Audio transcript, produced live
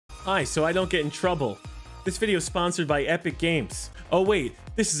Hi, so I don't get in trouble. This video is sponsored by Epic Games. Oh wait,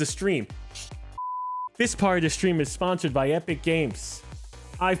 this is a stream. This part of the stream is sponsored by Epic Games.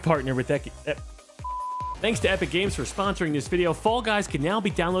 I've partnered with Thanks to Epic Games for sponsoring this video. Fall Guys can now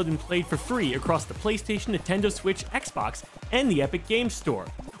be downloaded and played for free across the PlayStation, Nintendo Switch, Xbox, and the Epic Games Store.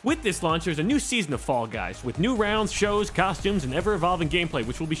 With this launch, there's a new season of Fall Guys, with new rounds, shows, costumes, and ever-evolving gameplay,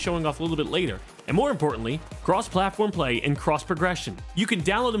 which we'll be showing off a little bit later. And more importantly, cross-platform play and cross-progression. You can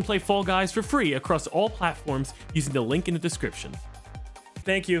download and play Fall Guys for free across all platforms using the link in the description.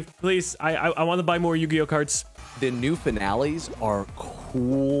 Thank you. Please, I want to buy more Yu-Gi-Oh cards. The new finales are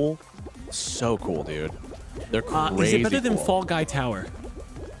cool. So cool, dude. They're crazy. Is it better than cool. Fall Guy Tower?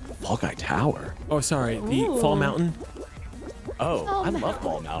 Fall Guy Tower? Oh, sorry. The Fall Mountain? Oh, I love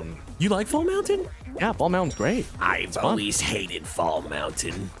Fall Mountain. You like Fall Mountain? Yeah, Fall Mountain's great. I've always hated Fall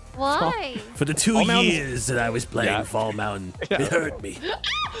Mountain. Why? For the 2 years that I was playing Fall Mountain, it hurt me. That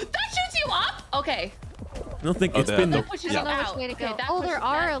shoots you up? Okay. I don't think it's been the... Which is another way to go. Oh, there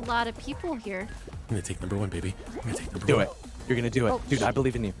are a lot of people here. I'm gonna take number 1, baby. I'm gonna take number 1. Do it. You're gonna do it. Dude, I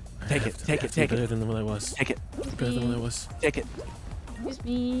believe in you. Take it. Take it. Take better it. than what I was. Take it. Better than what I was. Take it. Excuse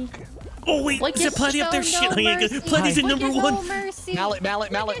me. Oh, wait. Like, Is it Platy up there? Shit, I ain't gonna... Platy's in number 1.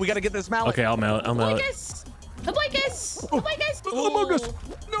 Mallet. We gotta get this mallet. Okay, I'll mallet. The Blakes. The Blakes. Among Us.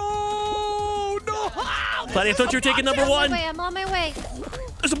 No. Platy, I thought you were taking number 1. I'm on my way.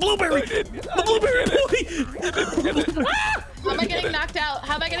 There's a blueberry. A blueberry boy. How am I getting knocked out?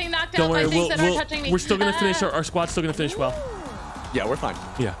 How am I getting knocked Don't out worry, by things that aren't touching me? we're still gonna finish. Our squad's still gonna finish well. Yeah, we're fine.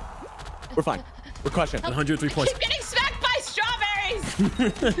 Yeah. We're fine. We're crushing. 103 I points. keep getting smacked by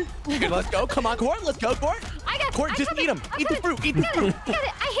strawberries. Okay, let's go. Come on, Court. Let's go, Court. I got Court, just eat them. Eat the fruit. Eat the I fruit. got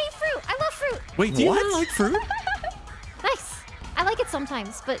it. I hate fruit. I love fruit. Wait, do you What? not like fruit? Nice. I like it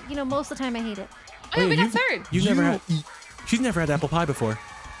sometimes, but you know, most of the time I hate it. Oh, we got third. You've never had... She's never had apple pie before.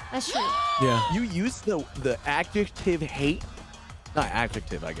 That's true. Yeah. You use the adjective hate. Not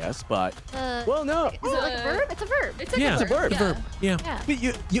adjective, I guess, but well, no. Is it like a verb? It's a verb. It's like Yeah, a verb. it's a verb. Yeah. Yeah. But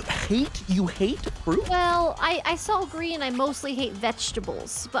you hate fruit? Well, I saw green. I mostly hate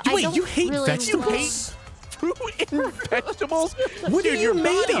vegetables, but I Wait, don't you hate really vegetables? Fruit and vegetables? What Dude, are your you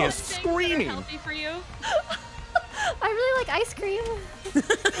made body of? is screaming. Healthy for you. I really like ice cream.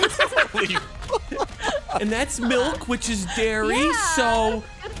 And that's milk, which is dairy, Yeah, so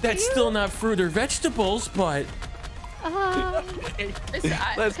good for that's you. still not fruit or vegetables, but... Let's Can we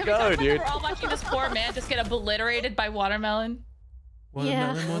go, talk about dude. We're all watching this poor man just get obliterated by watermelon.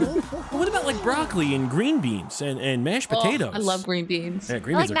 Watermelon. What about like broccoli and green beans and mashed potatoes? Oh, I love green beans. Yeah,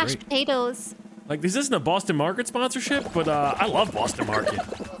 green I beans like are mashed great. potatoes. Like, this isn't a Boston Market sponsorship, but I love Boston Market.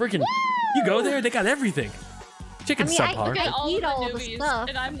 Freaking, you go there, they got everything. Chicken subpar. I eat all the the newbies, stuff.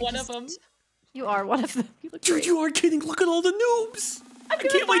 and I'm one of them. You are one of them. You look Dude, great. you are kidding. Look at all the noobs. I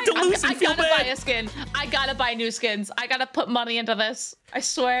can't wait to lose and feel I gotta buy bad. a skin. I gotta buy new skins. I gotta put money into this. I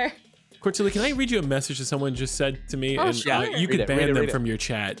swear. Courtilly, can I read you a message that someone just said to me? Oh, and sure. you could Read it, ban read it, them read it. from your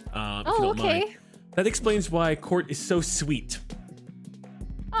chat. If you Oh, don't mind. okay. That explains why Court is so sweet.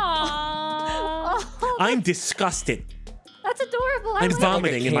 Aww. Oh, I'm disgusted. that's adorable. I'm like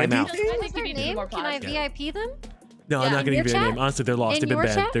vomiting in my candy mouth. I What's think we their need to be name? more Can I positive. VIP them? No, I'm Yeah, not in going to your give you a chat? name. Honestly, they're lost. In They've been your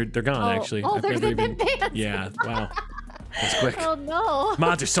banned. chat? They're gone, actually. Oh, I've they've never been even- banned. Yeah, wow. That's quick. Oh no.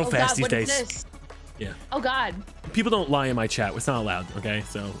 Mods are so Oh, fast God, these what is days. this? Yeah. Oh God. People don't lie in my chat. It's not allowed, okay?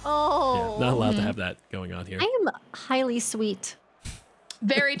 So, Oh. yeah, not allowed to have that going on here. I am highly sweet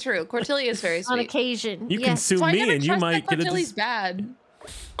Very true. Courtilly is very on sweet. occasion. You yes. can sue So I me never and you trust might that get a... Courtilly's bad.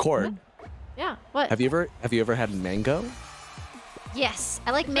 Court, Yeah. What? have you ever had mango? Yes.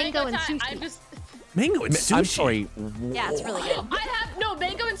 I like mango and time, sushi. I'm just. Mango and sushi. I'm sorry. Yeah, it's really good.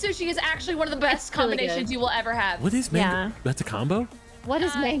 Mango and sushi is actually one of the best It's really combinations good. you will ever have. What is mango? Yeah. That's a combo? What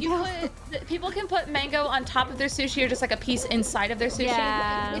is mango? People can put mango on top of their sushi or just like a piece inside of their sushi.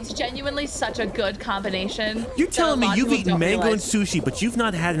 Yeah. It's genuinely such a good combination. You're telling me that a lot of you've people eaten don't mango realize. and sushi, but you've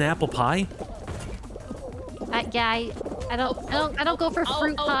not had an apple pie? Yeah, I don't go for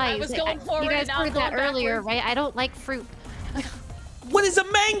fruit I pies. was going forward, you guys now I'm heard that going earlier, backwards. right? I don't like fruit. What is a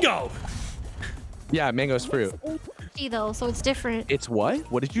mango? Yeah, mango's fruit. Sushi though, so it's different. It's what?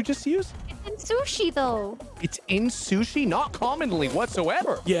 What did you just use? It's in sushi though. It's in sushi, not commonly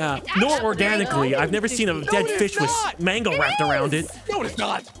whatsoever. Yeah, actually nor very organically. good. I've never seen a dead it is fish with not. mango wrapped around it. No, it's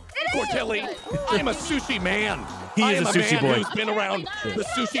not. Courtilly, I'm a sushi man. He I is am a sushi man boy. who's been around the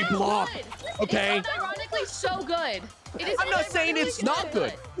sushi block. Okay. It's ironically so good. I'm not saying it's not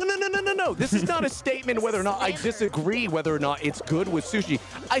good. No. This is not a statement whether or not I disagree whether or not it's good with sushi.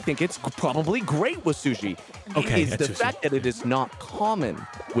 I think it's probably great with sushi. Okay, It's the sushi. fact that it is not common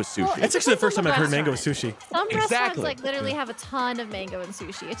with sushi. Well, That's actually the first time I've heard mango with sushi. Some restaurants Exactly. like literally have a ton of mango and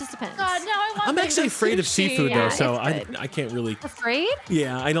sushi. It just depends. God, no, I want I'm actually mango afraid of sushi. seafood though, Yeah, so it's good. I can't really. Afraid?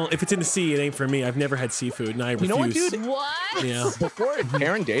 Yeah, I don't. If it's in the sea, it ain't for me. I've never had seafood, and I refuse. You know what, dude? What? Yeah. Before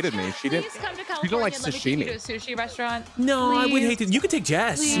Karen dated me, she Please didn't. come to She California don't like and let me take you to a sashimi. sushi restaurant. No, I would Please. hate to. You could take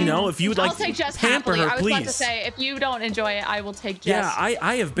Jess. You know, if you would like I'll take Jess pamper happily. her, I was please. about to say, if you don't enjoy it, I will take Jess. Yeah,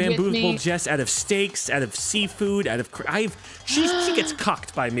 I have me. bamboozled Jess out of steaks, out of seafood, out of. She gets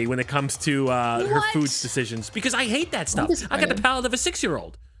cucked by me when it comes to her What? food decisions because I hate that stuff. is I got the weird. palate of a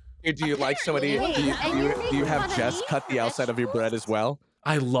 6-year-old. Do you like somebody? Hey, Do and you're you making fun have of Jess me? cut the outside of your bread as well?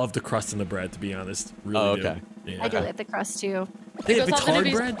 I love the crust in the bread, to be honest. Really Oh, do. okay. Yeah. I do like the crust too. Hey, if goes it's on the hard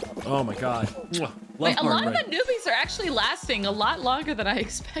newbies. bread, oh my god. Mwah. Love Wait, a hard lot of bread. the newbies are actually lasting a lot longer than I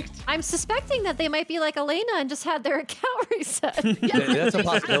expected. I'm suspecting that they might be like Elaina and just had their account reset. That's a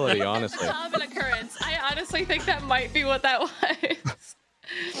possibility, honestly. Common occurrence. I honestly think that might be what that was.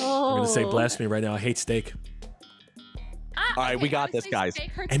 Oh. I'm gonna say blasphemy right now. I hate steak All right, we got this, honestly, guys.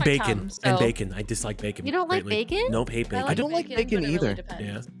 steak hurts and my bacon tum, so- and bacon. I dislike bacon. You don't like greatly. bacon? Nope, hate bacon. I I don't like but bacon it really either.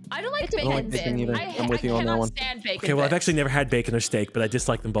 depends. Yeah. I don't like It bacon. depends. I don't like bacon either. I, I'm with you on that cannot one. stand bacon. Okay, well, I've bits. actually never had bacon or steak, but I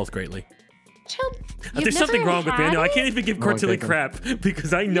dislike them both greatly. Chilled. You've There's something never wrong with me. I had know. I it? can't even give I don't like Courtilly bacon. crap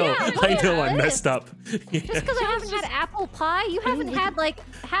because I know. Yeah, I know I'm yeah. messed up. Yeah. Just because I haven't had apple pie, you haven't had like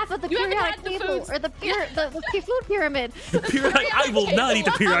half of the You haven't periodic had the table foods. or the food pyramid. I will not eat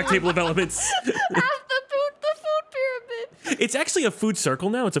the periodic table of elements. Half the food pyramid. It's actually a food circle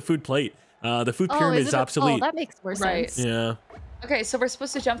now. It's a food plate. The food Oh, pyramid is is it? obsolete. Oh, that makes more Right. sense. Yeah. Okay, so we're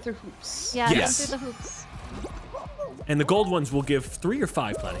supposed to jump through hoops. Yeah, Yes. jump through the hoops. And the gold ones will give 3 or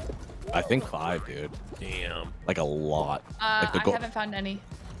 5, Platy. I think 5, dude. Damn. Like a lot. Like the I gold. haven't found any.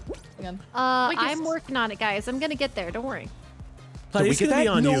 Hang on. Wait, I'm is- working on it, guys. I'm gonna get there. Don't worry. Platy, it's gonna be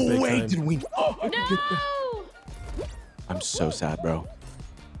on no you big way time. did we. No! I'm so sad, bro.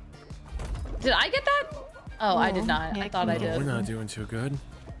 Did I get that? Oh, I did not. I heck thought I No, we're did. not doing too good.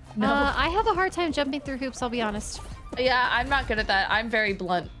 No. I have a hard time jumping through hoops. I'll be honest. Yeah, I'm not good at that. I'm very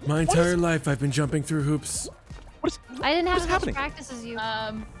blunt. My entire life, I've been jumping through hoops. I didn't have is as much happening? practice as you.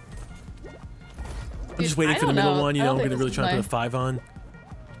 I'm Dude, just waiting I for the don't middle know. one. You I know, don't I'm think gonna really this try to is put a 5 on.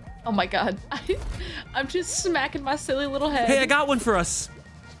 Oh my god. I'm just smacking my silly little head. Hey, I got one for us.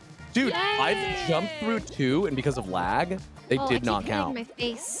 Dude, Yay! I've jumped through 2, and because of lag, they Oh, I did keep not hitting count. my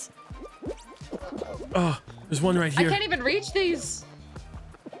face. Oh, there's one right I here. can't even reach these.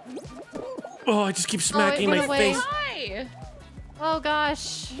 Oh, I just keep smacking went my away. face. Hi, Oh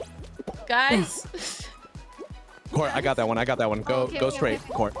gosh. guys. Court, I got that one. I got that one. Go, Okay, go okay, straight,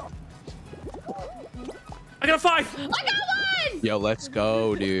 okay. Court. I got a 5. I got one. Yo, let's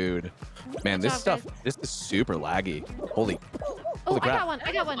go, dude. Man, Good this job, stuff, guys. this is super laggy. Holy Oh, I crap. got one.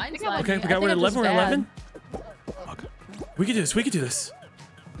 I got one. I Mine's got one. Okay, I we got think we're at I'm 11. We're just at bad. 11. Fuck. We can do this. We can do this.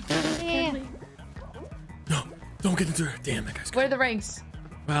 Yeah. No, don't get into it. Damn, that guy's good. Where are the ranks?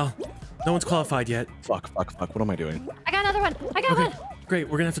 Well, no one's qualified yet. Fuck. What am I doing? I got another one. I got Okay, one. great.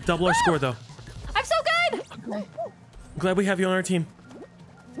 We're gonna have to double our score though. I'm so good. Okay. I'm glad we have you on our team.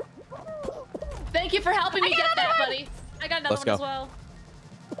 Thank you for helping me got get that, another one. buddy. I got another Let's one go. as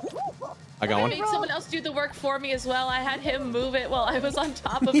well. I got I one. made someone else do the work for me as well. I had him move it while I was on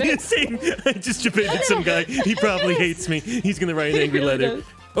top of it. Same. I just debated some guy. He probably hates me. He's gonna write an angry He really letter. does.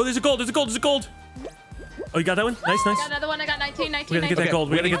 Oh, there's a gold. There's a gold. There's a gold. Oh, you got that one? Nice, I got nice. another one. I got 19, 19, We gotta get 19. that gold.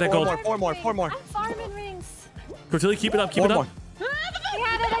 We gotta get that gold. Four more. I'm farming rings. Courtilly, keep it up. Keep Four it more. up. I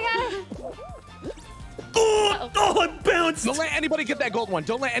got it. I got it. Oh, I bounced. Don't let anybody get that gold one.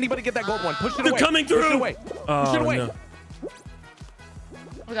 Don't let anybody get that gold one. Push it They're away. coming through. Push it away. Push Oh, it away. no.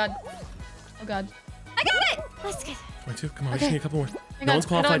 Oh god. Oh god. I got it. Let's get. 22. Come on, we Okay. just need a couple more. Hang No on, one's I know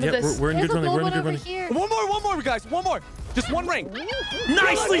qualified I'm yet. with this. We're in There's good a running. gold We're in one good over running. here. One more, guys. One more. Just one ring.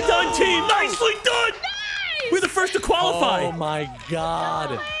 Nicely done, team. Nicely done. We're the first to qualify. Oh my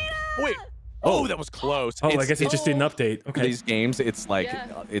god. Wait. Oh, that was close. Oh, I guess it just didn't update. Okay. These games, it's like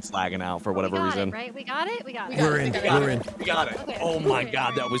Yeah. it's lagging out for We whatever got reason. it, right? We got it. We got it. We're in. We're in. We got it. Okay. Oh my Okay.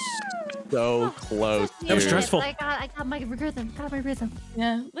 god, that was so close. That was dude. stressful. I got my rhythm. Got my rhythm.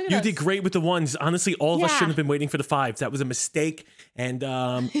 Yeah. Look at You us. did great with the ones. Honestly, all of us Yeah. shouldn't have been waiting for the 5s. That was a mistake. And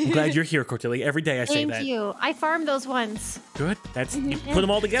I'm glad you're here, Courtilly. Every day I say Thank that. you. I farmed those ones. Good. That's you put them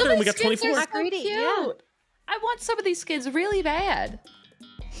all together and we got 24. Not greedy, yeah. I want some of these skins really bad.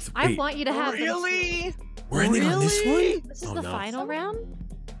 I Wait, want you to have them. Really? we're ending on this one? This is Oh, the no. final round.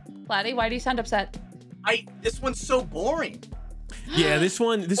 Platy, why do you sound upset? This one's so boring. Yeah, this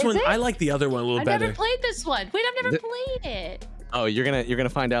one, I like the other one a little I've better. never played this one. Wait, I've never played it. Oh, you're gonna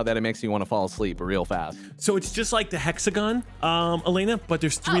find out that it makes you want to fall asleep real fast. So it's just like the hexagon, Elaina, but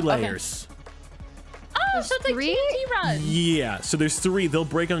there's 3 okay. layers. Oh, so it's like 3? TNT runs. Yeah, so there's 3. They'll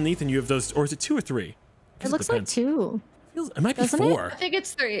break underneath, and you have those, or is it 2 or 3? It looks like 2. It might be Doesn't it? 4. I think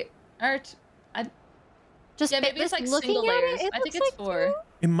it's 3. Just Yeah, maybe it's like looking single at layers. it, I think looks it's like 4. 2.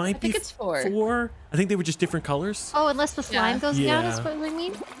 It might I be think it's 4. 4. I think they were just different colors. Oh, unless the slime goes down is Yeah. what I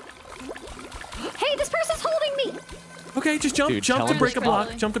mean. Hey, this person's holding me. Okay, just jump, Dude, jump tell to them break a to block,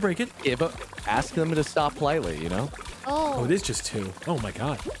 probably- jump to break it. Ask them to stop politely, you know? Oh, Oh, it is just 2. Oh my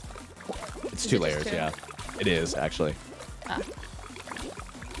god. It's Is 2 it just layers, 2? yeah. It is, actually. Ah.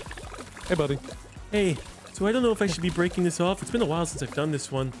 Hey, buddy. Hey, so I don't know if I should be breaking this off. It's been a while since I've done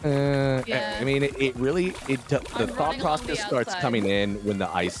this one. Yeah. I mean, it really, the thought running along the process starts outside. coming in when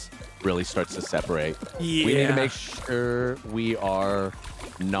the ice really starts to separate. Yeah. We need to make sure we are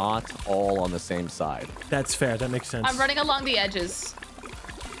not all on the same side. That's fair. That makes sense. I'm running along the edges.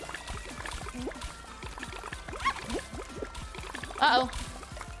 Uh-oh.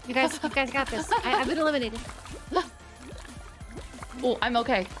 you guys got this. I've been eliminated. Oh, I'm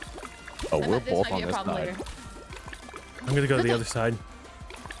okay. Oh, I we're bet this both might on be a this problem side. later. I'm gonna go to the other side.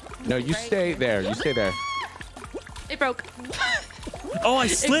 No, you stay there. You stay there. It broke. Oh, I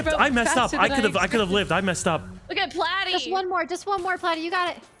slipped. broke I messed up. faster I than I could have lived. I messed up. Look at Platy. Just one more, Platy. You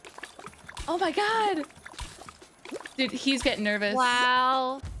got it. Oh my god. Dude, he's getting nervous.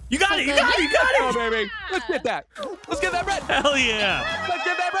 Wow. You got it. You good. got it. You got Oh, it. baby. Let's get that. Let's get that bread. Hell yeah. Let's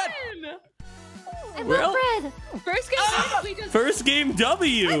get that bread. I Well- love bread. First game, we just First game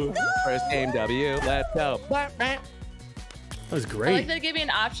W. First game W. Let's go. That was I like great. that it gave me an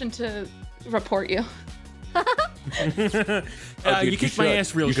option to report you. Oh, dude, You kicked my should.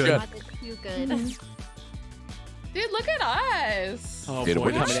 ass real You good. should. God, that's too good. Dude, look at us. Oh Dude, boy,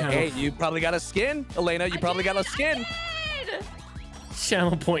 we're the coming in. channel, Hey, you probably got a skin, Elaina. You probably got a skin.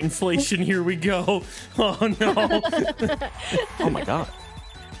 channel point inflation. Here we go. Oh no. Oh my god.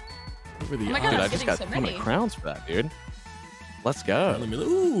 Over the Oh my odds. God, Dude, I'm I just getting got so 2 many many. crowns for that, dude. Let's go. Let me look.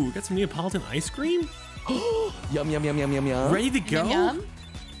 Ooh, got some Neapolitan ice cream. Yum, yum, yum, yum, yum, yum. Ready to go? Yum, yum.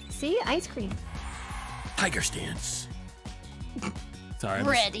 See, ice cream. Tiger stance. Sorry. I'm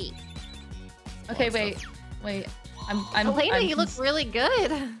just- Ready. Okay, wait. Elena, you look really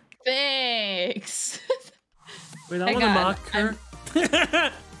good. Thanks. Wait, I Hang want to on, mock her.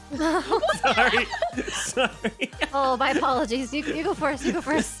 Sorry. Sorry. Oh, my apologies. You go first. You go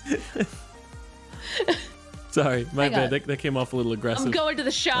first. Sorry. My Hang bad. on. That came off a little aggressive. I'm going to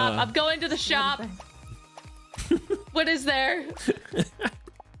the shop. Uh. I'm going to the shop. What is there?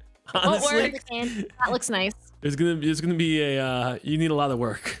 Honestly, work. That looks nice. there's gonna be a you need a lot of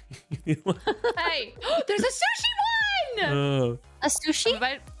work. Hey, there's a sushi one. Oh. A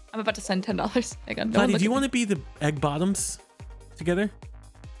sushi? I'm about to send $10. Hang on. Platy, do you want to be the egg bottoms together?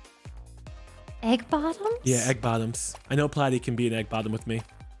 Egg bottoms? Yeah, egg bottoms. I know Platy can be an egg bottom with me.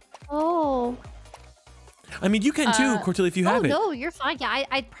 Oh. I mean, you can too, Courtilly, if you Oh have it. no, you're fine. Yeah,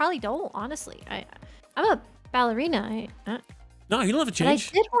 I probably don't. Honestly, I'm a ballerina. No, you don't have to But I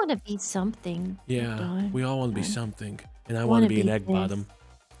change. did want to be something. Yeah, Darn. we all want to be something, and I Wanna want to be an be egg this. bottom.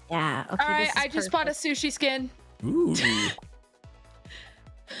 Yeah. Okay. All right, this is I just bought a perfect. sushi skin. Ooh, Do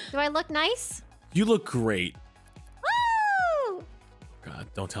I look nice? you look great. Woo! God,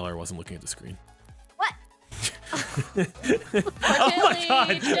 don't tell her I wasn't looking at the screen. What? Oh my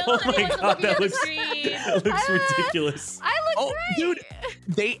god! Oh my god! That looks That ridiculous. I look Oh, great. dude,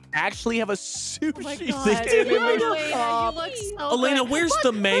 they actually have a sushi Oh my stand God. in the Elena, shop. you look so Elena, good. where's Look,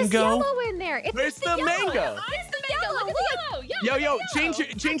 the there's mango? yellow in there. It's Where's the the yellow. mango? Where's the mango? Look at the yellow. Yo,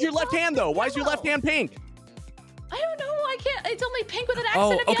 change your left hand though. Why is your left hand pink? I don't know. I can't. It's only pink with an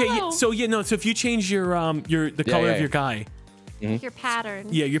Oh, accent of okay. yellow. So if you change your the color yeah, of your yeah. guy, Your pattern.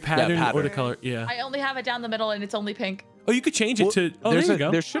 yeah, your pattern, or pattern. the color, yeah. I only have it down the middle, and it's only pink. Oh, you could change it to. Oh, there's there you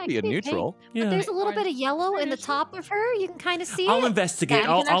go. There should be a Yeah, it could be neutral. Yeah. But there's a little Orange. bit of yellow in the top of her. You can kind of see I'll it. investigate. Yeah, you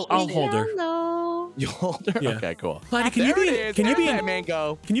I'll can I'll actually hold her. Yellow. You hold her? Yeah. Okay, cool. Platy, can There you be it an, is. can you be There's that an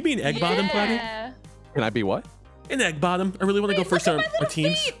mango? can you be an egg bottom, Platy? Yeah. Can I be what? An egg bottom. I really want to go Wait, first look on at my our little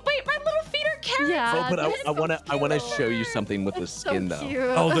teams. feet. Wait, my little feet are carrots. Yeah. Oh, but that is I wanna show you something with the It's skin so though.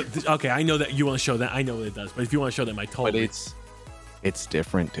 cute. Oh, okay. I know that you want to show that. I know what it does. But if you want to show that, I But totally. it's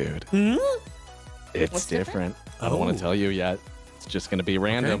different, dude. Hmm? It's What's different. I don't want Oh. to tell you yet. It's just gonna be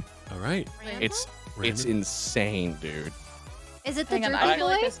random. Okay. All right. It's Random. insane, dude. Is it the Hang on, droopy I feel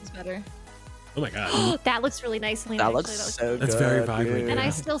boy? like this is better. Oh my god. That looks really nice, Elaina. That looks actually. so good. That's very vibrant. dude. And I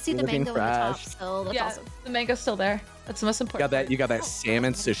still see the Looking mango in the top fresh. still. That's Yeah, awesome. the mango's still there. That's the most important. You got that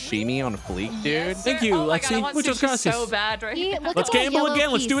salmon sashimi on fleek, dude. Yes, Thank sir. you, Oh my God, Lexi. I want Muchos sushi gracias. so bad right See, now. look Let's at that gamble yellow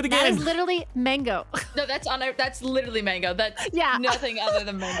again. Let's do piece. it That again. is literally mango. No, that's literally mango. That's Yeah. nothing other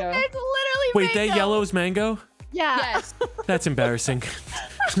than mango. It's literally Wait, mango. that yellow is mango? Yeah. Yes. That's embarrassing.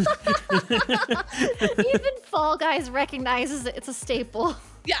 Even Fall Guys recognizes it. It's a staple.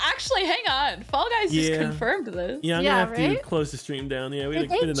 Yeah, actually, hang on. Fall Guys just Yeah. confirmed this. Yeah, I'm Yeah, gonna have to right? close the stream down. Yeah, we had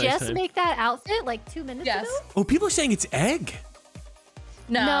Did a they nice just time. make that outfit like 2 minutes Yes. ago? Oh, people are saying it's egg.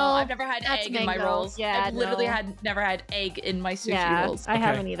 No, No, I've never had that's egg in my mango. rolls. Yeah, I've literally no. never had egg in my sushi Yeah, rolls. I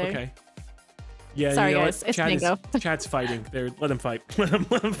haven't either. Okay. Yeah, Sorry, you know guys, what? it's Chat mango. Chat's fighting. Let them fight. Let them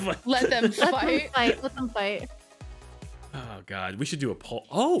fight. Let them Let them fight. fight. Let them fight. Oh God, we should do a poll.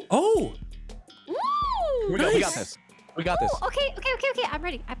 Oh. Woo! We got Nice. this. We got this. Oh, okay. I'm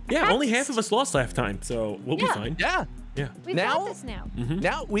ready. I Yeah, only half practiced. of us lost last time, so we'll be Yeah. fine. Yeah. Yeah. We've Now- got this now.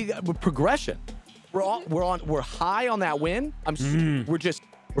 Now we're progression. We're high on that win.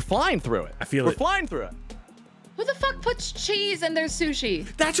 We're flying through it. I feel we're it. flying through it. Who the fuck puts cheese in their sushi?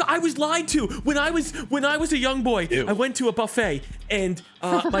 That's what I was lied to when I was a young boy. Ew. I went to a buffet and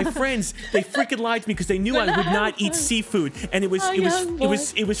my friends they freaking lied to me because they knew I would not eat seafood and it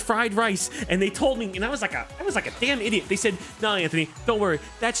was fried rice and they told me and I was like a damn idiot. They said, "No, Anthony, don't worry,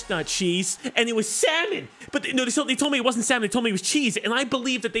 that's not cheese," and it was salmon. But no, they told me it wasn't salmon. They told me it was cheese, and I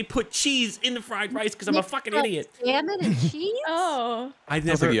believed that they put cheese in the fried rice because I'm a fucking idiot. Salmon and cheese? Oh, I Sounds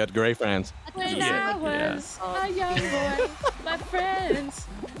never. like you had great friends. when Yeah. I was a young boy, my friends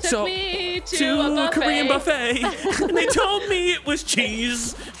took So, me to a to a buffet. Korean buffet, and they told me it was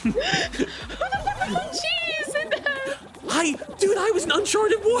cheese. Cheese in there. Dude, I was in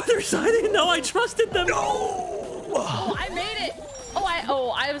uncharted waters. I didn't know I trusted them. Oh, I made it.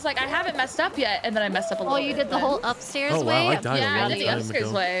 I was like, I haven't messed up yet, and then I messed up a little. Oh, you did the whole upstairs Oh, way? wow, I died a Yeah, I long did the time upstairs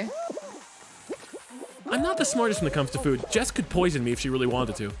ago. way. I'm not the smartest when it comes to food. Jess could poison me if she really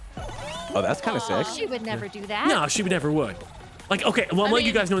wanted to. Oh, that's kind of sick. She would never do that. No, she would never would. Like, okay, well, I'm letting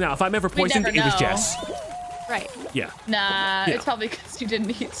you mean, guys know now. If I'm ever we poisoned, never it was know. Jess. Right. Yeah. Nah, Yeah. it's probably because you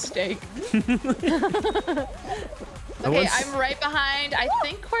didn't eat steak. I Okay, once- I'm right behind, I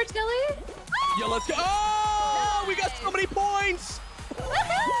think, Courtilly. Yo, let's go. Oh, we got so many points. Look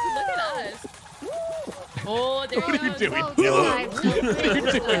at us. Oh, there What he are you goes. doing? Oh, God.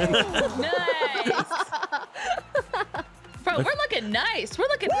 Nice. Bro, we're looking nice. We're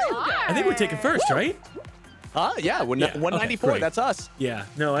looking real good. I think we're taking first, right? Yeah, Yeah, 194. okay, great. That's us. Yeah.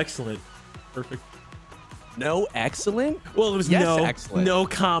 No, excellent. Perfect. No, excellent. Well, it was Yes, no, excellent. no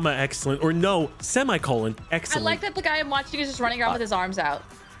comma, excellent, or no, semicolon, I excellent. like that the guy I'm watching is just running around with his arms out.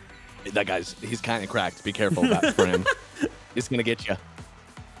 That he's kind of cracked. Be careful about for him. He's gonna get you.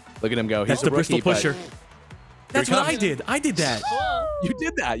 Look at him go. He's That's a the Bristol rookie, but pusher. That's he what I comes. did. I did that. You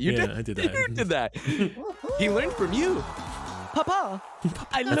did that. You Yeah, did. I did that. You did that. He learned from you, Papa.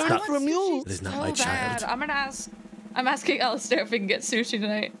 I learned not- from you. That is not So my bad. child. I'm asking Alistair if we can get sushi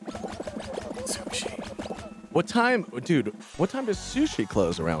tonight. Sushi. What time, dude? What time does sushi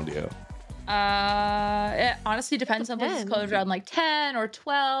close around you? It honestly depends. Some places Depends. close around like 10 or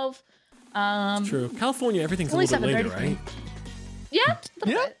 12. True. California, everything's a Only little bit later, 7:33. right? Yeah. a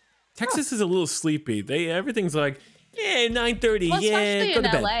little Yeah. bit. Texas is a little sleepy. Everything's like, yeah, 9:30. Well, Yeah, especially go in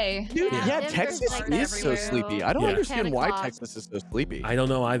to bed. LA. Dude, Yeah, yeah, Denver's Texas like is so everywhere. sleepy. I don't Yeah. understand 10 why o'clock. Texas is so sleepy. I don't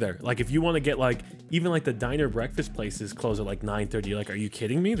know either. Like, if you want to get like, even like the diner breakfast places close at like 9:30. Like, are you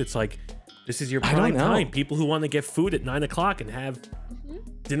kidding me? That's like, this is your I don't prime know. time. People who want to get food at 9 o'clock and have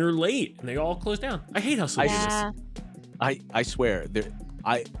dinner late, and they all close down. I hate how slow it is. Yeah. I swear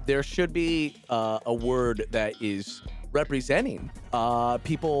there should be a word that is representing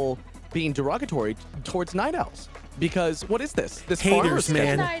people being derogatory towards night owls. Because what is this? This farmer's Haters, schedule.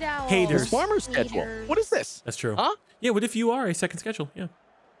 man. Night owl. Haters. This farmer's schedule. Haters. What is this? That's true. Huh? Yeah. What if you are a second schedule? Yeah.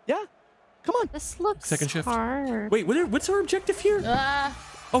 Yeah. Come on. This looks Second shift. hard. Wait, what's our objective here?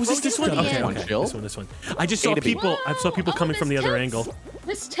 Oh, is this Well, one? just Okay, the okay. end. Chill. This one. I just saw A to B. people. I saw people coming from the other angle.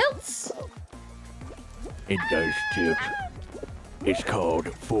 This tilts. It does too. It's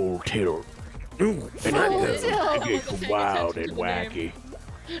called full tilt. And Full tilt. gets wild and wacky.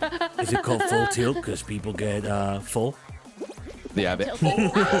 Is it called full tilt because people get full? Yeah. Tilt.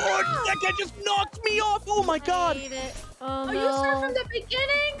 That guy just knocked me off. Oh my I god. hate it. Oh, Oh, no. you start from the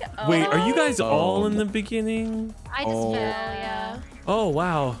beginning? Oh. Wait, are you guys Oh. all in the beginning? I just Oh. fell, yeah. Oh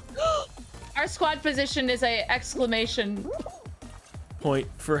wow. Our squad position is a exclamation. Point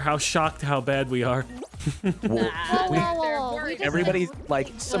for how shocked how bad we are. Whoa. Whoa, whoa, whoa. We just, Everybody's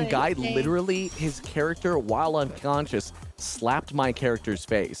like, some Good guy thing. literally, his character, while unconscious, slapped my character's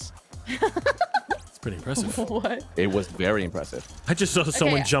face. Pretty impressive. What? It was very impressive. I just saw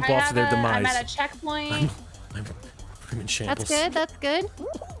someone jump off to their demise. I'm at a checkpoint. I'm in shambles. That's good.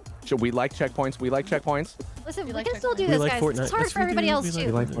 Should we like checkpoints? We like checkpoints. Listen, we like can still do We this, like guys. Fortnite. It's hard Yes, for we everybody do. else We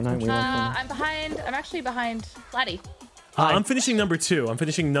too. like Fortnite. We like Fortnite. I'm behind. I'm actually behind Platy. I'm finishing number 2. I'm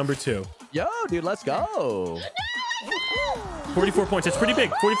finishing number 2. Yo, dude, let's go. 44 points. That's pretty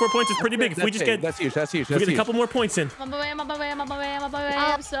big. 44 points is pretty big. If we just get, that's huge. That's huge. if we That's get a huge. couple more points in. I'm on my way. I'm on my way. I'm on my way. I'm on my way.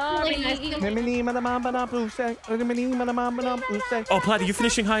 I'm sorry. Oh, Platy, you're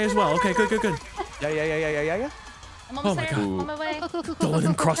finishing high as well. Okay, good. Yeah. I'm almost my there. God. I'm on my way. Don't let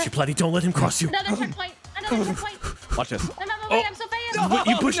him cross you, Platy. Don't let him cross you. Another checkpoint. Another checkpoint. Watch this. I'm on my way. I'm so fast. Wait,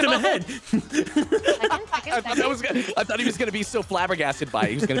 you pushed him ahead. I thought he was gonna be so flabbergasted by it.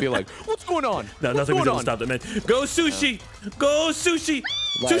 He was gonna be like, "What's going on? No, What's nothing was going gonna on?" stop that, man. Go sushi. Go sushi.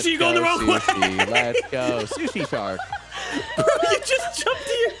 Let's Sushi, you're going the go, wrong sushi. way. Let's go, sushi shark. You just jumped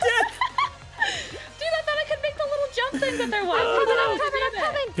to your death. Dude, I thought I could make the little jump thing that there was. I'm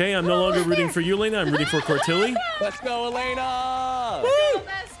coming. Okay, I'm no longer rooting for you, Elaina. I'm rooting for Courtilly. Let's go, Elaina.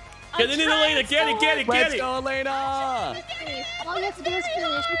 Get it in, Elaina. Get it. Let's go, Elaina. All you have to do is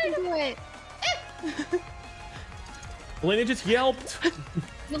finish. You can do it. Elaina just yelped.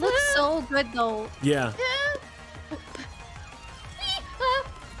 You look so good though. Yeah.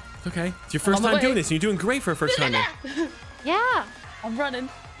 Okay. It's your first On the time way. doing this, and you're doing great for a first timer. Yeah. I'm running.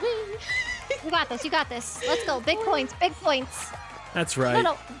 You got this. You got this. Let's go. Big points. Big points. That's No, right.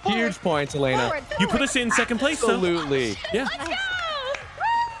 no. Forward. Huge points, Elaina. Forward, You put forward. us in second place, though. Absolutely. Yeah. Let's go.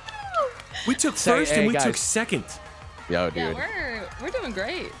 We took Say, first hey, and we guys. took second. Yo, dude. Yeah, we're doing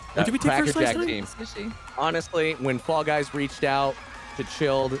great. Did we take first last Crackerjack time? team. Sushi. Honestly, when Fall Guys reached out to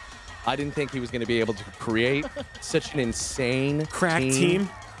Chilled, I didn't think he was going to be able to create such an insane Crack team.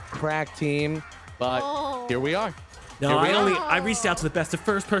 Crack team, but Oh. here we are. No, Here we I are. reached out to the best. The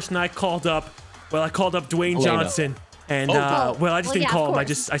first person I called up, well, I called up Dwayne Elaina. Johnson, and Oh. well, I just Well, didn't yeah, call of him.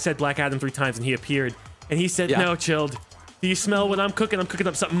 course. I said Black Adam 3 times, and he appeared, and he said, Yeah. "No, Chilled. Do you smell what I'm cooking? I'm cooking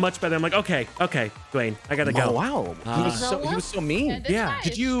up something much better." I'm like, "Okay, Dwayne, I gotta go." Oh, wow. He was so mean. And this Yeah. guy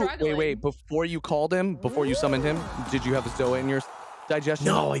Did is you struggling. wait before you called him, before you summoned him? Did you have the Zoa in your digestion?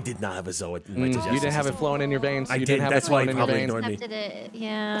 No, I did not have a Zoa. in my You digestive didn't have it system. flowing in your veins. I you did. Didn't have That's it why flowing he in your probably veins. ignored me. Accepted it.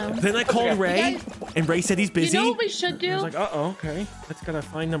 Yeah. Then I called Ray, and Ray said he's busy. You know what we should do? I was like, okay, let's gotta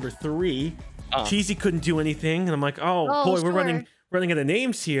find number 3. Cheesy couldn't do anything, and I'm like, oh boy, sure. we're running out of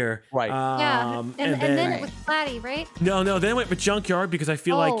names here. Right. Yeah. And then Right. with Platy, right? No, then I went with Junkyard because I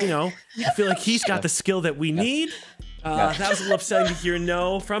feel like, I feel like he's got the skill that we need. That was a little upsetting to hear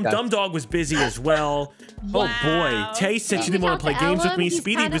no from. Yeah. Dumb Dog was busy as well. Oh boy. Wow. Tay said she Should didn't we want to play count games with Ellum? me. He's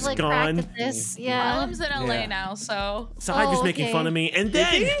Speedy kind of, was like, gone. cracked at this. Yeah. Elam's in LA now, so. Side was Oh, making okay. fun of me. And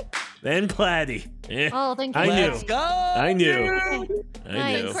then Platy. Oh, thank you. I knew. Let's go. I knew. dude. I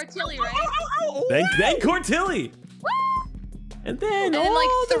Nice. knew. Courtilly, right? Then Courtilly. And then, And then all like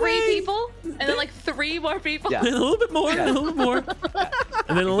the 3 way- people, and then like 3 more people. Yeah. And a little bit more, and a little bit more.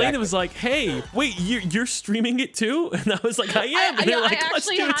 And then Elaina was like, "Hey, wait, you're streaming it too?" And I was like, "I am." And they're I like, "Let's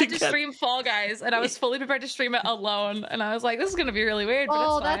actually do it had to together." stream Fall Guys, and I was fully prepared to stream it alone. And I was like, this is gonna be really weird, but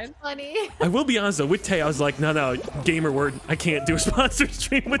Oh, it's that's fine. funny. I will be honest though, with Tay, I was like, no, gamer word. I can't do a sponsored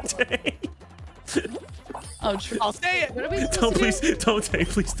stream with Tay. Oh, true. I'll say it. What are we supposed Don't to please, do? don't Tay,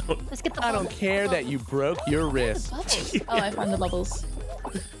 please don't. Let's get the I don't bubbles. care that you broke your wrist. Bubbles. Oh, I found the bubbles.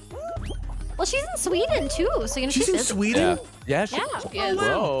 Well, she's in Sweden too, so you know She's in busy. Sweden. Yeah. Yeah. She is.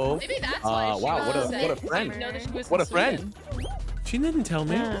 Bro. Maybe that's why she Wow, was what a upset. friend. She didn't know that she was What in a friend. Sweden. She didn't tell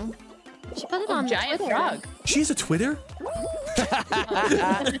me. Yeah. She put it Oh, on giant Twitter. frog. She has a Twitter.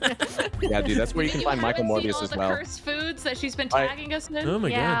 Yeah, dude, that's where you can find Michael haven't seen Morbius all as the well. cursed foods that she's been I- tagging us in. Oh my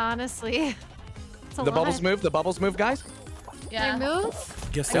Yeah, god. honestly. It's a The lot. bubbles move. The bubbles move, guys. Yeah. They move?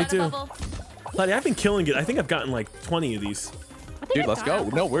 Guess I they got a do. bubble. Platy, I've been killing it. I think I've gotten like 20 of these. I think Dude, I let's got go.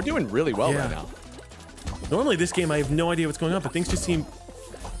 it. No, we're doing really well Yeah. right now. Normally this game I have no idea what's going on, but things just seem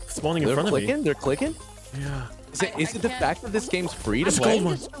spawning in They're front clicking. of They're clicking. me. Yeah. Is it, I is it the can't- fact that this game's free to Let's play?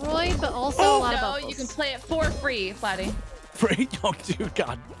 go. Destroyed, but also a lot of No, bubbles. you can play it for free, Platy. Free? Oh, dude,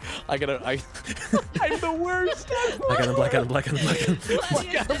 God. I'm the worst. Black Adam, Black Adam, Black Adam, Black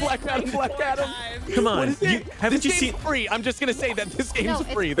Adam. Black Adam, Black Adam. Come What on. is it? Haven't This you game's seen? free. I'm just gonna say that this game's No,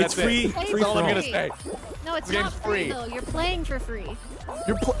 it's- free. It's That's free. it. Free Free That's all for I'm all. gonna say. No, it's The game's not free, free. though. You're playing for free.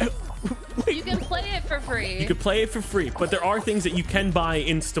 You're You can play it for free. You could play it for free, but there are things that you can buy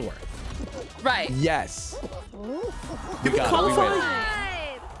in store. Right. Yes. Did we got it. We qualify? win.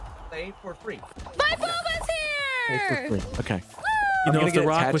 Right. Play for free. My Boba's here! Okay. You know, gonna if The get a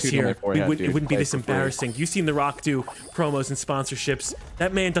Rock was tattooed on my here, forehead, it dude. wouldn't be Play this for free. embarrassing. You've seen The Rock do promos and sponsorships.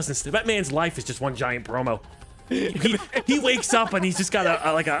 That man doesn't. That man's life is just one giant promo. he wakes up and he's just got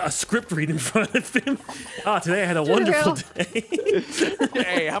a script read in front of him. Oh, today I had a wonderful day.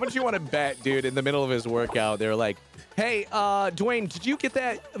 Hey, how much you want to bet, dude? In the middle of his workout, they're like, "Hey, Dwayne, did you get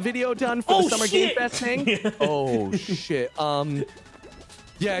that video done for the Summer Game Fest thing?" Yeah. Oh shit.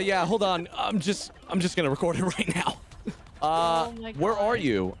 Yeah. Hold on. I'm just gonna record it right now. Where are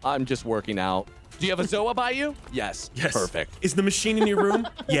you? I'm just working out. Do you have a Zoa by you? Yes. Yes. Perfect. Is the machine in your room?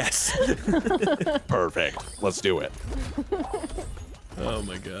 Yes. Perfect. Let's do it. Oh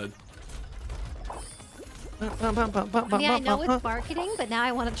my god. Yeah, I know it's marketing, but now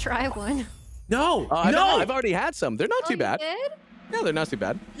I want to try one. No. No, I've already had some. They're not too bad. You did? No, they're not too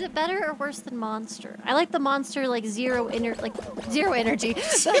bad. Is it better or worse than Monster? I like the Monster like zero energy.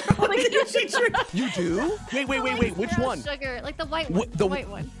 You do? Wait. Which Zero one? Sugar, like the white one. The white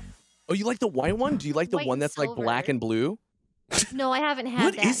one. Oh, you like the white one? Do you like the White one and that's like silver. black and blue? No, I haven't had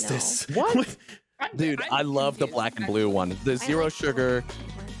What that. is no. this? What? Dude, I love the black and blue one. The I zero like the sugar,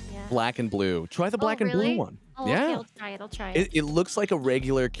 yeah. black and blue. Try the black and really? blue one. Oh, Yeah. okay, I'll try it. It looks like a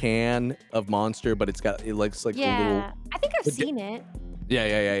regular can of Monster, but it looks like a little. Yeah, I think I've But seen it.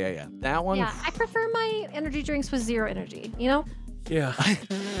 Yeah. That one. Yeah, I prefer my energy drinks with zero energy. You know? Yeah.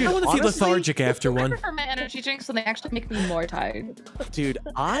 Dude, I want to feel honestly, lethargic after I one. prefer my energy drinks when they actually make me more tired. Dude,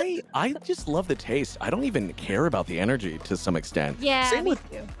 I just love the taste. I don't even care about the energy to some extent. Yeah, Same me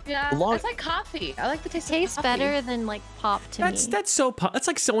with too. Yeah, Long- it's like coffee. I like the taste. Tastes of coffee. better than like pop to me. That's so that's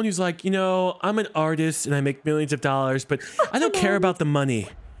like someone who's like, I'm an artist and I make millions of dollars, but I don't care about the money.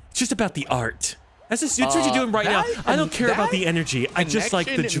 It's just about the art. That's what you're doing right now. I don't care about the energy. I just like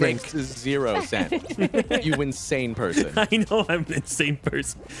the drink. Makes 0 sense. You insane person. I know I'm an insane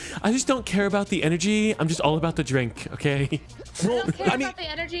person. I just don't care about the energy. I'm just all about the drink, okay? I don't care about the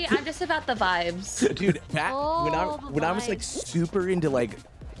energy. I'm just about the vibes. Dude, back when the I was like vibes. super into like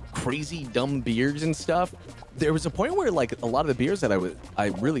crazy dumb beers and stuff, there was a point where like a lot of the beers that I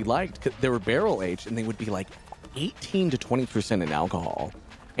really liked, they were barrel aged and they would be like 18 to 20% in alcohol.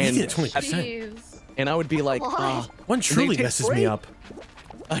 And 18 to 20%. Jeez. And I would be like, One truly messes me up.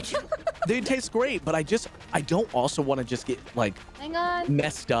 They taste great, but I don't also want to just get like Hang on.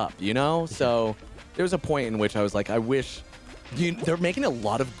 messed up, So there was a point in which I was like, I wish they're making a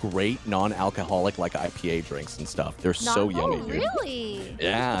lot of great non-alcoholic like IPA drinks and stuff. They're so yummy, dude. Really?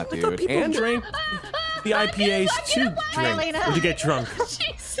 Yeah, I thought dude. people And drink the IPAs to drink Elaina. or to get drunk.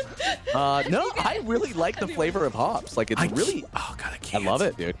 Jeez. no, I really like the flavor of hops. Like it's really, Oh god, I I can't. love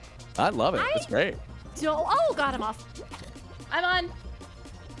it, dude. I love it. It's great. Oh, got him off. I'm on.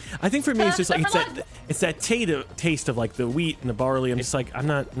 I think for me it's just like it's that taste of like the wheat and the barley. I'm just like I'm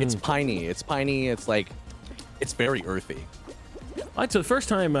not. It's piney. It's piney. It's like, it's very earthy. So the first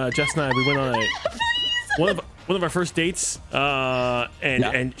time Jess and I we went on one of our first dates,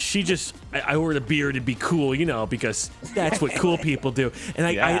 and she just I ordered a beer to be cool, because that's what cool people do. And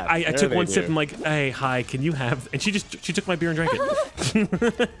I took one sip and I'm like, hey, hi, can you have? And she took my beer and drank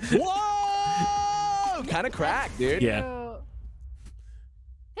it. Whoa! Kind of cracked, dude. Yeah.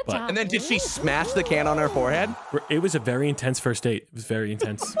 Good But- job. And then did she smash the can on her forehead? It was a very intense first date. It was very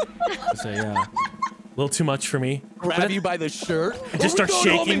intense. So yeah, a little too much for me. Grab you by the shirt? Just start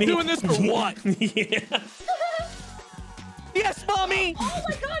shaking me. Doing this for what? Yeah. Yes, mommy. Oh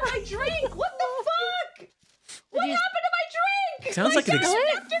my god, my drink! What the fuck? What happened to my drink? Sounds like an Dr.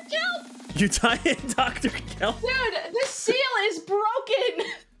 Kelp! You diet Dr. Kelp. Dude, the seal is broken!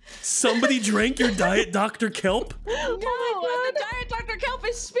 Somebody drank your diet Dr. Kelp? No, the diet Dr. Kelp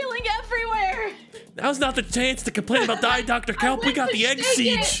is spilling everywhere! Now's not the chance to complain about diet Dr. Kelp. We went got to the egg shake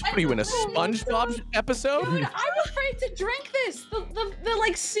it. siege. What are you in a SpongeBob episode? Dude, I'm afraid to drink this. The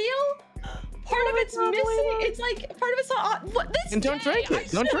like seal, part of it's missing. It's like part of it's not. What this? And don't day, drink it. I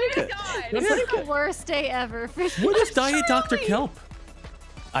Don't swear drink to it. God. Don't This drink is the it. worst day ever. What is diet Dr. Kelp?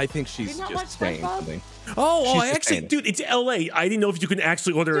 I think she's not just watch saying SpongeBob? something. Oh, She's I just actually, saying it. dude, it's LA. I didn't know if you can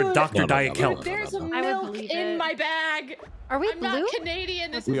actually order a Dude. Dr. No, Diet no, Kelp. no. There's a I would milk believe in it. my bag. Are we I'm blue? not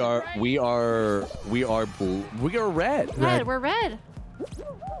Canadian. This We isn't are right. blue. We are red. Red. We're red.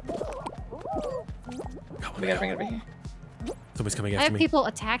 We gotta bring it over here. Somebody's coming I after have me. people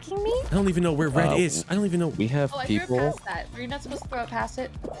attacking me. I don't even know where red Uh, is. I don't even know. We have Oh, I threw it people. past that. Are you not supposed to throw it past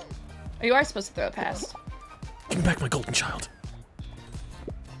it? Or you are supposed to throw it past. Give me back my golden child.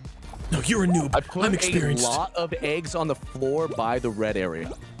 No, you're a noob. I put I'm experienced. a lot of eggs on the floor by the red area.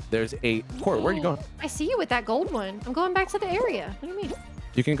 There's a Court. Where are you going? I see you with that gold one. I'm going back to the area. What do you mean?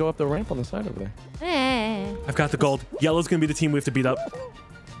 You can go up the ramp on the side over there. Eh. I've got the gold. Yellow's gonna be the team we have to beat up.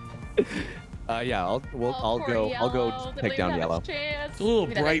 Yeah, I'll Poor go Yellow. take down Didn't even have Yellow. a chance. It's a little Give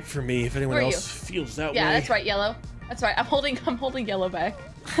me that bright for me. If anyone Where are else feels that way. Yeah, that's right, Yellow. That's right. I'm holding Yellow back.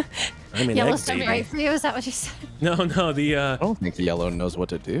 I'm an Yellow's egg too baby. bright for you. Is that what you said? No, the I don't think yellow knows what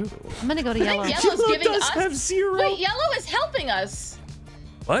to do. I'm gonna go to yellow. Yellow's Yellow giving does us. have 0. Wait, yellow is helping us.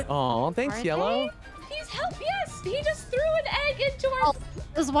 What? Oh, thanks, Are yellow. He's Yes, he just threw an egg into our. Oh,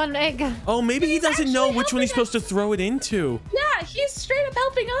 there's one egg. Oh, maybe he doesn't know actually which one he's helping supposed to throw it into. Yeah, he's straight up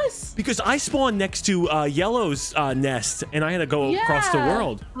helping us. Because I spawned next to Yellow's nest, and I had to go across the Yeah.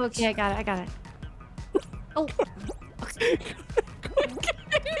 world. Okay, I got it. I got it. Oh. Dude, look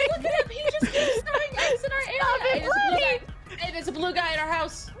at him. He just keeps throwing eggs in our area. Hey, there's a blue guy in our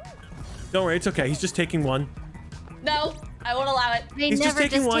house. Don't worry, it's okay. He's just taking one. No, I won't allow it. They He's just never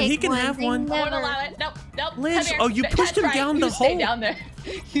taking one. take He can have They one. I won't never- allow it. Nope, nope. Liz, Come here. oh, you pushed That's him right. down You the stay hole. down there.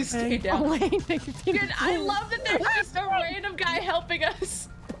 You stay down. Oh, wait. Dude, I love that there's just a random guy helping us.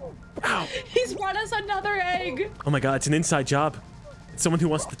 Ow. He's brought us another egg. Oh my god, it's an inside job. It's someone who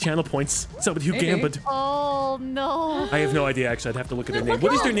wants the channel points. Somebody who Maybe. gambled. Oh, no. I have no idea, actually. I'd have to look at their name. Look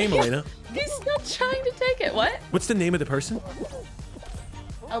What is at their him. name, Elaina? He's still trying to take it. What? What's the name of the person?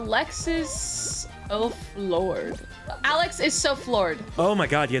 Alexis O'Flord. Alex is so floored. Oh my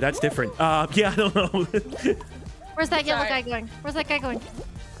god, yeah, that's different. Yeah, I don't know. Where's that yellow Sorry. guy going? Where's that guy going?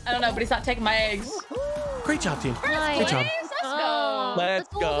 I don't know, but he's not taking my eggs. Great job, team. Nice. Good job. Let's go. Oh, Let's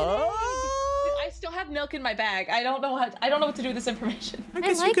the golden go. egg. I still have milk in my bag. I don't know what to do with this information. I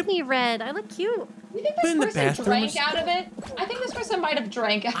guess you like could- me red. I look cute. You think Put this in the person bathroom or drank out of it? I think this person might have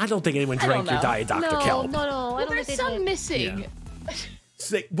drank. I don't think anyone I don't drank your know. diet, Dr. No, Kelp. no, I Well, don't there's think they some did. missing.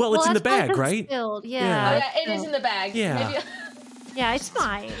 Well, it's in the that's why bag, it's right? spilled. Oh Yeah. yeah, it is in the bag. Yeah. Maybe. Yeah, it's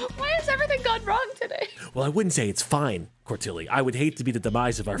fine. Why has everything gone wrong today? Well, I wouldn't say it's fine, Courtilly. I would hate to be the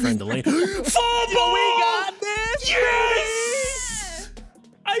demise of our friend Elaine. Fumble! We got this! Yes!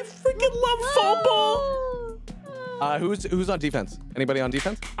 I freaking love fumble! Who's on defense? Anybody on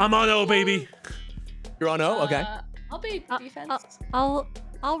defense? I'm on O, baby. You're on O? Okay. I'll be defense. I'll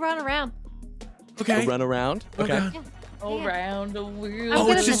run around. Okay. Run around. Oh, Okay. God. Around the wheel. Oh,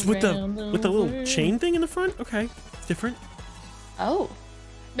 gonna it's just with the around little wheel. chain thing in the front? Okay. It's different. Oh.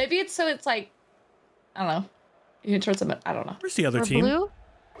 Maybe it's so it's like, I don't know. You can turn some. I don't know. Where's the other Or team? blue?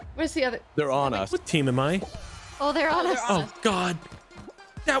 Where's the other? They're on us. What team am I? Oh, they're on they're us. on Oh, God.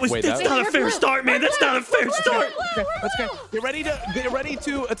 That's Wait, not that- a We're fair blue. start, man. That's not a fair start. Okay, let's go. Get ready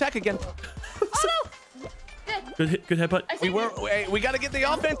to attack again. Good hit, good headbutt. We got to get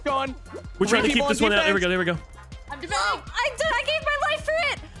the offense going. We're trying to Three keep people this on one out. There we defense. go, there we go. I'm defending. I gave my life for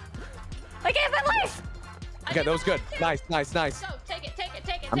it. I gave my life. Okay, that was good. Nice. Go, take it.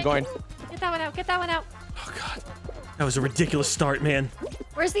 I'm going. Get that one out. Get that one out. Oh, God. That was a ridiculous start, man.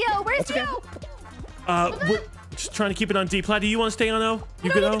 Where's the O? Where's the O? We're just trying to keep it on D. Platy, do you want to stay on O? You We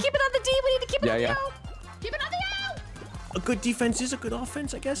good need O? to keep it on the D. We need to keep it Yeah, on yeah. the O. Keep it on the O. A good defense is a good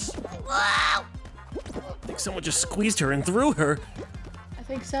offense, I guess. Wow. I think someone just squeezed her and threw her. I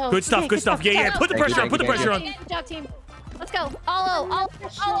think so. Good stuff, Okay, good good stuff. stuff. Yeah, yeah. Put the Thank you, pressure on, put the thank you, pressure on. Good job, team. Let's go. All O. All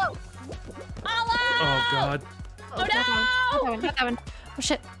O. Oh, God. Oh Not no! that one. Oh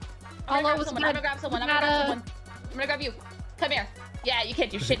shit. I'm All O gonna was grab good. someone. I'm We gonna grab gotta- someone. I'm gonna grab you. Come here. Yeah, you can't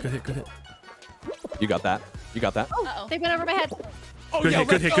do shit. Good hit, good hit. You got that. Uh-oh. They went over my head. Oh, Good yeah, hit,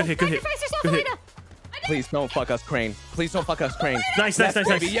 good let's hit, go. good hit, good hit. Sacrifice yourself, Good hit. Elaina. Please don't fuck us, Crane. Please don't fuck us, Crane. Nice, Yes, nice, nice,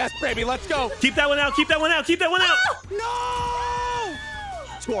 baby. nice. Yes, baby. Let's go. Keep that one out, keep that one out, keep that one out. No!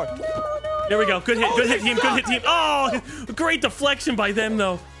 Score. There we go. Good hit, good hit, they team, good hit, team. Oh, great deflection by them,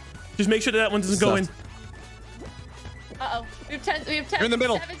 though. Just make sure that one doesn't go in. Uh-oh. We have 10. You're in the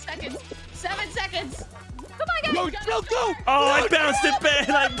middle. 7 seconds. 7 seconds. Come on, Go, guys. go, go. Oh, I bounced it bad.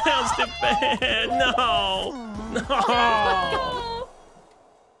 I bounced it bad. No. No. Oh.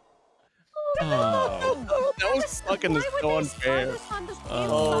 That was fucking Why would so they unfair. spawn us on the same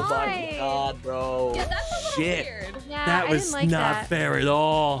Oh my side? god, bro. Yeah, that's a little Shit. weird. Yeah, That I was didn't like not that. fair at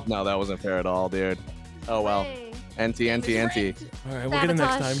all. No, that wasn't fair at all, dude. Oh well. Hey. NT. All right, we'll get him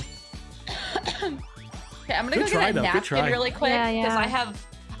next time. Sabotage. Okay, I'm gonna Good go try, get a though. Good napkin try. really quick Yeah, because yeah.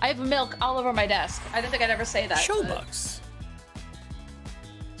 I have milk all over my desk. I didn't think I'd ever say that. but- Showbucks.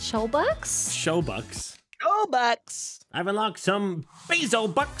 Showbucks? Showbucks. Go bucks. I've unlocked some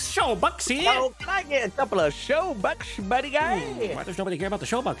Bezo Bucks Showbucks here. Oh, can I get a couple of show bucks, buddy guy? Why does nobody care about the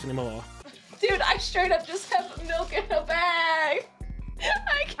Showbucks anymore? Dude, I straight up just have milk in a bag.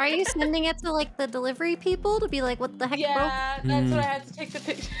 I can't. Are you sending it to like the delivery people to be like, what the heck, bro? Yeah, that's what I had to take the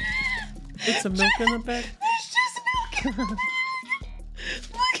picture. It's a milk in the bag. There's just milk in the bag.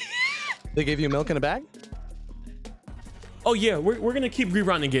 Look. They gave you milk in a bag? Oh yeah, we're gonna keep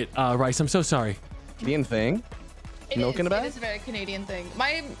rerunning it, Rice. I'm so sorry. Canadian thing? It Milk in a bag? It is a very Canadian thing.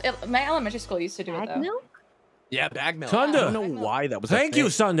 My elementary school used to do it Bag though. milk? Yeah, bag milk. Thunder. I don't know why that was a Thank you, thing.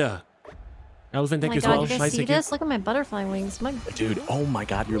 Sunder. Elephant, Oh thank my you as god, well. you guys Nice, see thank you. this? Look at my butterfly wings. My Dude, oh my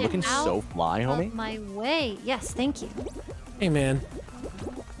God, you're looking out so fly, homie. of my way. Yes, thank you. Hey, man.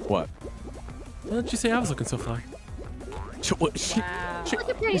 What? Why don't you say I was looking so fly? She Look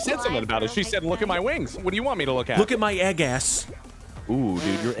at pretty said something flies, about it. girl, She like said, "Look at that. my wings." What do you want me to look at? Look at my egg ass. Ooh,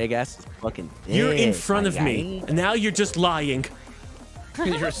 dude, your egg ass is fucking. You're in big, front my of me, guy. and now you're just lying.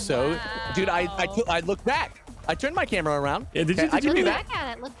 You're so, dude. I looked back. I turned my camera around. Yeah, did Okay, you? I Did you can do Look that. back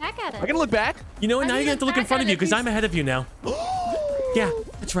at it. Look back at it. I can look back. You know what? Now I you're gonna have to look in look front back of you at it, because I'm he's- ahead of you now. Yeah,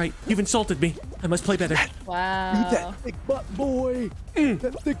 that's right. You've insulted me. I must play better. Wow. thick butt boy.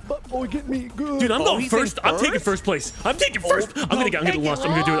 That thick butt boy get me good. Dude, I'm going he's in first. I'm taking first place. I'm taking first. I'm gonna get lost. I'm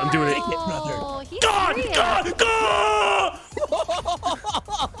gonna do it. I'm doing it. Oh, he's God, serious. God, God!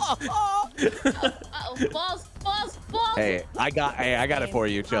 Uh-oh. Balls. Hey, I got it for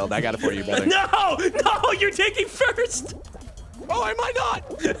you, Chilled. I got it for you, brother. No, you're taking first. Oh, am I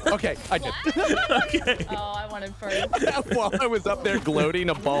not? Okay, I did. Okay. Oh, I wanted first. While I was up there gloating,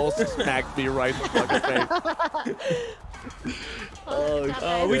 a ball smacked me right in the fucking face.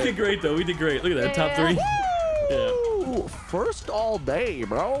 Oh, we did great though. We did great. Look at that, top three. Yeah. Ooh, first all day,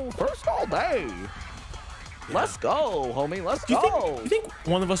 bro. First all day. Let's go, homie. Let's Do go. you think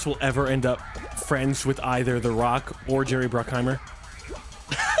one of us will ever end up friends with either The Rock or Jerry Bruckheimer?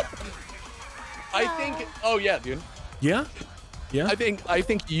 I think. Oh yeah, dude. Yeah. Yeah. I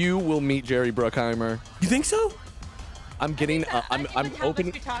think you will meet Jerry Bruckheimer. You think so? I'm getting. I'm How much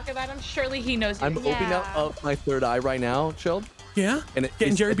opening. we talk about him? Surely he knows you. I'm opening up my third eye right now, Chilled. Yeah. And Getting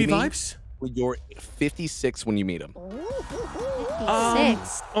it's Jerry B opening vibes. when you're 56 when you meet him.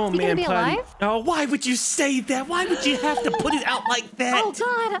 56. Oh Is he man, gonna be Platy. alive? Oh, why would you say that? Why would you have to put it out like that? Oh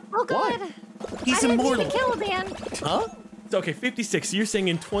god. Oh god. He's I didn't immortal. mean to kill a man. Huh? Okay, 56. So you're saying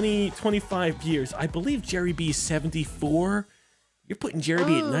in 25 years. I believe Jerry B is 74. You're putting Jerry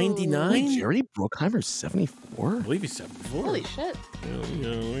B at 99? Wait, Jerry Bruckheimer's 74? I believe he's 74. Holy shit.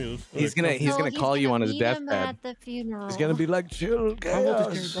 He's gonna call you on his meet him deathbed. at the funeral. He's gonna be like, Chill, How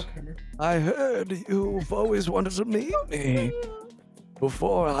old is Chaos. Jerry Bruckheimer? I heard you've always wanted to meet me.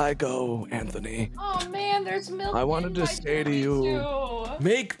 Before I go, Anthony, Oh man, there's milk. I wanted in to my say to you- too.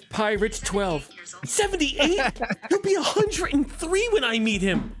 Make Pirates 12. 78? He'll be 103 when I meet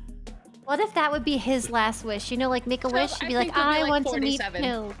him. What if that would be his last wish? You know, like make a Well, wish. I Be like, think it'll be I like want to meet 47.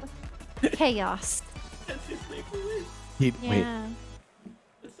 Chilled. Chaos. wait, Yeah.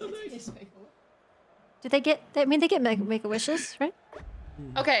 Do they get? I mean, they get make a wishes, right?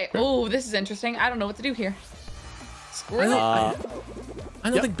 Okay. Oh, this is interesting. I don't know what to do here. Screw it. I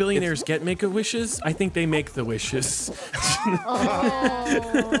don't Yep, think billionaires get make-a-wishes. I think they make the wishes.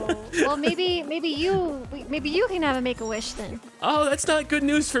 Oh. Well, maybe you can have a make a wish then. Oh, that's not good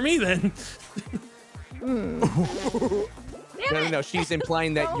news for me then. no, she's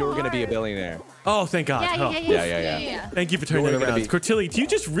implying that you're gonna be a billionaire. Oh, thank God. Yeah, Oh. Yeah. Thank you for turning You're that gonna around. be- Courtilly, do you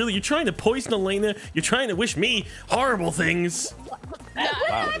just really, you're trying to poison Elaina? You're trying to wish me horrible things?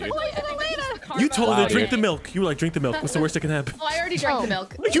 Wow, dude. You told her Wow, to drink dude. the milk. You were like, drink the milk. What's the worst that can happen? Oh, I already drank the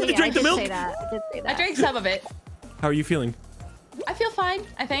milk. You did drink the milk? I did say I that. drank some of it. How are you feeling? I feel fine,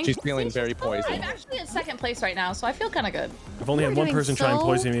 I think. She's feeling very I'm poisoned. actually in second place right now, so I feel kind of good. I've only had You're one doing person try and so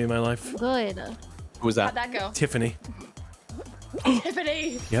poison me in my life. Good. Who was How'd that? that go? Tiffany.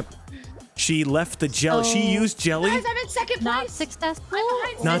 Tiffany. Yep. She left the jelly. She Oh. used jelly. Guys, I'm in second Not place. successful. I'm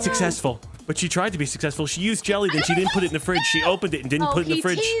behind Not Sarah. successful. But she tried to be successful. She used jelly, then she didn't put it in the fridge. She opened it and didn't Oh, put it in the he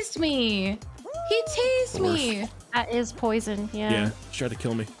fridge. teased me. He teased me. That is poison. Yeah. Yeah, she tried to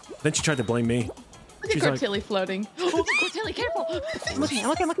kill me. Then she tried to blame me. Look at She's like- Courtilly floating. Oh, Courtilly, careful. I'm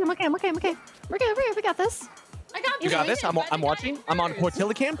okay. We're good. We got this. I got You got this? I'm watching. I'm on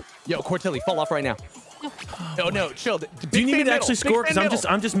Courtilly cam. Yo, Courtilly, fall off right now. Oh no, chill. Do you need me to actually score? Because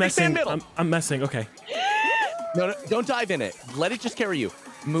I'm just messing. Middle. I'm messing. Okay. No, don't dive in it. Let it just carry you.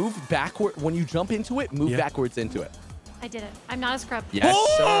 Move backward when you jump into it. Move Yeah. backwards into it. I did it. I'm not a scrub. Yes, Oh!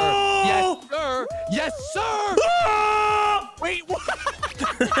 sir. Yes, sir. Yes, sir. Ah! Wait, what?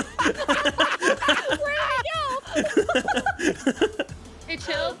 Hey,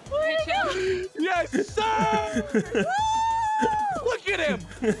 chill. Hey, chill. Yes, sir. Look at him.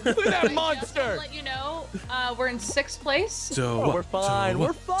 Look at that monster. To let you know, we're in sixth place. So Oh, we're fine.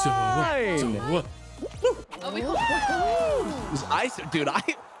 We're fine. Oh, we Dude, I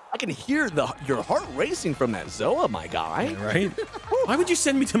can hear your heart racing from that Zoa, my guy. Right? Why would you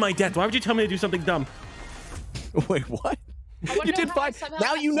send me to my death? Why would you tell me to do something dumb? Wait, what? I wanna You know did how I fine. somehow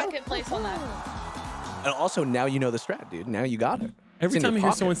Now got you know. second place on that. And also, now you know the strat, dude. Now you got it. Every time I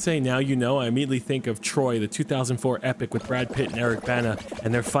hear someone say "now you know," I immediately think of Troy, the 2004 epic with Brad Pitt and Eric Bana,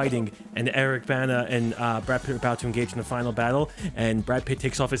 and they're fighting, and Eric Bana and Brad Pitt are about to engage in the final battle, and Brad Pitt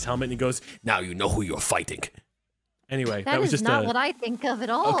takes off his helmet and he goes, "Now you know who you're fighting." Anyway, that was just not what I think of at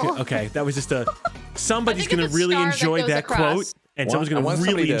all. Okay, that was just somebody's gonna really enjoy that quote, and someone's gonna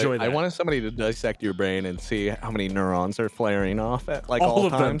really enjoy that. I wanted somebody to dissect your brain and see how many neurons are flaring off at like all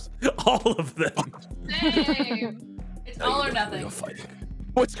times. All of them. Same. It's all or nothing.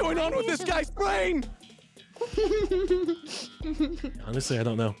 What's going on with this guy's brain? Honestly, I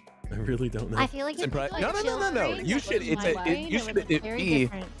don't know. I really don't know. I feel like it's no. You should.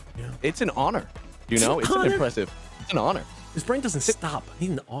 It's an honor. You know, it's an impressive. It's an honor. His brain doesn't stop. I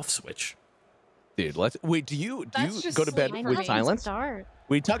need an off switch. Dude, wait. Do you go to bed with silence?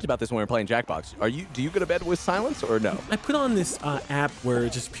 We talked about this when we were playing Jackbox. Do you go to bed with silence or no? I put on this app where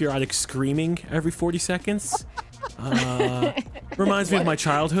it's just periodic screaming every 40 seconds. Reminds me of my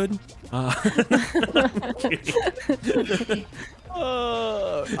childhood. I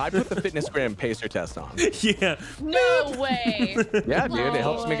put the FitnessGram pacer test on. Yeah. No way. Yeah, dude, it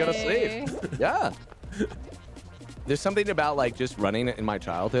helps me go to sleep. Yeah. There's something about like just running in my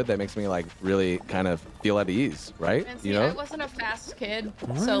childhood that makes me like really kind of feel at ease, right? And see, I wasn't a fast kid,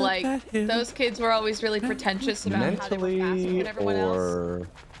 so like those kids were always really pretentious about how they were faster than everyone else.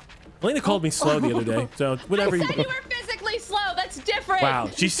 Elaina called me slow the other day, so whatever. I said you were physically slow. That's different. Wow,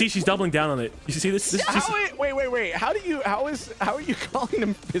 she's doubling down on it. You see this? Wait. How are you calling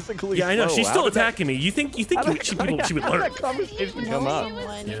him physically? Yeah, I know. She's still attacking me. You think she would learn? That conversation come up.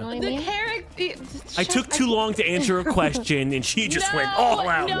 The character. I took too long to answer a question, and she just went all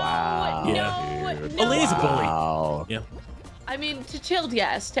out. Wow. Elaina's a bully. Wow. Yeah. I mean, to Chilled,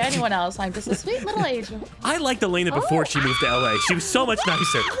 yes. To anyone else, I'm just a sweet little angel. I liked Elaina before she moved to LA. She was so much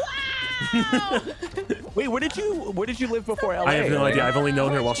nicer. Wait, where did you live before LA? I have no idea. I've only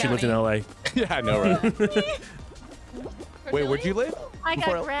known her while she lived in LA. Yeah, I know, right? Wait, where'd you live? I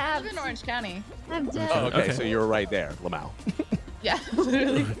got grabbed. I live in Orange County. I'm dead. Oh, okay, so you were right there, Lamau. Yeah,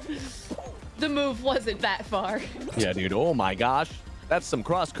 literally. The move wasn't that far. Yeah, dude. Oh my gosh, that's some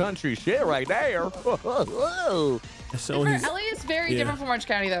cross-country shit right there. So LA is very different from Orange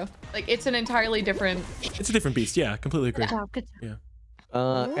County, though. Like, it's an entirely different. It's a different beast. Yeah, completely agree. Good job. Yeah.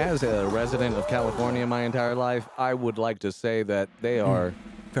 As a resident of California my entire life, I would like to say that they are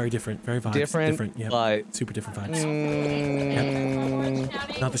very different, very vibes. Different, yeah, but super different vibes.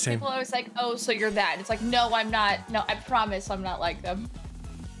 Yep. Not the same. People are always like, "Oh, so you're that?" It's like, no, I'm not. No, I promise, I'm not like them.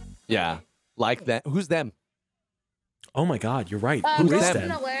 Yeah, like that. Who's them? Oh my God, you're right. Who is them?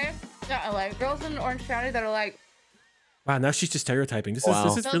 Girls in LA, not LA. Girls in Orange County that are like. Wow, now she's just stereotyping. This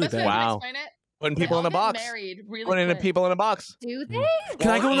is really bad. Wow. Putting people in a box. Putting people in a box. Do they?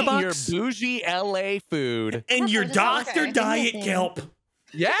 Can I go in the box? Your bougie LA food. And your Dr. Diet Kelp.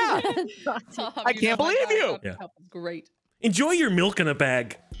 Yeah. I can't believe you. Yeah. Great. Enjoy your milk in a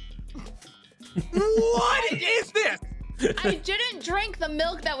bag. What is this? I didn't drink the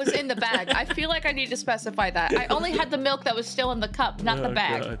milk that was in the bag. I feel like I need to specify that. I only had the milk that was still in the cup, not the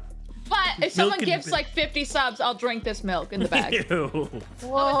bag. God. But if someone gives like 50 subs, I'll drink this milk in the bag. Ew.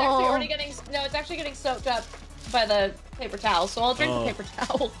 Oh, it's actually getting soaked up by the paper towel, so I'll drink the paper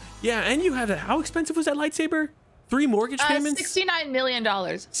towel. Yeah, and you had how expensive was that lightsaber? 3 mortgage payments? $69 million.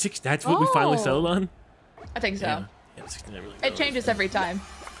 That's what we finally settled on? I think so. Yeah, $69 million. It changes every time.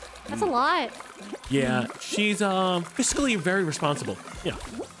 That's a lot. Yeah, she's fiscally very responsible. Yeah.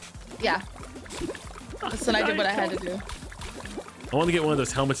 Yeah. Listen, I did what I had to do. I want to get one of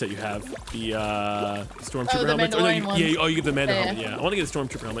those helmets that you have, the stormtrooper helmet. You get the Mando helmet. Yeah, I want to get a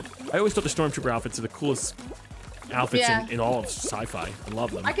stormtrooper helmet. I always thought the stormtrooper outfits are the coolest outfits in all of sci-fi. I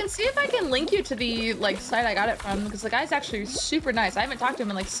love them. I can see if I can link you to the site I got it from, because the guy's actually super nice. I haven't talked to him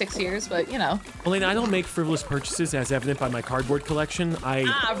in like 6 years, but you know. Elaina, I don't make frivolous purchases, as evident by my cardboard collection.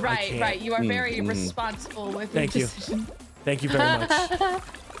 Right. You are very responsible with your decision. Thank you very much.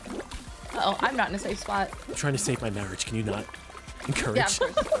 Uh-oh, I'm not in a safe spot. I'm trying to save my marriage. Can you not? Encourage. Yeah,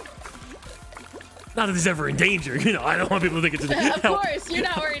 of course. Not that it's ever in danger, you know. I don't want people to think it's in Of course, you're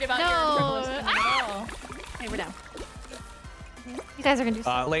not worried about your at all. Okay, we're down. You guys are gonna do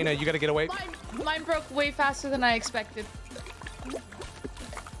something. Elaina, you gotta get away. Mine broke way faster than I expected.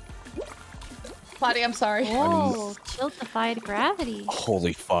 Platy, I'm sorry. Oh, Chilled defied gravity.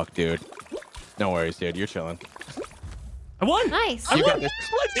 Holy fuck, dude. No worries, dude. You're chilling. I won. Nice. You got this.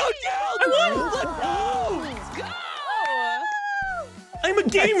 Let's go, Chilled! I won. Let's go! I'm a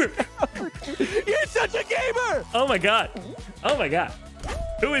gamer. You're such a gamer. Oh my God. Oh my God.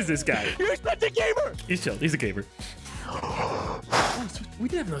 Who is this guy? You're such a gamer. He's Chilled. He's a gamer. We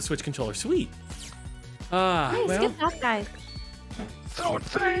did have no Switch controller. Sweet. Nice, Well, good job, guys.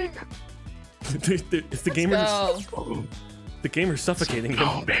 Something. It's the gamer. Go. The gamer's suffocating him.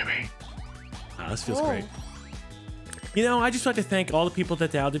 Oh, baby. Ah, this feels great. You know, I just like to thank all the people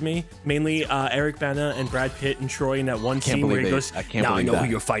that doubted me, mainly Eric Bana and Brad Pitt and Troy in that one scene where he goes, "Now I know who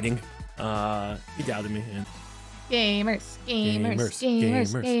you're fighting." He doubted me. And Gamers.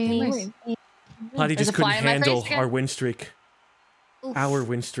 Platy just couldn't fly in my handle face again? our win streak. Oof. Our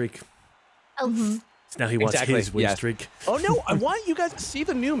win streak. Oof. So now he wants his win streak. Oh no, I want you guys to see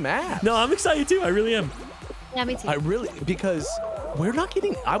the new map. No, I'm excited too. I really am. Yeah, me too. Because we're not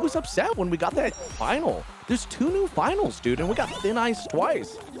getting. I was upset when we got that final. There's 2 new finals, dude, and we got Thin Ice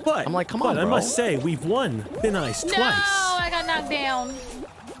twice. But I'm like, come on, I bro. must say, we've won Thin Ice No, twice. I got knocked down.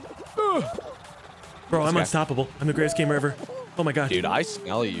 Bro, I'm guy. unstoppable. I'm the greatest gamer ever. Oh my god. Dude, I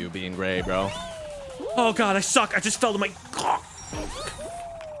smell you being gray, bro. Oh god, I suck. I just fell to my...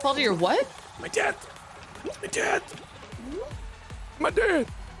 Told you you're what? My dad. My dad. My dad.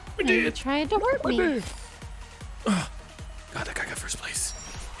 You tried to hurt me. God, that guy got first place.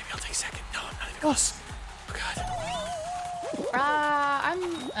 Maybe I'll take second. No, I'm not even close. Oh god.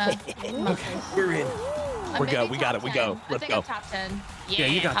 Okay. We're in. We're good. We got it. We go. Let's go. I'm top 10. Yeah,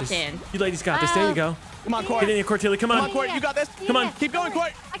 you got top this. 10. You ladies got this. There you go. Come on, Get Court. in here, Courtilly. Come Come on. on, Court. You got this. Come on. Keep going,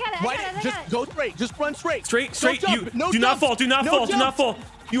 Court. I got it. Right. I got Just it. go straight. Just run straight. Straight. No You jump. No do not jump. fall. Do not No fall. Do not jump. fall.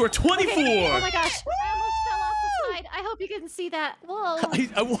 You are 24. Oh my gosh. I almost fell off the side. I hope you can see that. Whoa.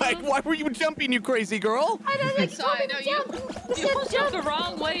 Why were you jumping, you crazy girl? I don't think So I know you pushed up the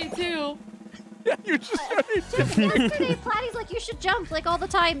wrong way too. Yeah, you just Yesterday, Platy's like, you should jump like all the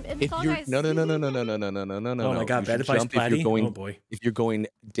time. And If Fall you're Guys. no. Oh my god, You bad should advice, jump if Platy. you're going, Oh boy. If you're going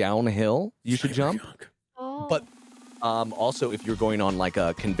downhill, you should jump. Oh. But also if you're going on like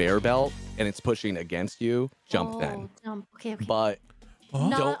a conveyor belt and it's pushing against you, jump then. Jump. Okay, okay. But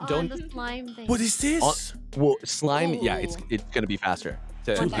Not don't- on the slime thing. What is this? well, slime, yeah, Oh. it's gonna be faster.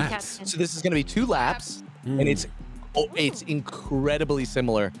 Two Okay, laps. Captain. So this is gonna be 2 laps, and it's incredibly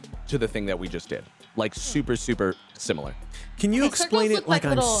similar to the thing that we just did. Like super similar. Can you The explain circles it look like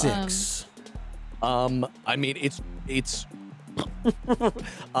like I'm little, 6? I mean it's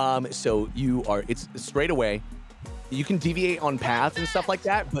so it's straight away. You can deviate on paths and stuff like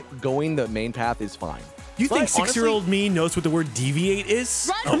that, but going the main path is fine. You think But 6-year-old me knows what the word deviate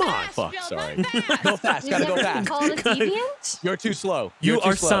is? Run Come on. fast, Fuck, Jill, sorry. run fast. Go fast, You gotta go never fast. call it a deviant? You're too slow. You You're too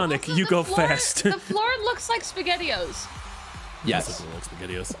are slow. Sonic. Also, You the go floor- fast. The floor looks like SpaghettiOs. Yes. Like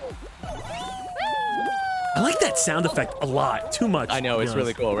SpaghettiOs. I like that sound effect a lot. Too much. I know, to be it's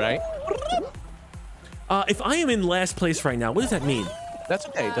really honest. cool, right? If I am in last place right now, what does that mean? That's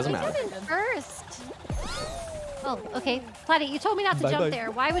okay, it doesn't matter. I'm in first. Oh, okay. Platy, you told me not to Bye-bye. jump there.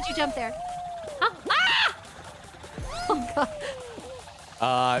 Why would you jump there? Huh? Ah! Oh,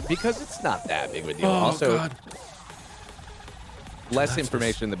 God. Because it's not that big of a deal. Oh, also, God. less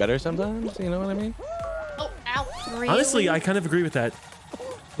information the better sometimes, you know what I mean? Oh, ow. Really? Honestly, I kind of agree with that.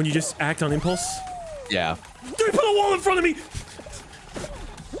 When you just act on impulse. Yeah. They put a wall in front of me!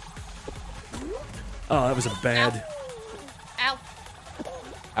 Oh, that was a bad. Ow.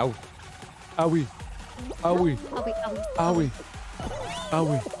 Ow. Owie. Owie. Oh, wait, Owie.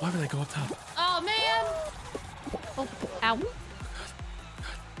 Owie. Why would I go up top? Oh, man. oh, ow.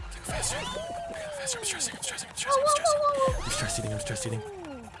 Faster. I gotta faster. I'm stressing. I'm stressing. I'm stressing. Whoa, whoa, whoa, whoa, I'm stress eating. I'm stress eating.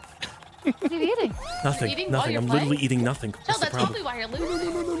 What are you eating? Nothing. eating while Nothing. you're I'm literally playing? eating nothing. Jill, What's the that's problem? probably why you're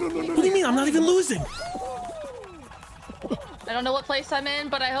losing. What do you mean? I'm not even losing. I don't know what place I'm in,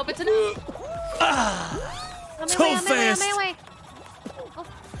 but I hope it's enough. On my So way, on my way, on fast. my way.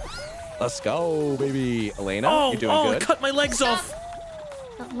 Let's go, baby. Elaina, Oh, you're doing I good. cut my legs off.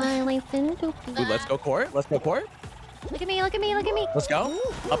 Got my life in Ooh, let's go, Court. Let's go, Court. Look at me, look at me, look at me. Let's go.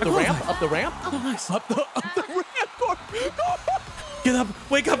 Up the ramp. Up the ramp. Oh, nice. Up the ramp, Court. Get up.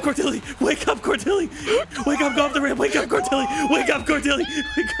 Wake up, Courtilly. Wake up, Courtilly. Wake up. Go up the ramp. Wake up, Courtilly. Wake up, Courtilly.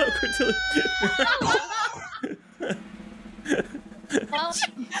 Wake up, Courtilly. Well,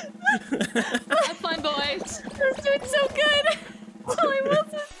 have fun, boys. You're doing so good. Oh, I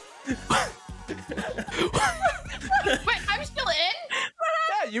wasn't. Wait, I'm still in?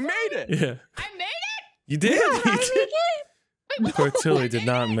 Yeah, you made it. Yeah. I made it? You did. I make it. Wait, Courtilly did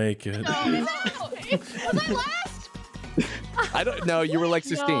not make it. no. Was I last? I don't know. You were like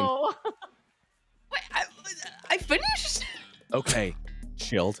 16. No. Wait, I finished? Okay.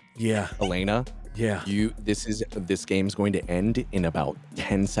 Chilled. Yeah. Elaina, Yeah. this game's going to end in about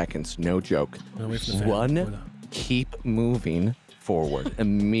 10 seconds. No joke. No, wait for the fan. Hold Run, on. keep moving forward.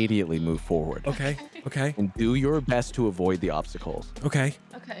 Immediately move forward. Okay. Okay. And do your best to avoid the obstacles. Okay.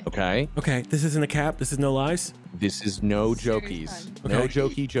 Okay. Okay? Okay. This isn't a cap. This is no lies. This is no Serious jokies. time. No Okay.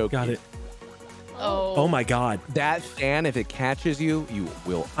 jokey. Got it. Oh my God. That fan, if it catches you, you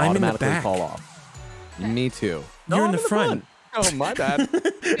will I'm in the automatically back. fall off. Me too. You're in I'm the front. Oh, my bad. Dude,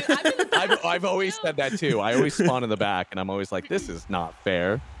 I'm in the back. I've always said that too. I always spawn in the back, and I'm always like, this is not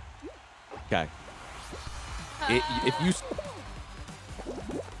fair. Okay. If you...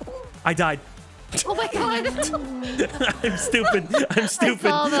 I died. Oh my God. I'm stupid. I'm stupid.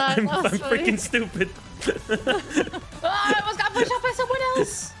 saw that. I'm That was funny. freaking stupid. I almost got pushed off by someone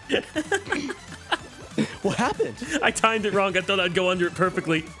else. What happened? I timed it wrong. I thought I'd go under it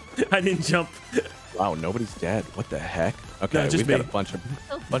perfectly. I didn't jump. Wow, nobody's dead. What the heck? Okay, just we've got me.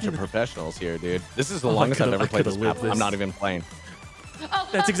 a bunch of professionals here, dude. This is the Oh, I longest I've could've- ever I played could've this map. lived this. I'm not even playing. Oh,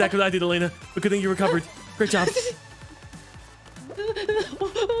 That's exactly what I did, Elaina. But good thing you recovered. Great job.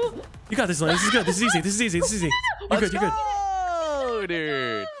 You got this, Elaina. This is good. This is easy. This is easy. This is easy. You're good. You're good. Oh,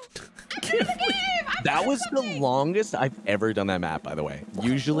 dude. That was the longest I've ever done that map, by the way.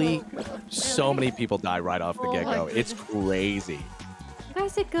 Usually, so many people die right off the Oh my get-go. goodness. It's crazy. You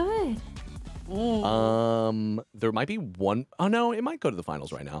guys did good. There might be one. Oh no, it might go to the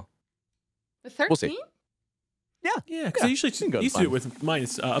finals right now. The 13th? We'll see. Yeah, because Yeah, I usually you can go to used to do it finals. with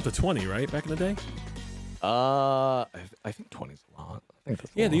minus up to 20, right? Back in the day. I think 20 is a lot. I think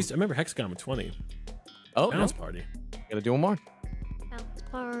that's a Yeah, lot. they used to, I remember Hexagon with 20. Oh, no. Bounce party. Gotta do one more. Bounce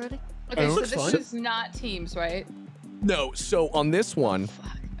party. Okay, It so looks this fun. is not teams, right? No, so on this one,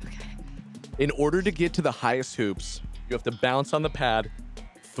 Fuck. Okay. in order to get to the highest hoops, you have to bounce on the pad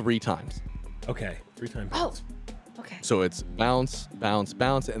 3 times. Okay, 3 times. Oh. bounce. Okay. So it's bounce, bounce,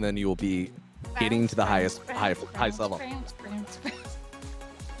 bounce, and then you will be getting to the highest level.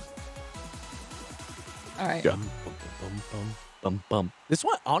 All right. Yeah. Bum, bum, bum. Bum, bum. This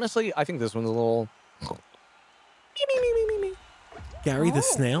one, honestly, I think this one's a little... Gary the Oh.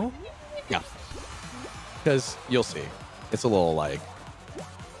 snail? Yeah. Because you'll see. It's a little like...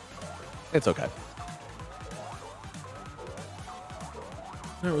 It's okay.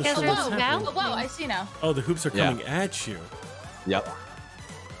 I don't really Guys sure are what's so happening. down? Oh, whoa, I see now. Oh, the hoops are Yeah. coming at you. Yep.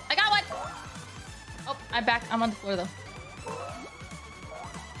 I got one. Oh, I'm back. I'm on the floor though.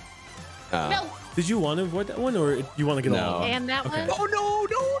 No. Did you want to avoid that one, or you want to get No. along? And that Okay. one. Oh, no.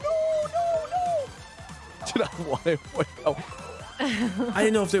 Did I want to... Oh. I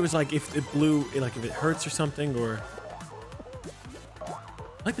didn't know if there was like if it blew, like if it hurts or something, or I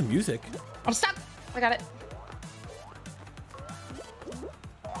like the music. I'm stuck. I got it.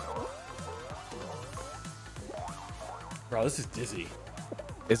 Bro, this is dizzy.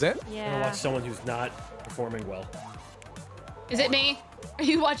 Is it? I want to Yeah. watch someone who's not performing well. Is it me? Are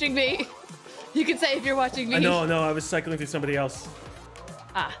you watching me? You can say if you're watching me. No, I was cycling through somebody else.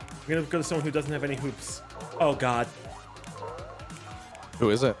 Ah. I'm gonna go to someone who doesn't have any hoops. Oh God. Who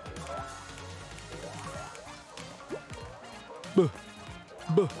is it?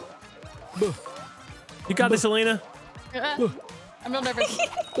 You got this, Elaina. I'm real nervous.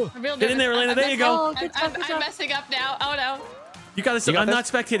 I'm real nervous. Get in there, Elaina. There you go. Oh, good I'm, job, good I'm job. messing up now. Oh no. You got this. You got I'm this?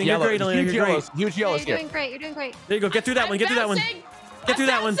 not spectating. Yellow. You're great, Elaina. Huge You're great. yellows. Huge Yeah, yellows you're here. doing great. You're doing great. There you go. Get through that one. Get through that one. Get through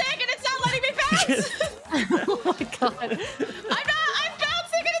that one. I'm bouncing and it's not letting me bounce. Oh my God. I'm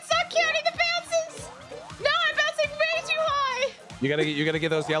bouncing and it's not counting the bounces. No, I'm bouncing way too high. You gotta get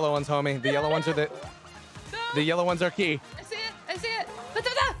those yellow ones, homie. The yellow ones are the yellow ones are key. I see it. I see it.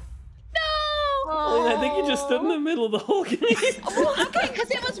 Da-da-da. No. Elaina, I think you just stood in the middle of the whole game. Well, okay, because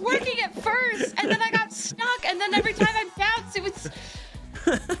it was working at first, and then I got stuck, and then every time I bounced, it was.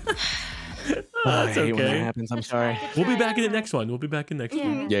 I That's hate when that okay. happens. I'm sorry. We'll be back in the next one. We'll be back in next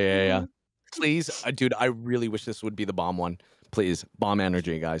one. Yeah. Yeah. Please, dude, I really wish this would be the bomb one. Please, bomb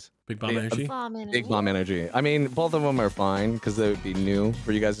energy, guys. Big bomb Big- energy. Bomb in Big it. bomb energy. I mean, both of them are fine because they would be new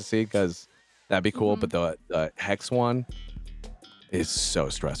for you guys to see because that'd be cool. But the hex one is so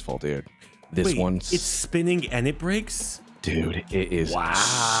stressful, dude. This Wait, one's it's spinning and it breaks. dude. It is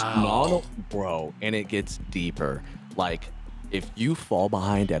Wow. bro, and it gets deeper. Like, if you fall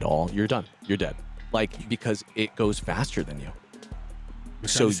behind at all, you're done. You're dead. Like, because it goes faster than you. I'm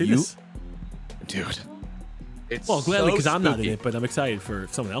So excited to see you, this. dude. It's Well, gladly so because I'm not in spooky. it, but I'm excited for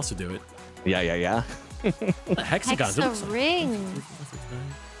someone else to do it. Yeah. The hexagons. it looks- Hexa ring.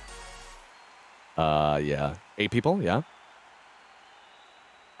 Yeah. 8 people. Yeah.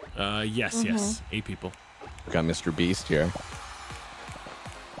 Yes. 8 people. We got Mr. Beast here.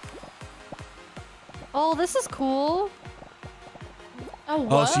 Oh, this is cool. Oh,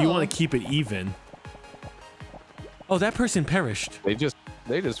 whoa. Oh, so you want to keep it even? Oh, that person perished. They just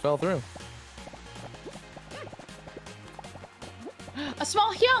fell through. a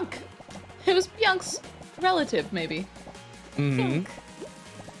small hyunk. It was Hyunk's relative, maybe. Mm-hmm.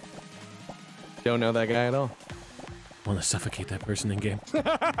 Don't know that guy at all. I want to suffocate that person in game.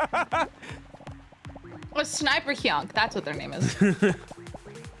 A sniper hyunk. That's what their name is. You're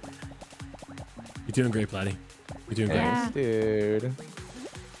doing great, Platy. You're doing great. Yeah. Thanks, dude.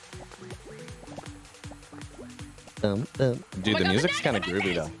 Dude, the music's kind of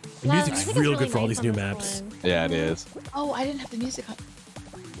groovy though. The Yeah, music's I think it's real really good for all nice these new on this maps. one. Yeah, it is. Oh, I didn't have the music on.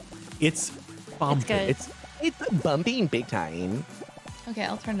 It's bumping. good. It's bumping big time. Okay,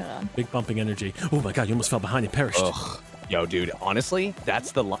 I'll turn it on. Big bumping energy. Oh my god, you almost fell behind and perished. Ugh. Yo, dude, honestly,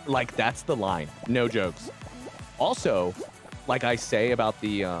 that's the that's the line. No jokes. Also, like I say about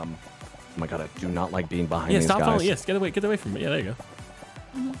the oh my god, I do not like being behind Yeah, these stop guys. following. Yes, get away from me. Yeah, there you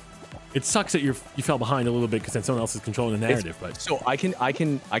go. It sucks that you fell behind a little bit because then someone else is controlling the narrative. But So I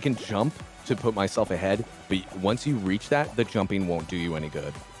can jump to put myself ahead, but once you reach that, the jumping won't do you any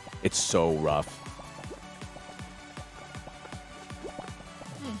good. It's so rough.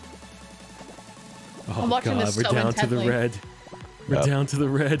 oh I'm watching god, this we're so down to the intently. red. We're Yep. down to the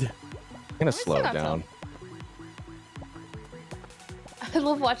red. I'm gonna slow it got down. I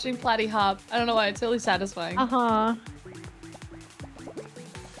love watching Platy hop. I don't know why. It's really satisfying. Uh-huh.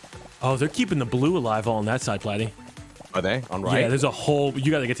 Oh, they're keeping the blue alive all on that side, Platy. Are they on right? Yeah, there's a whole.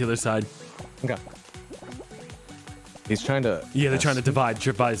 You got to get to the other side. Okay. He's trying to. Yeah, they're trying to divide.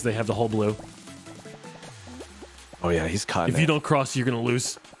 Divide. They have the whole blue. Oh yeah, he's cutting. If you don't cross, you're gonna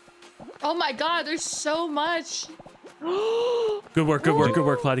lose. Oh my god, there's so much. Good work. Good work. Good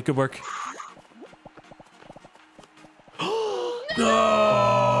work, Platy. Good work. No!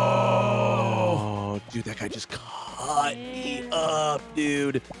 Oh, dude, that guy just cut me up,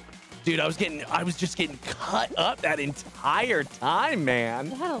 dude. Dude, I was just getting cut up that entire time, man.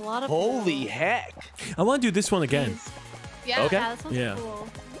 They had a lot of Holy heck. I want to do this one again. Yeah. Okay. Yeah, this one's Yeah. cool.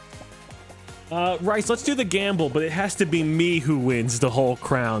 Rice, let's do the gamble, but it has to be me who wins the whole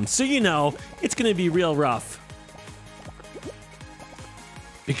crown. So you know, it's gonna be real rough.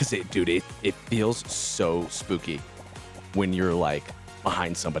 Because it feels so spooky when you're like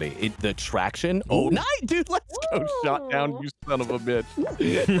behind somebody. The traction. Oh, nice, dude. Let's go. Shot down, you son of a bitch.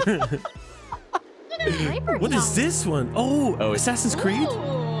 Sniper What is jump. this one? Oh, Oh, Assassin's Creed?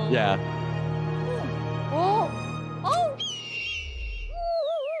 Ooh. Yeah. Oh. Oh.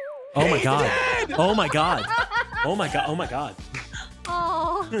 Oh my god. Oh my god. Oh my god. Oh my god.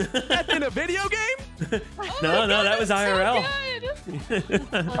 Oh. That's in a video game? No, that was IRL.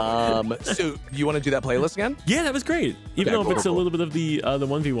 So you want to do that playlist again? Yeah, that was great. Even Okay, though if it's a cool. little bit of the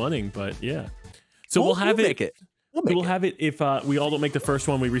 1v1ing, but yeah. So we'll have make it. We'll have it if we all don't make the first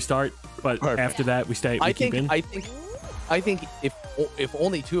one, we restart. But Perfect. after that, we stay. We keep in. I think if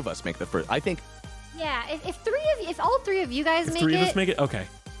only two of us make the first, I think Yeah, if all three of you guys If make three it, of us make it, okay.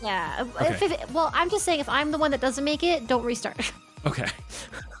 yeah. Okay. Well, I'm just saying if I'm the one that doesn't make it, don't restart. Okay.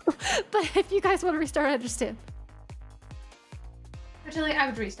 But if you guys want to restart, I understand. Actually, I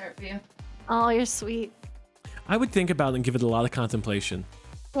would restart for you. Oh, you're sweet. I would think about it and give it a lot of contemplation.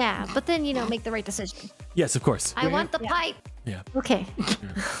 Yeah, but then make the right decision. Yes, of course. I want the pipe. Yeah. Okay.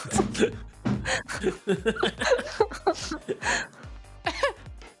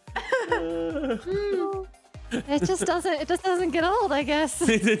 It just doesn't get old, I guess.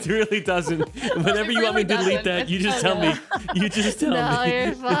 It really doesn't. Whenever you want me to really delete doesn't. that, you It's just so tell me. You just tell No, me.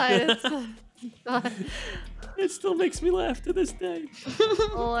 you're fine. It's fine. It still makes me laugh to this day.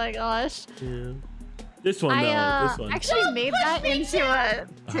 Oh my gosh. Yeah. This one, though. This one. actually made that into a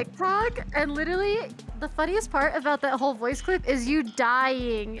TikTok, and literally the funniest part about that whole voice clip is you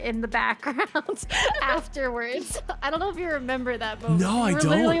dying in the background afterwards. I don't know if you remember that moment. No, I you were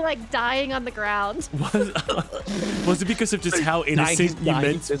literally don't. like dying on the ground. Was it because of just how innocent you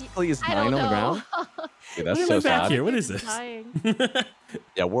meant? physically is I dying don't on the know. ground. Yeah, What that's am so I back sad. here? What is this? Dying.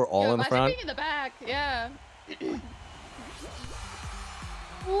 Yeah, we're all in the Imagine front. being in the back. Yeah.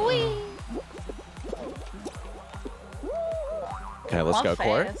 Whee! Okay, let's Well, go,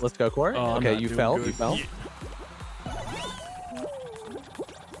 Court. fast. Let's go, Court. Oh, I'm Okay, not you doing fell. good. You fell. Yeah.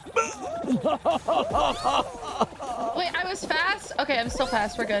 Wait, I was fast? Okay, I'm still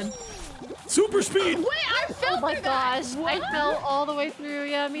fast. We're good. Super speed. Wait, I fell Oh my through that. gosh, I fell all the way through.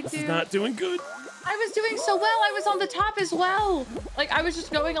 Yeah, me This too. is not doing good. I was doing so well. I was on the top as well. Like, I was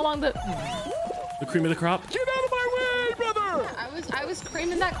just going along the... The cream of the crop. Get out of my way, brother! I was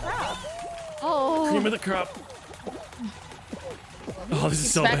creaming that crop. Oh, Cream of the crop. Oh, this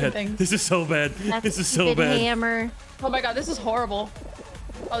is so smacking bad. things. This is so bad. that's This is so stupid bad. hammer. Oh my god, this is horrible.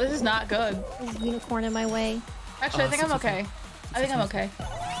 Oh, this is not good. There's a unicorn in my way. Actually, Oh, I think I'm so- so- okay. I think I'm okay.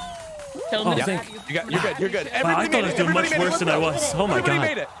 Killed Oh, him. thank- You're good. You're good. Wow, I Everybody thought I made was it. doing Everybody much made it. worse Let's than I go. was. Oh my Everybody god.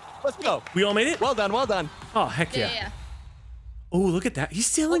 made it. Let's go. We all made it? Well done. Well done. Oh, heck yeah. Yeah. Oh, look at that. He's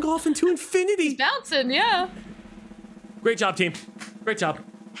sailing off into infinity. Bouncing, yeah. Great job, team. Great job.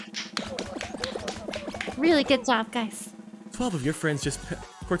 Really good job, guys. 12 of your friends just...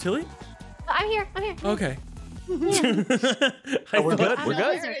 Courtilly? I'm here. Okay. Oh, we're good. I'm We're the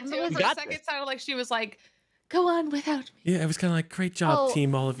good. wizard. I'm the For wizard. a got second, this. it sounded like she was like, "Go on without me." Yeah, it was kind of like, great job, Oh.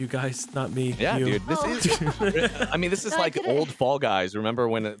 team, all of you guys, not me. Yeah, you. dude. This is. I mean, this is No, I like did it. old Fall Guys. Remember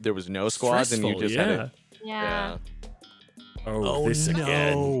when there was no squads and you Stressful, just yeah. had it? Yeah. Oh, this again.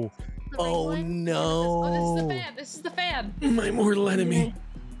 no! The right Oh one? Oh, this is the no! fan. This is the fan. My mortal enemy.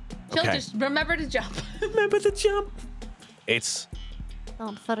 Chill, Okay. just remember to jump. Remember the jump. It's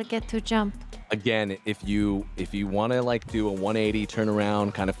Don't forget to jump. again, if you want to like do a 180 turn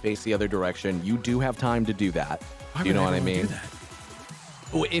around, kind of face the other direction, you do have time to do that. Why You would know what I wanna do mean? that?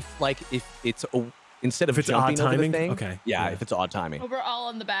 Oh, if it's instead of If it's odd jumping over the timing? thing, Okay, yeah, yeah. if it's odd timing, Oh, we're all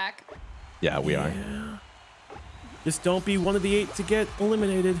in the back. yeah, we are. Yeah. Just don't be one of the 8 to get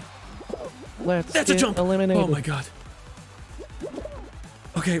eliminated. Let's That's a get jump. eliminated. Oh my god.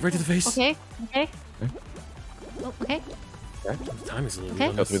 Okay, right to the face. Okay. Oh, okay. The time is a little Okay.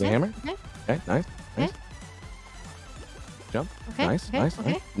 bit Go through the Okay. hammer. Okay. Okay, nice. Nice. Okay. Jump. Okay. Nice, Okay. nice,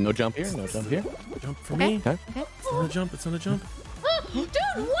 Okay. nice. No jump here. No jump here. Jump for Okay. me. Okay. Okay. It's not a jump. It's not a jump. Dude,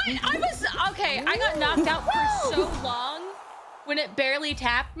 what? I was okay. I got knocked out for so long when it barely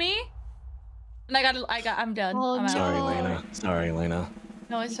tapped me, and I'm done. Oh, I'm out. Sorry, No. Elena. Sorry, Elena.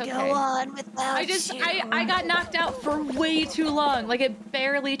 No, it's okay. Go on without I got knocked out for way too long. Like it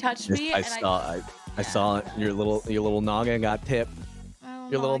barely touched me. I saw your little noggin got tipped.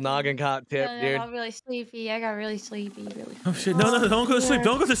 Your little noggin got tipped, I dude. got really sleepy. I got really sleepy. Really. Oh shit! No, don't go to sleep.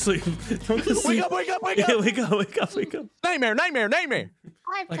 Don't go to sleep. Don't go to sleep. Wake up! Yeah, wake up. Nightmare!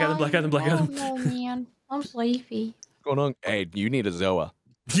 Black Adam. Oh no, man. I'm sleepy. What's going on? Hey, you need a Zoa.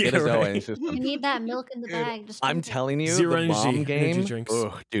 Yeah, Get a Zoa. right. And it's just, You need that milk in the bag. Just I'm drink it. telling you, Zero the energy- bomb energy game. drinks.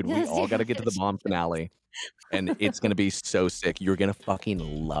 Ugh, dude, we Yeah, all got to get to the zero bomb finale, and it's gonna be so sick. You're gonna fucking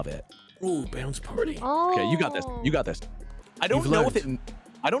love it. Ooh, bounce party. Oh. Okay, you got this. You got this. I don't You've know if it. learned.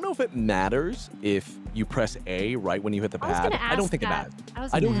 I don't know if it matters if you press A right when you hit the I was pad. gonna I don't ask think that. it matters. I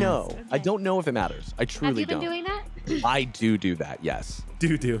was I don't gonna know. ask. I Okay. don't know if it matters. I Have truly you been don't. doing that? I do that. Yes.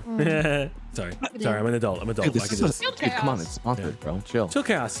 Do. Mm. Sorry. I'm an adult. Dude, I this can is just... dude, come on, it's sponsored, bro. Chill. Chill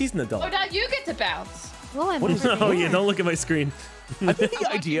Chaos. He's an adult. Oh, now you get to bounce. Oh, I'm What is over Oh there. yeah, don't look at my screen. I think the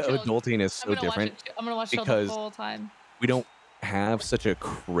I'm idea of watching adulting is so different. I'm gonna watch Chill because- the whole time. We don't have such a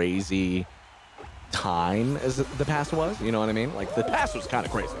crazy time as the past was. You know what I mean? Like the past was kind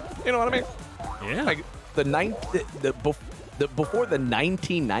of crazy. You know what I mean? Yeah. Like the before the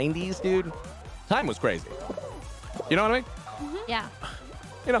 1990s, dude, time was crazy. You know what I mean? Yeah.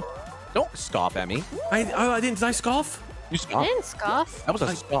 You know, don't scoff at me. I didn't. Did I scoff? You I scoff. didn't scoff. That was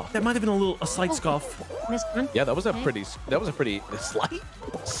a scoff. That might have been a slight scoff. Missed one. Yeah, that was a Okay. pretty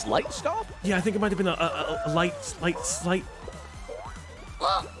slight scoff. Yeah, I think it might have been a light.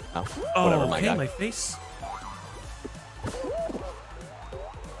 Oh, Oh, whatever, my okay, guy. my face.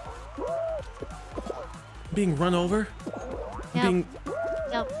 Being run over. Yep. Being.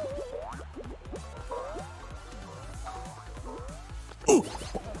 Yep. Ooh.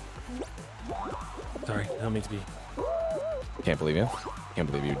 Sorry, I don't mean to be. Can't believe you. Can't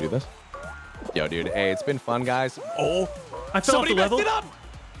believe you would do this. Yo, dude. Hey, it's been fun, guys. Oh, I fell off somebody the level. messed it up.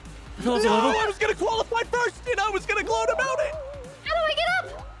 I fell off No, the level. I was gonna qualify first, and I was gonna gloat about it. How do I get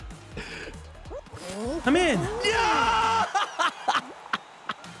up? I'm in. Yeah!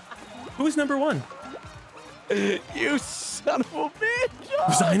 Who's number 1? You son of a bitch!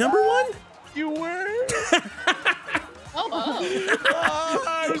 Was I number 1? You were. Oh, Oh,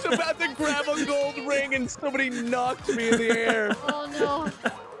 I was about to grab a gold ring, and somebody knocked me in the air. Oh no.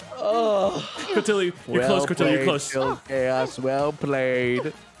 Oh. Courtilly, you're close. Courtilly, you're close. Chaos, well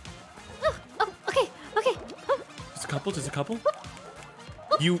played. Oh, okay. Okay. Just a couple.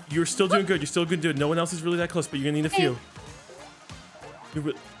 You're still doing good. You're still good doing. No one else is really that close, but you're gonna need a few.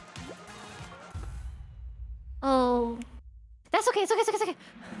 Oh. That's okay. It's okay. It's okay.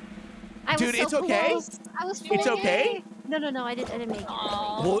 I Dude, was so it's okay? close. I was It's okay? No, I didn't make it.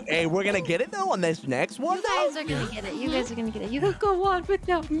 Well, hey, we're gonna get it though on this next one. You guys are gonna get it. You guys are gonna get it. You can go on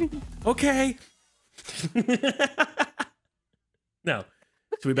without me. Okay. Now,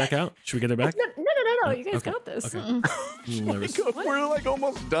 should we back out? Should we get her back? No. You guys Okay, got this. okay. I'm a little nervous. We're like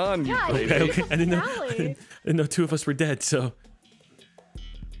almost done. you Yeah, lady. Okay. I didn't know. Finale. I didn't know 2 of us were dead. So.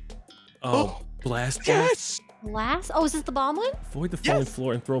 Oh, blast balls. Yes. Last? Oh, is this the bomb one? Avoid the falling Yes.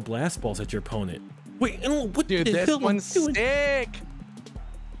 floor and throw blast balls at your opponent. Wait, what Dude, the this hell am I one's doing? sick.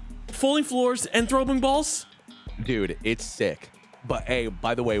 Falling floors and throwing balls? Dude, it's sick. But hey,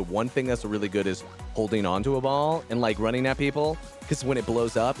 by the way, one thing that's really good is holding onto a ball and like running at people. Because when it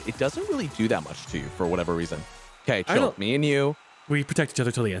blows up, it doesn't really do that much to you for whatever reason. Okay, I chill. don't- Me and you, We protect each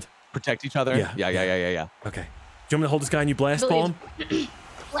other till the end. Protect each other? Yeah. Yeah. Okay. Do you want me to hold this guy and you blast ball him?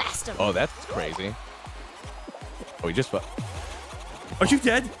 Blast him. Oh, that's crazy. Oh, he just... Are you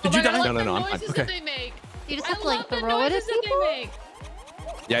dead? Did you die? I love No, the I'm fine. noises that they make. You just I have to like love the throw it at noises that people. they make.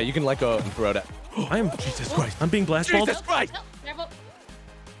 Yeah, you can let go and throw it at... I am Jesus Christ. I'm being blast balled. Jesus Christ! No, careful.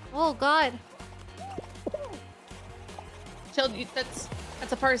 Oh God. Chilled, that's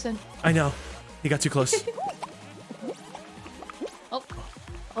a person. I know. He got too close. Oh,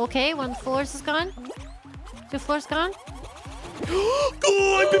 Okay, one floor is gone. 2 floors gone.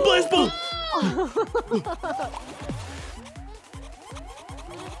 Oh, I've been blast balled.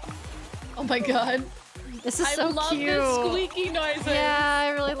 oh my god. This is I so love cute. the squeaky noises. Yeah, I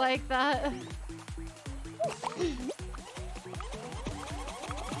really like that.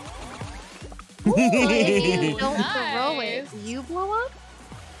 But if you don't throw it, Nice. you blow up?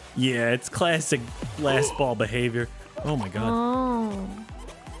 Yeah, it's classic blast ball behavior. Oh my god.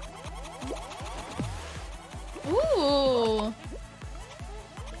 Oh. Ooh.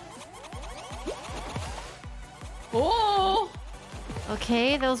 Oh.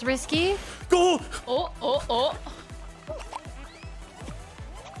 Okay, that was risky. Go! Oh.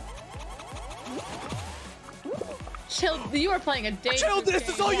 Chill, you are playing a dangerous Chill, this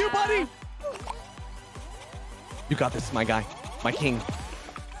is game. all you, Yeah. buddy! You got this, my guy. My king.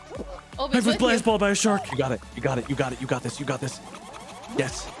 Oh, I was blast balled by a shark. You got it. You got this.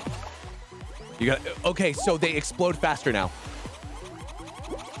 Yes. You got it. Okay, so they explode faster now.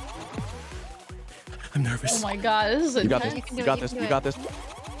 I'm nervous. Oh my god, this is You got this. intense. can You do got it, this. you can You do got this.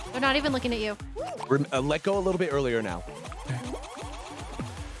 They're not even looking at you. Let go a little bit earlier now. I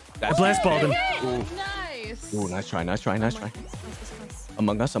That's blast balled him. Ooh. Nice. Ooh, nice try. Nice.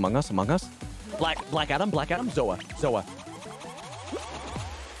 Among Us. Black Adam, Zoa. Chill.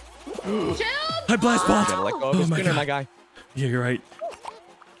 I blast balled. Gotta let go of Oh his my spinner, God. my guy. Yeah, you're right.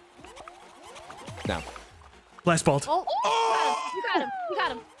 Now, Blast balled. Oh, you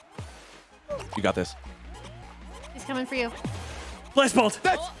got him. you got this. He's coming for you. Blast balled.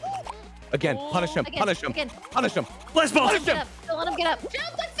 That's again. Punish him. Again, Punish him. again. Punish him. Blast balled. Punish Get him. up. Don't let him get up. Chill,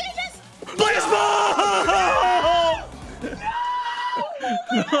 let's see this. Blast ball!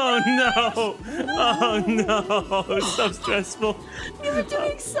 Oh no! Oh no! It's so stressful. You're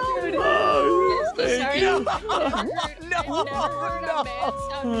doing so well. Oh, Sorry. thank you. I've never heard a man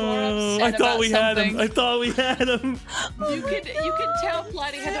sound more upset I thought about we had him. something. I thought we had him. You can tell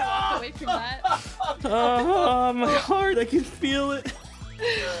Platy had to walk away from that. Oh, my heart. I can feel it.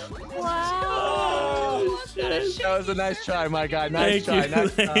 Wow. Oh, shit. That was a nice try, my guy. Thank you. Nice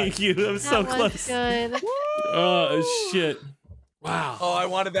try. Thank you. I'm so That was close. good. Oh, shit. Wow. Oh, I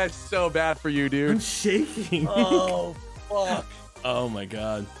wanted that so bad for you, I'm dude. shaking. Oh, fuck. Oh, my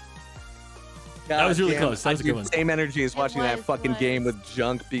God. That was really close. That was a good one. Same energy as watching that was, fucking was. game with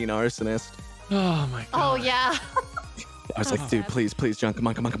Junk being arsonist. Oh, my God. Oh yeah. I was like, dude, please, Junk, come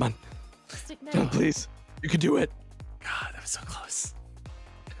on. Stick Junk, now. please. You can do it. God, that was so close.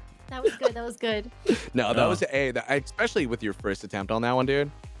 That was good. No, that Oh. was especially with your first attempt on that one, dude.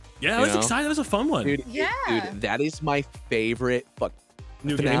 Yeah, I You was know? excited. That was a fun one. Dude, Yeah. dude, that is my favorite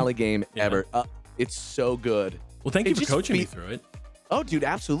New finale game Yeah. ever. It's so good. Well, thank you It for just coaching me be- through it. Oh, dude,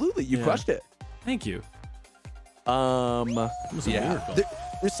 absolutely. You Yeah. crushed it. Thank you. It was a weird one.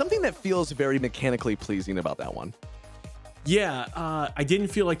 There's something that feels very mechanically pleasing about that one. Yeah, I didn't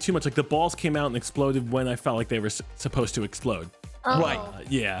feel like too much. Like the balls came out and exploded when I felt like they were supposed to explode. Oh. Right.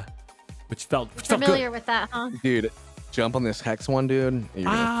 Yeah, which felt Familiar good. with that, huh? Dude, jump on this hex one, dude. You're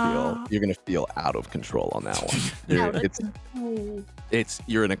gonna feel out of control on that one. Out of Dude,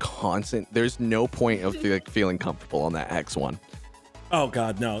 you're in a constant. There's no point of feeling comfortable on that hex one. Oh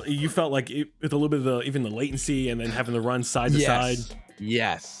God, no! You felt like with a little bit of even the latency and then having to run side to side.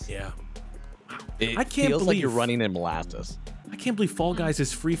 Yes. Yeah, It I can't feels like you're believe- running in molasses. I can't believe Fall Guys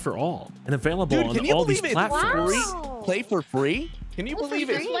is free for all and available Dude, on can you all these believe it's platforms. Wow. Play for free? Can you Play for believe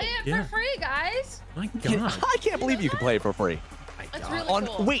it? free? Play it Yeah. for free, guys. My God, I can't believe you can play it for free. That's really On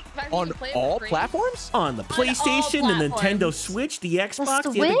cool. wait, The fact that you on can play it for all free. platforms? on the PlayStation, the Nintendo platforms. Switch, the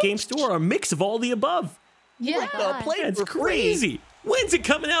Xbox, the Epic Game Switch? Store, a mix of all the above. Yeah. God. Play it That's for free. crazy. When's it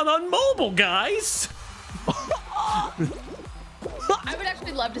coming out on mobile, guys? I would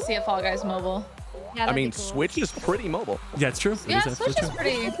actually love to see a Fall Guys mobile. Yeah, I that'd mean, be cool. Switch is pretty mobile. Yeah, it's true. It Yeah, is Switch is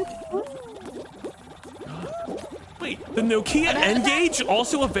absolutely pretty. true. Wait, the Nokia N-Gage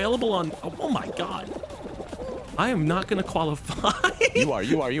also available on? Oh my God! I am not going to qualify. You are.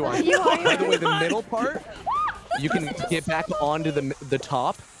 You are. By the way, the middle part, you can get back onto the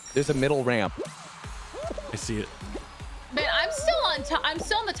top. There's a middle ramp. I see it. Man, I'm still on top. I'm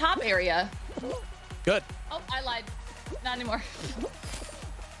still in the top area. Good. Oh, I lied. not anymore.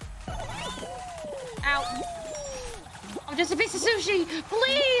 Ow. I'm just a piece of sushi.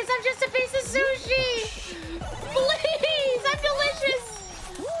 Please, I'm just a piece of sushi. Please, I'm delicious.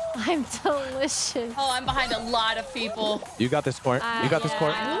 I'm delicious. Oh, I'm behind a lot of people. You got this, Court. You got this,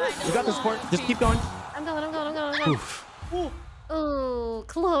 Court. You got this, Court. Just keep going. I'm going. Oh,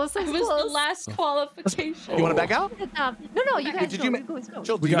 close. I was the last qualification. You want to back out? Good job. No, you guys Did go. you Let's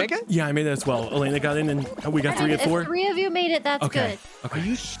go. Did you make it? Yeah, I made it as well. Elaina got in, and we got 3 of 4. If 3 of you made it, that's Okay. good. Okay. Are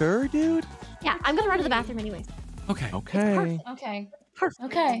you sure, dude? Yeah, I'm gonna run to the bathroom anyways. Okay. Okay. Okay. Perfect.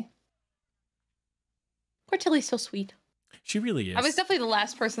 Okay. Courtilly's so sweet. She really is. I was definitely the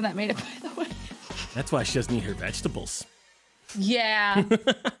last person that made it, by the way. That's why she doesn't eat her vegetables. Yeah.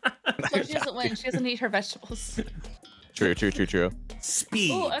 So she doesn't win. She doesn't eat her vegetables. True.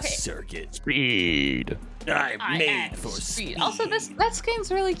 Speed Ooh, okay. circuit. Speed. I'm made for speed. Also, that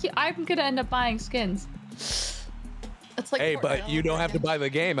skin's really cute. I'm gonna end up buying skins. It's like Hey, but you don't have to buy the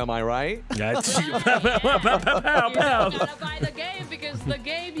game, am I right? That's You gotta buy the game because the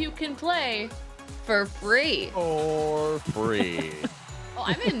game you can play for free. For free. Oh,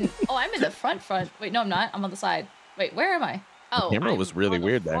 I'm in the front. Wait, no, I'm not. I'm on the side. Wait, where am I? Oh, The camera was really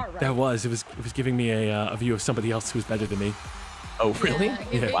weird there. Right. That was. It was giving me a view of somebody else who was better than me. Oh, really?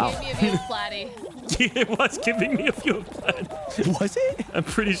 Yeah, Wow. Give me a view of Platy. It was giving me a view of that. Was it? I'm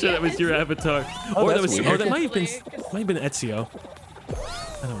pretty sure that was your avatar. Oh, Or that that's was. weird. Oh, that might have been Ezio.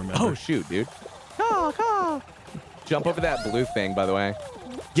 I don't remember. Oh, shoot, dude. Jump over that blue thing, by the way.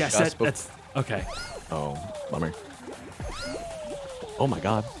 yes, just that's okay. Oh, bummer. Oh my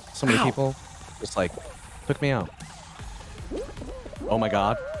God. So many Ow. people just like took me out. Oh my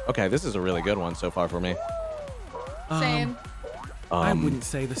God. Okay, this is a really good one so far for me. Same. I wouldn't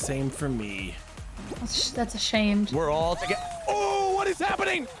say the same for me. That's a shame. We're all together. Oh, what is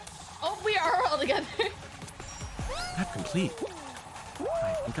happening? Oh, we are all together. Not complete.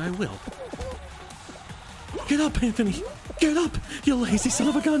 I think I will. Get up, Anthony! Get up, you lazy son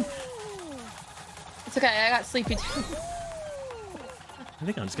of a gun! It's okay. I got sleepy too. I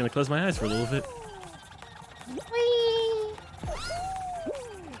think I'm just gonna close my eyes for a little bit. Whee!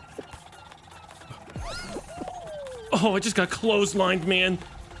 Oh, I just got clotheslined, man.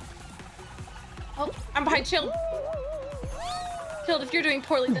 Oh, I'm behind Chilled. Chilled, if you're doing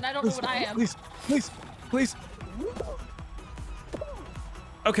poorly, then I don't know what I am. Please.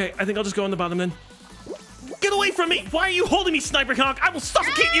 Okay, I think I'll just go on the bottom then. Get away from me! Why are you holding me, Sniper Hawk? I will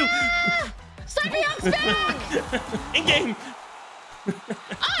suffocate you! Sniper Hawk's back! In game!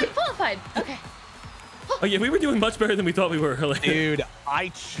 I qualified. Okay. Oh yeah, we were doing much better than we thought we were. Dude, I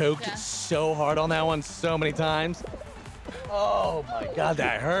choked Yeah. so hard on that one so many times. Oh my God,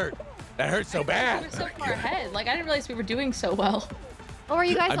 that hurt. That hurt so We bad. were so far ahead. Like, I didn't realize we were doing so well. Oh, are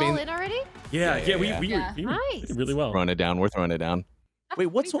you guys I all mean- in already? Yeah, we Yeah. did Nice. really well. Throwing it down. We're throwing it down. Wait,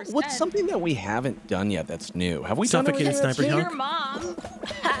 what's 20%. something that we haven't done yet that's new? Have we done Suffocating anything that's Sniper new? Hawk? Your mom.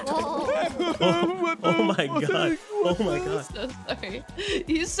 Oh my god. Oh my god. So sorry.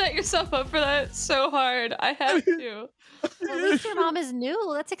 You set yourself up for that so hard. I have to. At least your mom is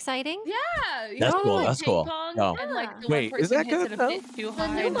new. That's exciting. Yeah. That's you cool, know, that's ping cool. pong, Oh. And like the Wait, one is person that hits good, it a though? bit too The high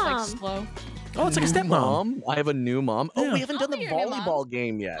new and it's like mom. slow. Oh, it's like a New stepmom. mom. I have a new mom. Oh, Yeah. we haven't done the I'll be your new mom. volleyball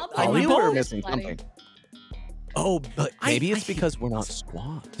game yet. I'll be I your knew new we were mom. missing Buddy. something. Oh, but I- maybe it's I hate because we're not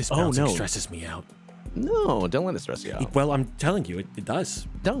squad. This Oh bouncing no, stresses me out. no! Don't let it stress you out. Well, I'm telling you, it does.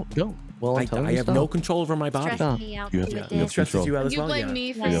 Don't. Well, I'm telling I you, have stop. no control over my body. Stressed me out. You have too, to- it you have did. It stresses control. you out as You well. blame Yeah.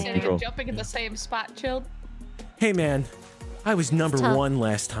 me for Yeah. standing Control. and jumping in the same spot, Chilled. Hey man, I was number tough. 1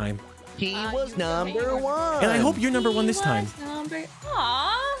 last time, He you was were number one. and I hope you're number 1 this time.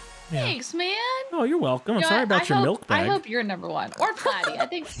 Aw, Yeah. thanks, man. Oh, you're welcome. I'm You know sorry what? about I your hope- milk bag. I hope you're number 1. Or Platy. I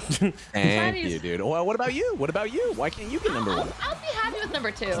think Thank Platy's- you, dude. Well, what about you? What about you? Why can't you get number one? I'll be happy with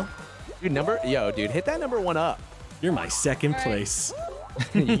number 2. Dude, dude, hit that number 1 up. You're my second All right. place.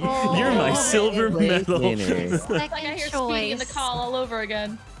 Oh. You're my silver medal. winner. It's like I Second hear Speedy in the choice. call all over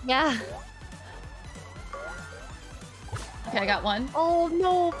again. Yeah. Okay, I got 1. Oh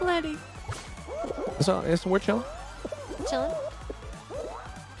no, Platy. So we're chilling. Chilling.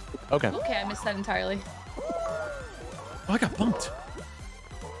 Okay. Okay, I missed that entirely. Oh, I got bumped.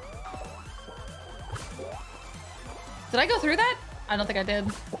 Did I go through that? I don't think I did.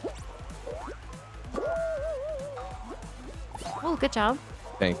 Oh, good job.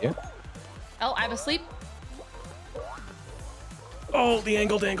 Thank you. Oh, I'm asleep. Oh, the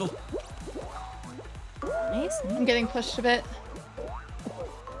angle dangle. Nice. I'm getting pushed a bit.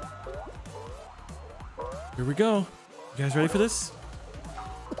 Here we go. You guys ready for this?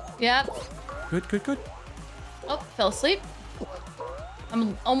 Yep. Good. Oh, fell asleep.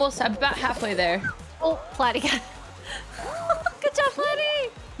 I'm about halfway there. Oh, Platy got.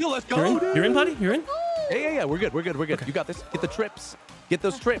 Yo, let's go. You're in, buddy? You're in? Yeah. We're good. Okay. You got this. Get the trips. Get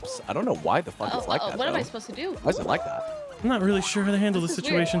those trips. I don't know why the fuck it's like that. What am I supposed to do? Why is it like that? I'm not really sure how to handle the This is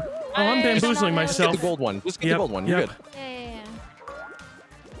situation. weird. Oh, I'm bamboozling Just get myself. the gold one. Just get the gold one. You're good. Yeah.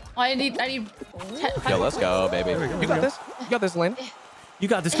 Oh, I need. Yo, let's go, baby. You got this. You got this, Elaina. You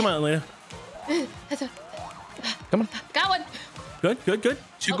got this. Come on, Elaina. Come on. Got one. Good.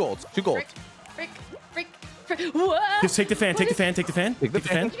 2 golds. 2 golds. Frick. Whoa. Just take the fan. Take the fan. Take the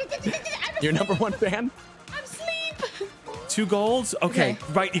fan. Your #1 fan. I'm asleep. 2 golds. Okay.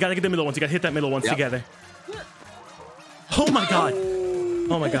 Right. You gotta get the middle ones. You gotta hit that middle ones together. Oh my god.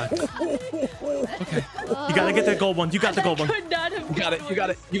 Oh my god. Okay. You gotta get that gold one. You got the gold one. Could not have. You got it. You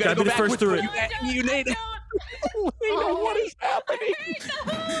got Gotta to be the first through it. You need it. What is happening?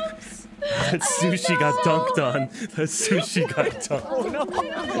 That sushi got dunked on. That sushi got dunked. Oh no!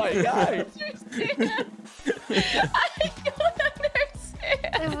 Oh my god!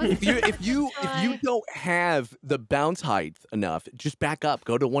 I don't understand. If you don't have the bounce height enough, just back up,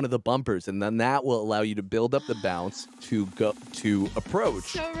 go to one of the bumpers, and then that will allow you to build up the bounce to go to approach.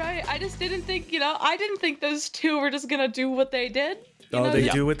 So right, I just didn't think. I didn't think those two were just gonna do what they did. They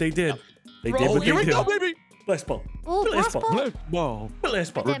do what they did. They did what Here they we go, did. baby! Bless ball. Oh, Bless ball. blast Whoa! Bless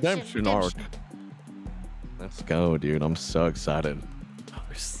ball. Redemption arc. Let's go, dude! I'm so excited.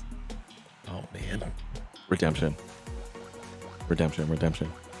 Oh man. Redemption.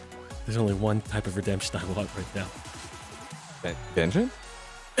 There's only one type of redemption I want right now. Vengeance?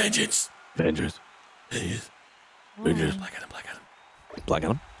 Vengeance. Vengeance. Black Adam. Black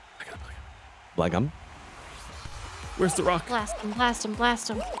him. Black him. Where's the rock? Blast him.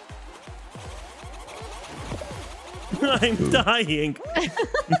 I'm dying.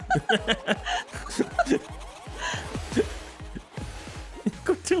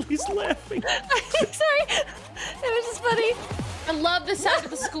 Courtilly's laughing. Sorry. It was just funny. I love the sound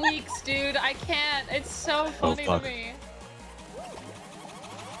of the squeaks, dude. I can't. It's so funny to me.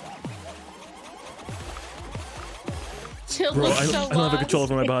 Chill Bro, looks I so don't have a control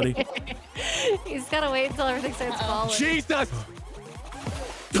over my body. He's gotta wait until everything starts falling. Jesus!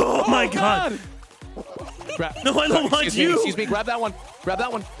 Oh my god. No, I don't want you. Excuse me. Grab that one.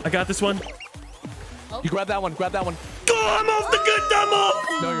 I got this one. You grab that one. Oh, I'm off the good dumb off.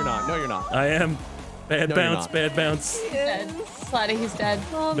 No, you're not. I am. Bad No, bounce. you're Bad bounce. He's dead. Platy, he's dead.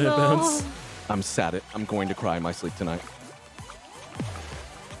 Oh, Bad no. bounce. I'm sad. I'm going to cry in my sleep tonight.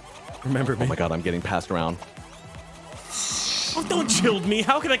 Remember me. Oh my god, I'm getting passed around. Oh, don't chill me.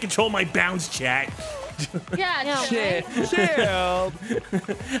 How can I control my bounce, chat? Yeah, No. Chill.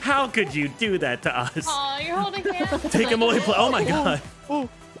 How could you do that to us? Aw, you're holding hands. Take him away. Oh my god.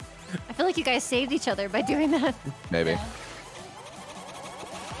 I feel like you guys saved each other by doing that. Maybe.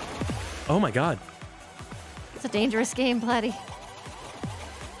 Oh my god. It's a dangerous game, Platy.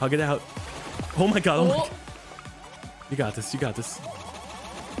 Hug it out. Oh my god. Oh my Oh. god. You got this.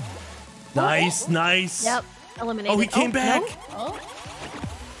 Nice. Yep. Eliminated. Oh, he came back. No? Oh,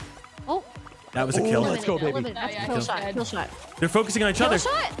 Oh. That was a kill. Let's go, baby. Eliminated. That's Yeah, a kill he's shot. dead. Kill shot. They're focusing on each Kill other.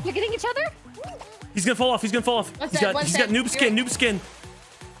 shot. You're getting each other? He's gonna fall off. One's He's dead, got one's dead. noob skin.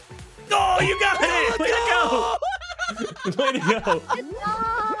 Oh, you got it! Way to go! Way to go!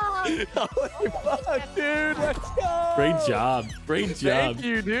 Holy fuck, dude. Let's go. Great job. Thank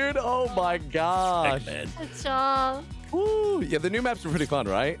you, dude. Oh my gosh. Heck, man. Good job. Woo. Yeah, the new maps are pretty fun,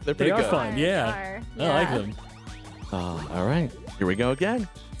 right? They're They pretty are good. fun. Yeah. Are. I like them. All right. Here we go again.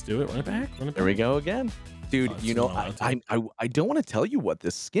 Let's do it. Run it back. Here we go again. Dude, Oh, you it's know, not I don't want to tell you what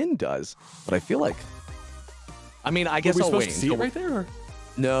this skin does, but I feel like, I mean, I guess Are we I'll supposed wait. to see it until- right there? Or?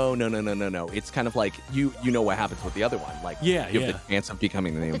 No. It's kind of like you know what happens with the other one. Like Yeah, you have the chance of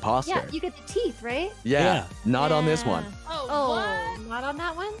becoming the imposter. Yeah, you get the teeth, right? Yeah, not on this one. Oh, Oh, what? not on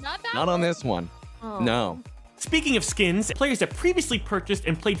that one? Not that Not on this one. Oh. No. Speaking of skins, players that previously purchased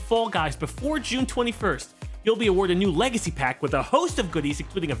and played Fall Guys before June 21st, you'll be awarded a new Legacy Pack with a host of goodies,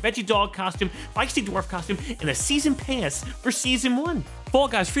 including a Veggie Dog costume, Feisty Dwarf costume, and a Season Pass for Season 1. Fall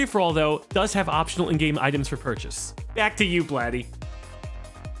Guys Free For All, though, does have optional in-game items for purchase. Back to you, Platy.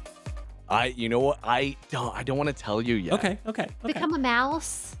 You know what? I don't want to tell you yet. Okay. Become a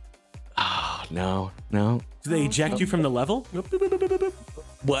mouse? Oh, no. No. Do they eject you from the level?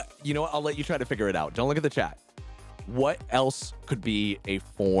 What? You know what? I'll let you try to figure it out. Don't look at the chat. What else could be a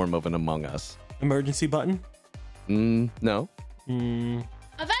form of an Among Us? Emergency button? No.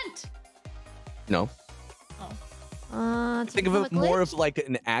 Event. No. To Think of become it a more glitch? of like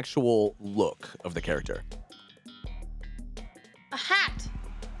an actual look of the character. A hat.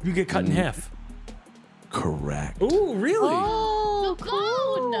 You get cut in half. Correct. Ooh, really? Oh. so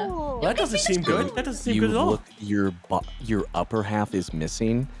cool. Well, that doesn't seem good. That doesn't seem You good at all. look, your upper half is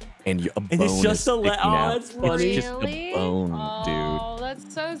missing, and a bone And it's just is a sticking out. that's funny. It's just Really? a bone, Oh,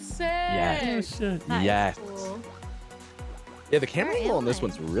 that's so sick. Oh, shit. That is Yes. cool. Yeah, the camera Where angle on am this I?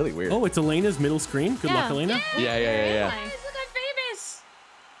 one's really weird. Oh, it's Elena's middle screen. Good luck, Yeah. Elena. Yeah. Guys, look, I'm famous.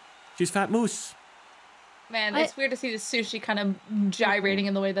 She's Fat Moose. Man, I- it's weird to see the sushi kind of gyrating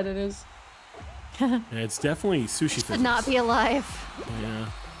in the way that it is. Yeah, it's definitely sushi Should physics. not be alive. Yeah.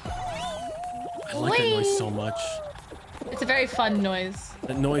 I like that noise so much. It's a very fun noise.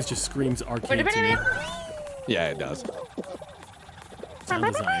 That noise just screams arcade to me. Yeah, it does. Sound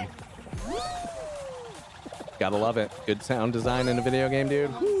design. Gotta love it. Good sound design in a video game,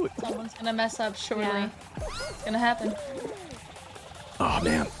 dude. Woo. Someone's gonna mess up shortly. Yeah. It's gonna happen. Oh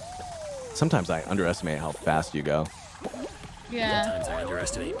man. Sometimes I underestimate how fast you go. Yeah. Sometimes I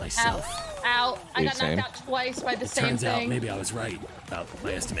underestimate myself. Out. I Dude, got same. knocked out twice by the It same turns out thing. maybe I was right about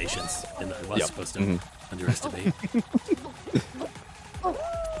my estimations, and I was Yep. supposed to underestimate. Oh,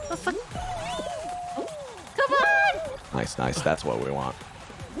 the fuck? Come on! Nice. That's what we want.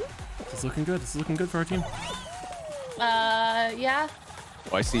 This is looking good. This is looking good for our team. Yeah.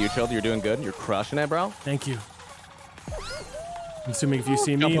 Oh, I see you, Chilled. You're doing good. You're crushing it, bro. Thank you. I'm assuming if you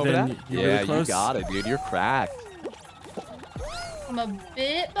see Jump me, over then that. you're Yeah, really close. you got it, dude. You're cracked. I'm a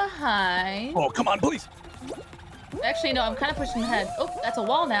bit behind. Oh, come on, please. Actually, no, I'm kind of pushing ahead. Oh, that's a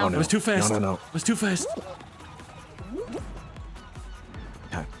wall now. Oh, It no. was too fast. No. It was too fast.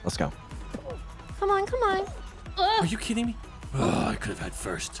 Okay, let's go. Come on, come on. Are you kidding me? Oh, I could have had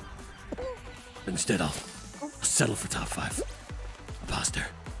first. But instead, I'll settle for top 5. Imposter.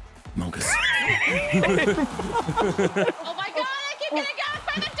 Among Us. Oh my god, I keep getting got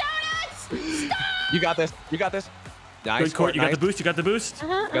by the donuts! Stop! You got this. Nice. Good court. You got nice. the boost. You got the boost.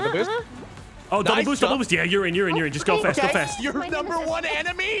 Got the boost? Oh, double Nice boost. stuff. Double boost. Yeah, you're in. Just go fast. Go Okay. fast. Your My number nemesis. one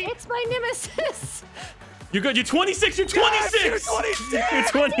enemy. It's my nemesis. You're good. You're 26. You're 26. You're 26. You're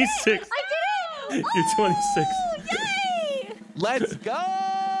 26. I did it! You're 26. Yay! Let's go.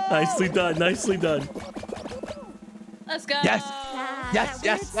 Nicely done. Nicely done. Let's go. Yes. Ah, Yes, that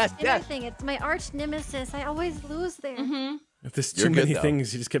yes, weird yes, spinner yes. thing. It's my arch nemesis. I always lose there. If there's You're too good, many though.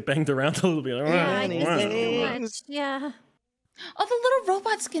 things, you just get banged around a little bit. Yeah, I just do too Things. much. Yeah. Oh, the little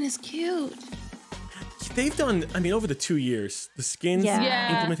robot skin is cute. They've done, I mean, over the 2 years, the skins Yeah.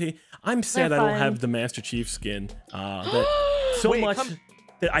 Yeah. implementation. I'm sad I They're don't have fun. the Master Chief skin. That so Wait, much come-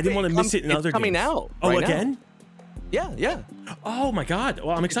 that I didn't want to miss it in it's other coming games. out Oh, right now. again? Yeah. Oh my God!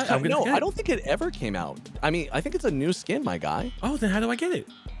 Well, I'm excited. I'm gonna No, get it. I don't think it ever came out. I mean, I think it's a new skin, my guy. Oh, then how do I get it?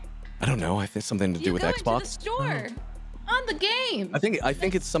 I don't know. I think something to do You with go into the Xbox. store. On the game. I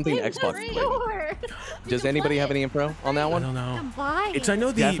think it's something Xbox Free. related. Sure. Does anybody have any info on that I one? don't know. Why? It's I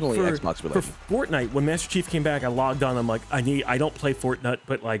know the Definitely for, Xbox for related. Fortnite when Master Chief came back, I logged on. I'm like, I don't play Fortnite,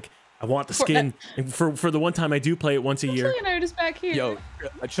 but like I want the skin. And for the one time I do play it once a year. Chilling is back here. Yo,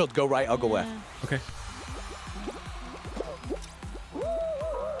 Chilled, go right. I'll go left. Okay.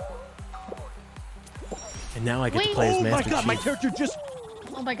 And now I get to Wait. play as Oh my Master God, Chief. my character just.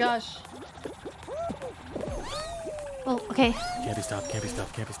 Oh my gosh. Oh, okay. Can't be stopped. Can't be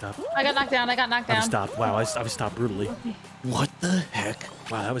stopped. Can't be stopped. I got knocked down. I got knocked I was down. stopped. Wow, I was stopped brutally. What the heck?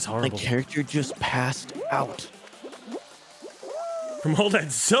 Wow, that was My horrible. character just passed out. From all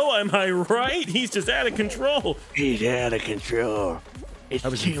that so am I right? He's just out of control. He's out of control. It's I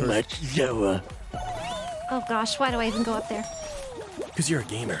was in too first. much Zoa. Oh gosh, why do I even go up there? Because you're a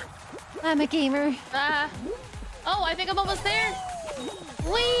gamer. I'm a gamer. Oh, I think I'm almost there.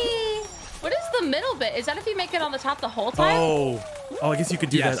 Whee! What is the middle bit? Is that if you make it on the top the whole time? Oh, I guess you could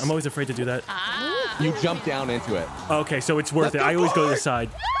do Yes. that. I'm always afraid to do that. Ah. You jump down into it. Okay, so it's worth it. I always go to the side.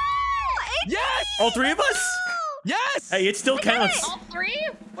 Yes! All three of us? Yes! Hey, it still counts. All three?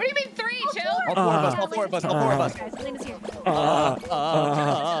 What do you mean 3, Chill? All four of us, all four of us, all four of us. Guys, Elena's here. Guys,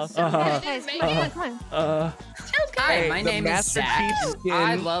 Guys, come on, come on. Chill's good. Hi, my The name is Master Zach. Chief and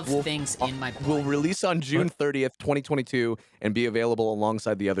I skin love will- things in my Will blood. release on June 30th, 2022, and be available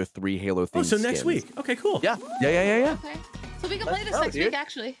alongside the other 3 Halo themed Oh, so next skins. week. Okay, cool. Yeah. Okay. So we can play Let's this go, next dude. week,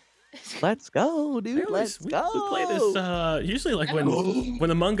 actually. Let's go, We dude. always- Let's go. we play this usually like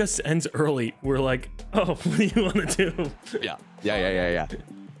when Among Us ends early. We're like, oh, what do you want to do? Yeah.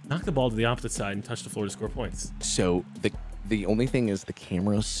 Knock the ball to the opposite side and touch the floor to score points. So the only thing is the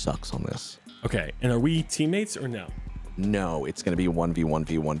camera sucks on this. Okay, and are we teammates or no? No, it's gonna be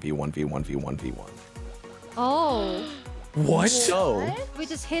 1v1v1v1v1v1v1. Oh. What? So We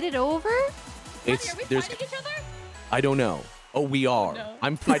just hit it over? it's Are we there's fighting each other? I don't know. Oh, we are. No.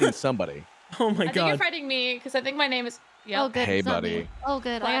 I'm fighting somebody. Oh my I think you're God. fighting me because I think my name is. Yep. Oh, good. Hey, it's not buddy. me. Oh,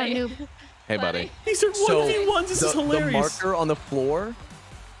 good. I got a Platy. noob. Hey, buddy. These are 1v1s. This is hilarious. The marker on the floor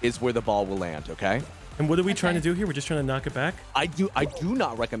is where the ball will land, okay? And what are we trying to do here? We're just trying to knock it back? I do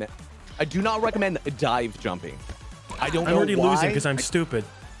not recommend dive jumping. I don't know I'm already why. losing because I'm stupid.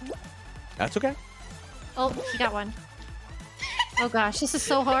 That's okay. Oh, he got one. Oh gosh, this is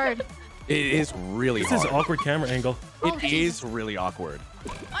so hard. It is really hard. This is awkward camera angle. It is really awkward.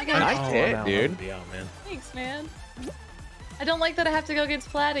 I got Nice Oh, hit, I'm dude. gonna be out, man. Thanks, man. I don't like that I have to go against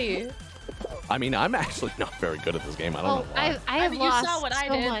Platy. I mean, I'm actually not very good at this game. I don't know why. I have mean, you lost saw what I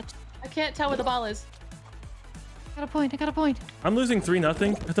so did. much. I can't tell where the ball is. I got a point. I got a point. I'm losing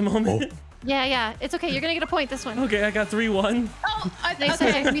 3-0 at the moment. Yeah, yeah. It's okay. You're gonna get a point this one. Okay, I got 3-1. Oh, Nice,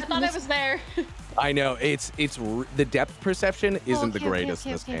 okay. okay. I thought I was there. I know the depth perception isn't the okay, greatest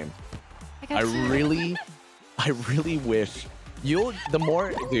in this okay. game. I really wish the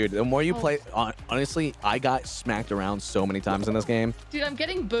more you play. Honestly, I got smacked around so many times in this game. Dude, I'm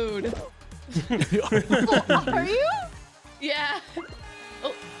getting booed. Are you? Yeah.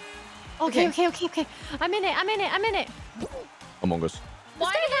 Oh, Okay, okay. I'm in it. Among Us.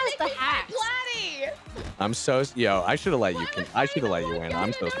 why guy did has you the make me hacks. fight Platy? I'm so I should have let you. I should have let you win.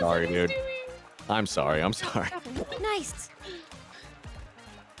 I'm so sorry, dude. Doing. I'm sorry. Nice.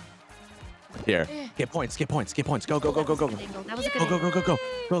 Here, get points. Go. That was a good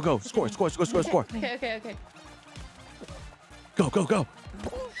Go. Score. Okay. Go.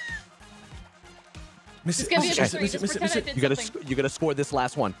 Miss It's it, gonna be miss a it, mystery. miss it, Just miss it, miss pretend it. I did something. You gotta score this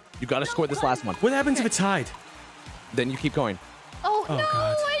last one. You gotta score this last one. What happens if it's tied? Oh, Oh, no,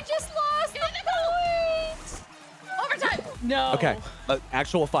 God. I just lost the point. Overtime. No. Okay,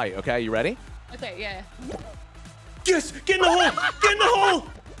 actual fight. Okay, you ready? Okay, yeah. Yes! Get in the hole! Get in the hole!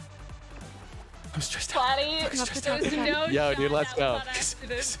 I'm stressed out. Platy, there was no Yo, shot dude, let's that go. was on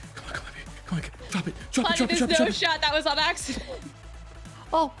accident. Come on, drop it. Drop Platy, it. there's no shot that was on accident.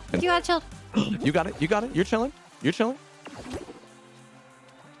 Oh, you got chilled. You got it. You're chilling.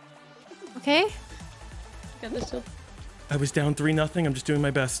 Okay. Got this too. I was down 3-0. I'm just doing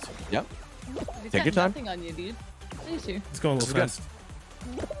my best. Yep. He's Take got your time. Nothing on you, dude. Please do. It's going a little This is fast.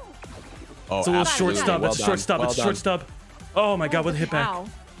 Oh, It's a little short absolutely. stub. Well It's a short done. stub. Well It's a short done. stub. Oh my God, what a hit back. Wow.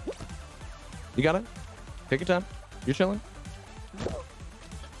 You got it. Take your time. You're chilling.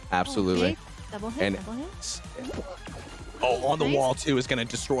 Absolutely. Okay. Double hit. And- Double hit. Oh, on the Nice. wall too is gonna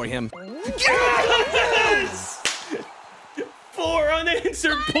destroy him. Yes! 4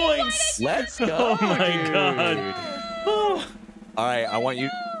 unanswered points. Let's go. Oh my dude. God. Oh. All right, I want you.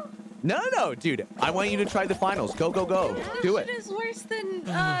 No, dude. I want you to try the finals. Go. Do This it. shit is worse than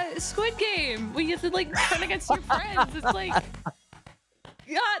Squid Game. We used to like turn against your friends. It's like, God,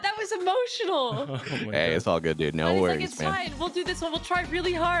 that was emotional. Oh my Hey, God. it's all good, dude. No And he's worries, like, it's man. fine. We'll do this one. We'll try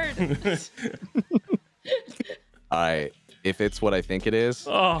really hard. All right. If it's what I think it is,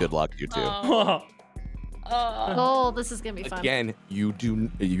 Oh. good luck, you two. Oh. Oh, this is gonna be fun. Again, you do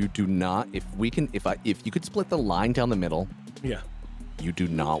not. If you could split the line down the middle, Yeah. you do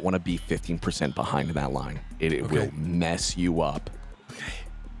not want to be 15% behind that line. It Okay. will mess you up.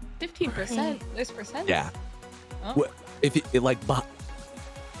 15%. There's percent. Yeah. Oh. What if it like?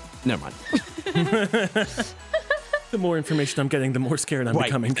 Never mind. The more information I'm getting, the more scared I'm Right.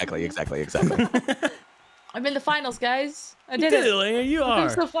 becoming. Exactly. I'm in the finals, guys. I You did did it, it. Elaina. You I'm are.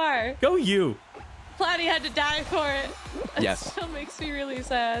 so far. Go you. Platy had to die for it. It Yes. still makes me really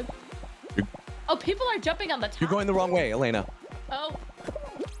sad. You're- Oh, people are jumping on the top. You're going the wrong way, Elaina. Oh.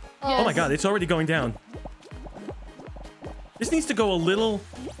 Oh my God, it's already going down. This needs to go a little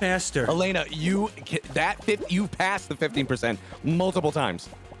faster. Elaina, you passed the 15% multiple times.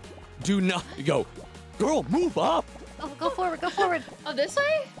 Do not go. Girl, move up. Oh, go forward. Go forward. Oh, this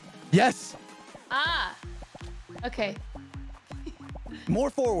way? Yes. Ah. Okay. More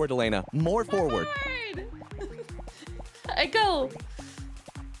forward, Elaina. More forward. I go.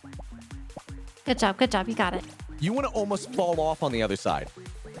 Good job. Good job. You got it. You want to almost fall off on the other side.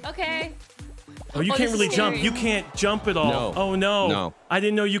 Okay. Oh, you Oh, can't this really is jump. scary. You can't jump at all. No. Oh no. No. I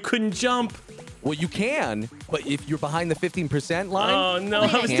didn't know you couldn't jump. Well, you can, but if you're behind the 15% line, Oh no,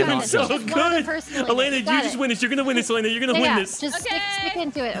 Elena, I was you doing got it. so Just one good. person, Elena, you got just it. win this. You're gonna win this, Elena. You're gonna win Yeah, this. just Okay. stick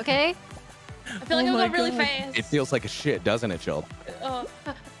into it, okay? I feel like Oh I'm my going really God. fast. it feels like a shit, doesn't it, Chilled? Oh.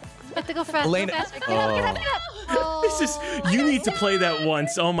 You have to go fast. Elena- Go faster. Get up, get up, get up. Oh, This is. You need to play that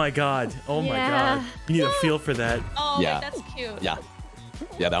once. Oh my God. Oh my Yeah. God. You need a feel for that. Oh, Yeah. wait, that's cute.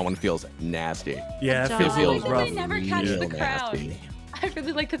 Yeah, that one feels nasty. Yeah, Good it feels job. a It little feels They rough. never catch the real crown. nasty. I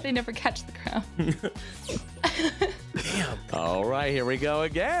really like that they never catch the crown. Damn. All right, here we go Run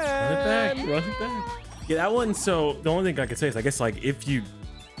again. it back. Run it back. Yeah, that one. So the only thing I could say is, I guess, like if you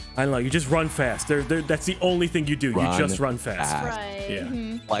I don't know. You just run fast. That's the only thing you do. You just run fast. Right.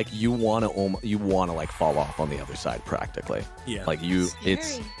 Yeah. Like you wanna like fall off on the other side practically. Yeah. Like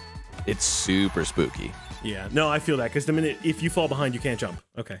it's super spooky. Yeah. No, I feel that because the minute if you fall behind, you can't jump.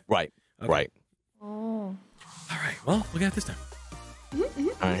 Okay. Right. Okay. Right. Oh. All right. Well, we got it this time. All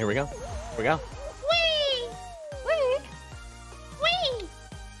right. Here we go. Wee! Wee! Wee!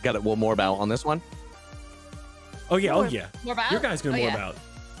 Got it. Well, more about on this one. Oh yeah. Oh yeah. More about? Your guy's gonna more yeah. about.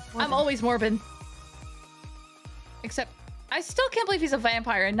 I'm always morbid. Except, I still can't believe he's a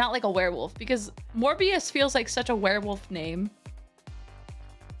vampire and not like a werewolf because Morbius feels like such a werewolf name.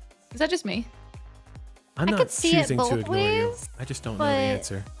 Is that just me? I'm I not could see it choosing to both ignore you. ways, I just don't know the but-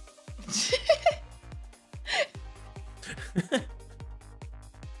 answer.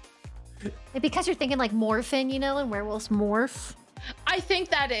 Because you're thinking like morphin, you know, and werewolves morph. I think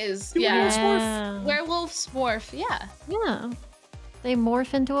that is, Do yeah. werewolves Werewolves morph, yeah. Yeah. They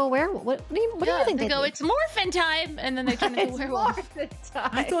morph into a werewolf. What do you think they go, do? it's morphin time, and then they turn into It's werewolf. morphin time.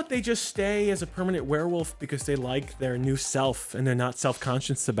 I thought they just stay as a permanent werewolf because they like their new self and they're not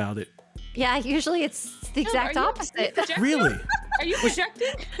self-conscious about it. Yeah, usually it's the exact opposite. Really? Are you projecting?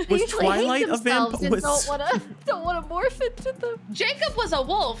 They Was usually Twilight hate a vamp- themselves and was- don't want to morph into them. Jacob was a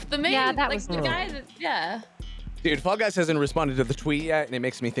wolf. The main, Yeah, that like was the guy that, yeah. Dude, Fall Guys hasn't responded to the tweet yet, and it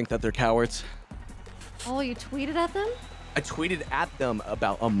makes me think that they're cowards. Oh, you tweeted at them? I tweeted at them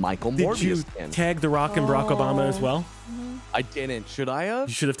about a Michael Did you Morbius skin. tag The Rock and Barack Obama as well? I didn't. Should I have?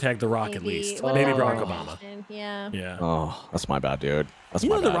 You should have tagged The Rock at Maybe. least. What Maybe about Barack the Obama. question? Yeah. Yeah. Oh, that's my bad, dude. That's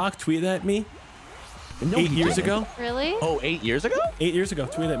You my know bad. The Rock tweeted at me No, 8 he years didn't. ago? Really? Oh, 8 years ago? 8 years ago,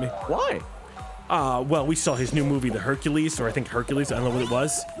 tweeted at me. Why? Well, we saw his new movie, The Hercules, or I think Hercules, I don't know what it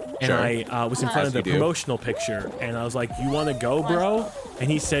was. And Sure. I was in front of As the you do. promotional picture, and I was like, you want to go, bro?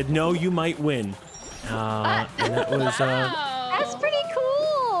 And he said, no, you might win. And that was, That's pretty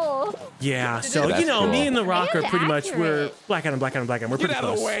cool. yeah, so, That's you know, me cool. and The Rock are And pretty much, we're accurate. black on black on black on. We're pretty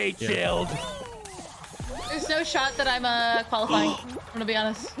close. Yeah. Chilled. There's no shot that I'm qualifying. I'm gonna be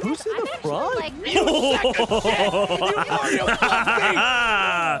honest. Who's in the front? Like,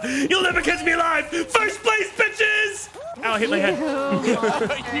 You'll never catch me alive! First place, bitches! Ow, I hit my head.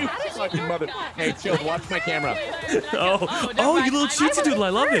 You fucking mother. Hey, chill. Watch my camera. Oh, you little cheatsy doodle, I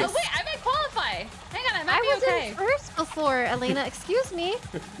love it. Oh, wait, I might qualify. Hang on, I might I be was okay. in first before, Elaina. Excuse me.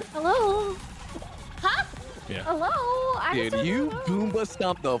 Hello. Huh? Yeah. Hello. I Dude, said you hello. Goomba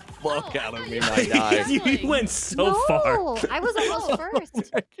stomped the fuck out of me, you my were- guy. You went so No, far. I was almost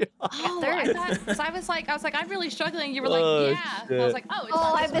first. Oh, Third. I thought, because I was like, I'm really struggling. You were like, Oh, yeah. shit. I was like, oh, it's Oh,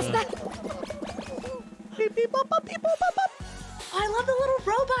 not I this missed one. that. Oh, I love the little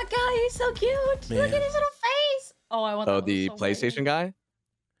robot guy. He's so cute. Man. Look at his little face. Oh, I want that Oh, one the so PlayStation guy?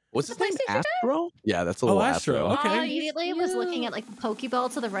 What's his The name? PlayStation guy? Astro? Yeah, that's a Oh, little Astro. Astro. Okay. I immediately was looking at like the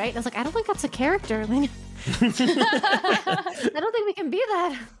Pokeball to the right. And I was like, I don't think that's a character. Elaina. I don't think we can be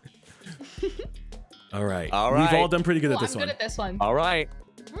that. All right. All We've right. all done pretty good Oh, at this I'm one. good at this one. All right.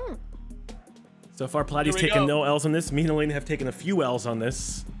 So far, Platy's Here we taken go. no L's on this. Me and Elaine have taken a few L's on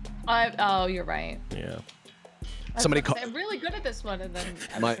this. Oh, you're right. Yeah. Somebody call. I'm really good at this one, and then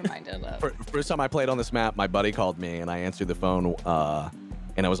I My- was reminded of. First time I played on this map, my buddy called me and I answered the phone,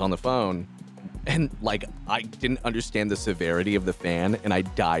 and I was on the phone, and like I didn't understand the severity of the fan, and I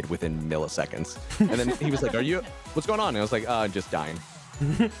died within milliseconds. And then he was like, what's going on? And I was like, just dying.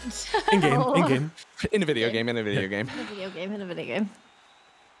 In game. Oh. In game. In a video game, in a video game. In a video game, in a video game.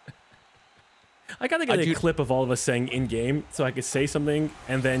 I gotta get a do- clip of all of us saying in game so I could say something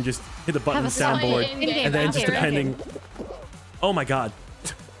and then just hit the button on the Have a song. soundboard. In-game, And then just in-game. depending. Oh my god.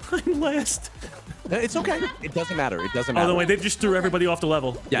 I'm last. It's okay. It doesn't matter. It doesn't Oh, matter. no, wait, they just threw everybody off the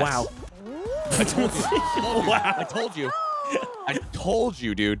level. Yes. Wow. I told you. I told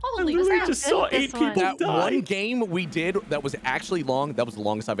you, dude. Holy literally crap. just saw Good at 8 this one. people That die. one game we did that was actually long, that was the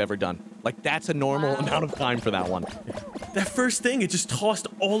longest I've ever done. Like, that's a normal amount of time for that one. That first thing, it just tossed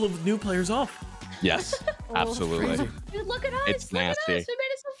all of the new players off. Yes, absolutely. Dude, look at us. It's Look at us. nasty. We made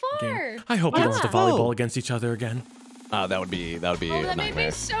it so far. I hope we don't have to Yeah. volleyball against each other again. That would be Oh, a that made me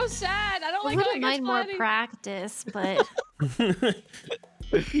nightmare. so sad. I don't I like wouldn't going mind against more Platy. practice, but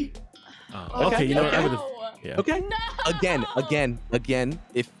Okay, you know what? I would have. No. Yeah. Okay. No. Again,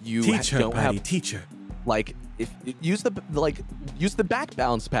 if you Teach her, don't Patty, have teach her. like if use the back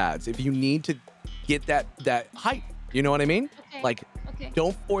bounce pads if you need to get that height. You know what I mean? Okay. Like Okay.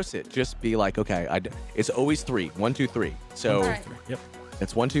 don't force it. Just be like, okay, it's always 3. 1, 2, 3. So All right. Yep.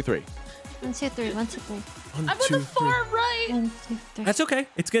 it's 1, 2, 3. 1, 2, 3, 1, 2, 3. One, I'm on two, the three. far right. 1, 2, 3. That's okay.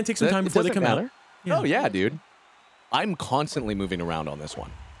 It's gonna take some time It before they doesn't come matter. out. Oh yeah, dude. I'm constantly moving around on this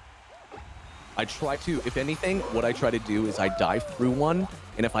one. I try to, if anything, what I try to do is I dive through one,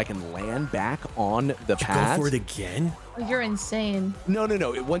 and if I can land back on the path. Go for it again? Oh, you're insane. No.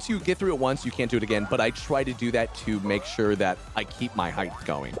 Once you get through it once, you can't do it again. But I try to do that to make sure that I keep my height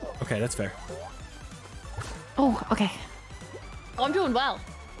going. Okay, that's fair. Oh, okay. Oh, I'm doing well.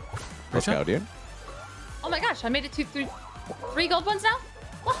 Let's go, dude. Oh my gosh, I made it to 3 gold ones now?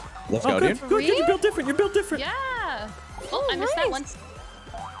 Oh, Let's go, good. dude. Good, you're built different. You're built different. yeah. Oh, I missed that one.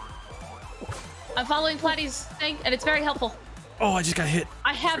 I'm following Platy's thing, and it's very helpful. Oh, I just got hit.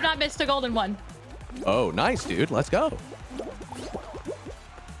 I have not missed a golden one. Oh, nice, dude. Let's go.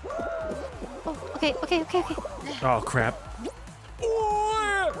 Oh, okay. Oh, crap.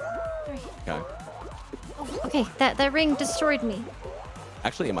 Okay. Okay, that ring destroyed me.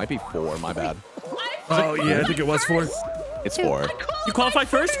 Actually, it might be 4. My bad. Oh, yeah, I think it was 4. It's 4. You qualify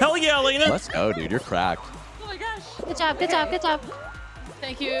first? Hell yeah, Elaina. Let's go, dude. You're cracked. Oh my gosh. Good job.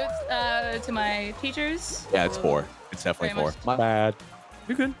 Thank you to my teachers. Yeah, it's 4. It's definitely Very 4. My bad.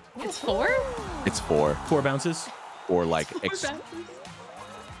 You're good. It's 4? It's 4. 4 bounces. Or like,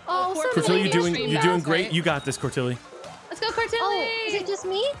 Oh, so Courtilly, many. you're doing great. Right? You got this, Courtilly. Let's go, Courtilly. Oh, is it just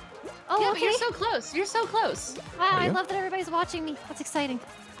me? Oh, Yeah, but okay. you're so close. You're so close. Wow, I you? love that everybody's watching me. That's exciting.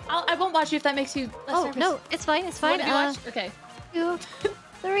 I won't watch you if that makes you less Oh, nervous. no, it's fine. It's fine. What do you watch? Okay. 2,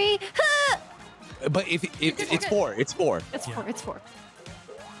 3. but if it's 4. It's 4. It's Yeah. 4. It's 4.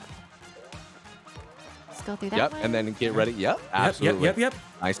 Let's go through that Yep. one. And then get ready. Yep. Absolutely. Yep.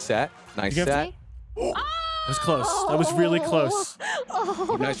 Nice set. Nice You got set. Okay. That was close. That was really close.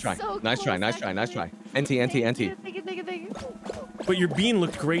 Oh, Nice try. so Nice try. close, Nice try. Nice actually. try. NT. Thank you. But your bean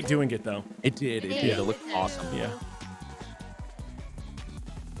looked great doing it, though. It did. It did. Yeah. It looked awesome. Yeah.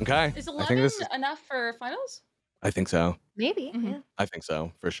 Okay. Is I 11 think this is, enough for finals? I think so. Maybe. Mhm. Yeah. I think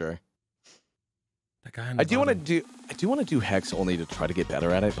so for sure. That guy on I the do want to bottom. do hex only to try to get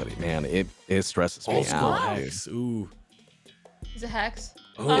better at it, but man, it stresses me Old school out. dude. hex. Ooh. Is it hex?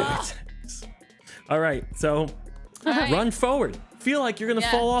 Oh, Ah. it's hex. All right, so All right. run forward. Feel like you're gonna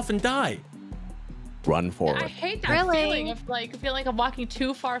Yeah. fall off and die. Run I forward. hate that Really? feeling of feeling like I'm walking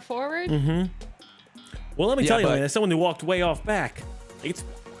too far forward. Mm-hmm. Well, let me Yeah, tell you, but- man, as someone who walked way off back, it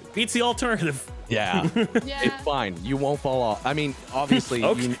beats the alternative. Yeah. Yeah. It's fine. You won't fall off. I mean, obviously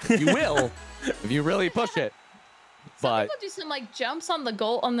Okay. you will if you really push it. Some But people do some jumps on the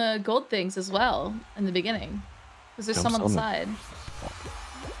gold things as well in the beginning, because there's some on the Jumps side.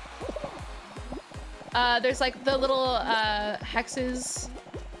 There's the little hexes.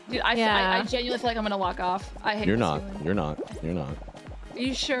 Dude, I genuinely feel like I'm gonna walk off. I hate you're this not. feeling. You're not. You're not. Are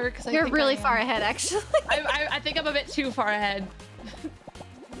you sure? Because You're really far ahead, actually. I think I'm a bit too far ahead.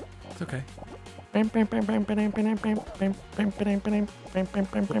 It's okay. We're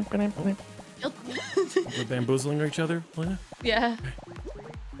bamboozling each other, Elena. Yeah.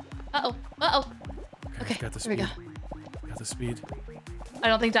 Uh oh. Okay. Got the There we speed. go. Got the speed. I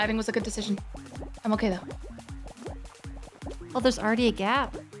don't think diving was a good decision. I'm okay though. Oh, there's already a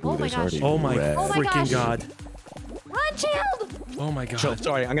gap. Oh my there's gosh. already- Oh my Red. Oh my freaking gosh. god. Run, Chilled! Oh my god. Chill.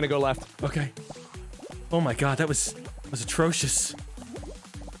 Sorry, I'm gonna go left. Okay. Oh my god, that was atrocious.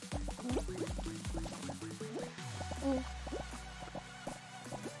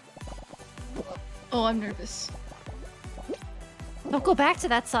 Oh, I'm nervous. Don't go back to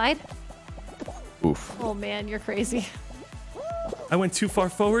that side. Oof. Oh man, you're crazy. I went too far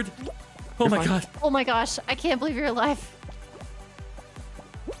forward. Oh my fine. god. Oh my gosh, I can't believe you're alive.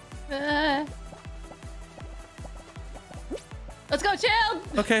 Let's go, chill.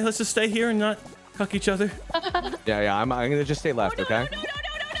 Okay, let's just stay here and not cuck each other. Yeah. I'm gonna just stay left. Okay. No.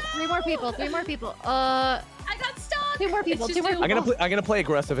 3 more people. 3 more people. I got stuck. 2 more people. It's 2 just more you. people. I'm gonna play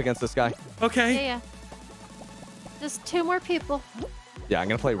aggressive against this guy. Okay. Yeah. Just 2 more people. Yeah, I'm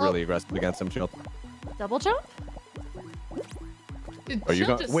gonna play really aggressive against him. Chill. Double jump? Dude, Are you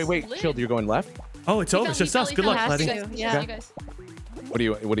Chill going? just Wait. slid. Chill. You're going left. Oh, it's over. It's just us. Good luck, fell. Platy. Has to. Yeah. You guys. What do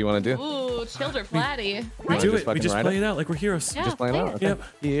you want to do? Ooh, chilled or Platy. We do just it. We fucking just ride play it? it out like we're heroes. Yeah. Just playing play out. it. Okay. Yep.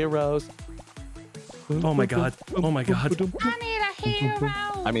 Heroes. Oh my god. Oh my god. I need a hero.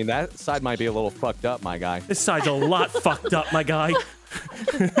 I mean, that side might be a little fucked up, my guy. This side's a lot fucked up, my guy.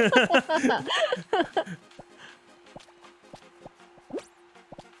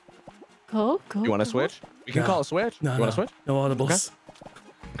 Go. You want to switch? We can No. call a switch. No, you no. want to switch? No audibles.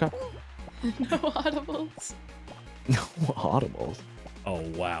 Okay. No audibles. No audibles. Oh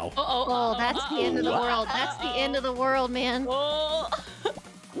wow. Oh, that's the end of the world. That's the end of the world, man. Oh.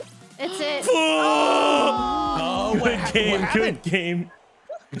 It's it. Oh, Good game. Good game.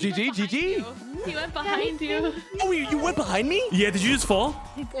 GG. He went behind you. Oh, you went behind me? Yeah. Did you just fall?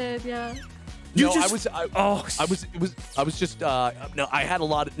 He did, yeah. You no, just, I was just no, I had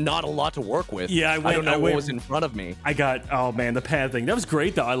not a lot to work with. Yeah, I don't know what was in front of me. I got, oh man, the pad thing. That was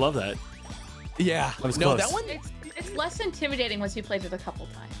great though. I love that. Yeah. That was no, close. that one. It's less intimidating once you played it a couple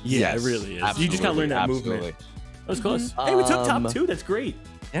times. Yeah, Yes, it really is. absolutely, You just gotta learn that absolutely. movement. That was close. Hey, we took top 2. That's great.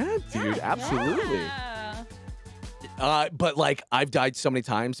 Yeah, dude, absolutely. Yeah. But like I've died so many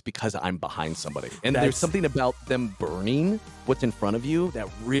times because I'm behind somebody, and there's That's- something about them burning what's in front of you that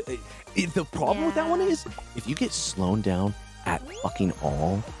really. The problem with that one is if you get slowed down at fucking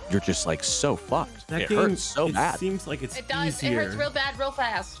all, you're just like so fucked. That it game, hurts so it bad. seems like it's It does. easier. It hurts real bad, real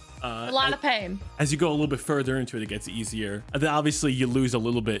fast. A lot of pain. As you go a little bit further into it, it gets easier. And then obviously you lose a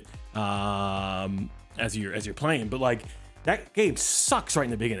little bit as you're playing, but like that game sucks right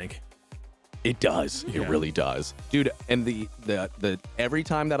in the beginning. It does. Yeah. It really does, dude. And the every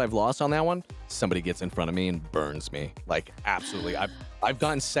time that I've lost on that one, somebody gets in front of me and burns me. Like absolutely. I've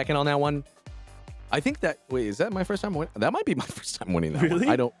gotten second on that one. I think that wait, is that my first time winning? That might be my first time winning that Really?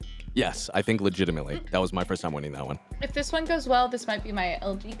 one. I don't. Yes, I think legitimately that was my first time winning that one. If this one goes well, this might be my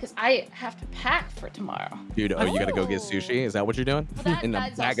LG because I have to pack for tomorrow. Dude, oh, you gotta go get sushi? Is that what you're doing? Well, In a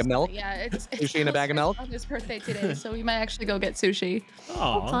that's bag of also- milk? Yeah, it's Sushi in a bag of milk? on his birthday today, so we might actually go get sushi.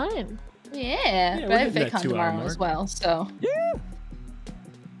 Oh, Fun. Yeah, we're but I have hitting that VidCon 2 hour tomorrow mark. as well, so.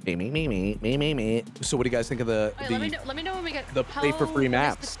 Me. So what do you guys think of the Wait, let me know when we get the play for free how- what is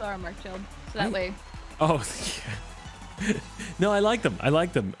maps. the star mark, Chilled? So that way. Oh, yeah. No, I like them. I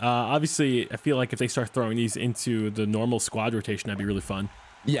like them. Obviously, I feel like if they start throwing these into the normal squad rotation, that'd be really fun.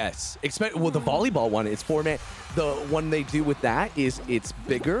 Yes, well, the volleyball one, it's 4-man. The one they do with that is it's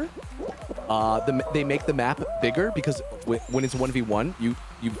bigger. They make the map bigger because when it's 1v1, you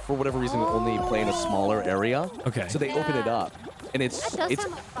for whatever reason only play in a smaller area. Okay. So they open it Yeah. up, and That does it's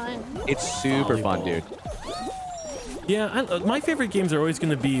sound like fun. it's super fun, dude. Yeah, my favorite games are always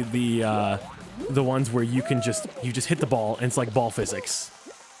going to be the ones where you just hit the ball and it's like ball physics.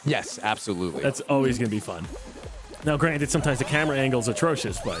 Yes, absolutely. That's always going to be fun. Now, granted, sometimes the camera angle's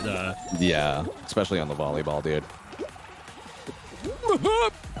atrocious, but yeah, especially on the volleyball, dude.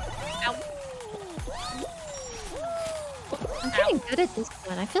 I'm getting good at this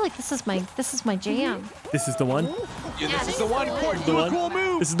one. I feel like this is my jam. this is the one. Yeah, this is the one. Court, The do a one. cool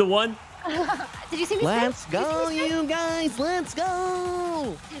move. This is the one. Did you see me? Let's Spin? Did go, see me you guys. Let's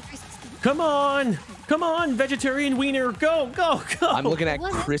go. spin? Come on, vegetarian wiener, go. I'm looking at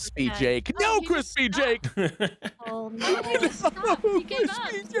What is Crispy that? Jake. Oh, No, he just Crispy Jake. Oh no. He gave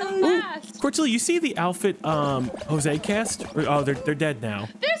up so fast. Courtilly, you see the outfit Jose cast? Oh, they're dead now.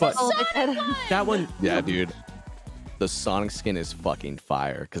 There's But a Oh, Sonic they said- one! that one, Yeah, dude. The Sonic skin is fucking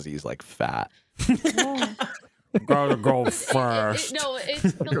fire because he's like fat. gotta go first. No,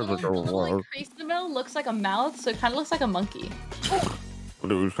 it's the little like, crease in the middle looks like a mouth, so it kind of looks like a monkey.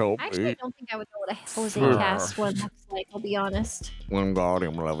 Please help Actually, I me. don't think I would know what a Jose cast one looks like. I'll be honest.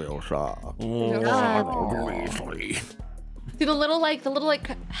 Wingardium Leviosa. See the little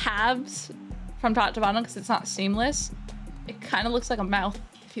halves from top to bottom because it's not seamless. It kind of looks like a mouth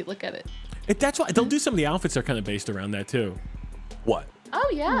if you look at it. That's why they'll do some of the outfits are kind of based around that too. What? Oh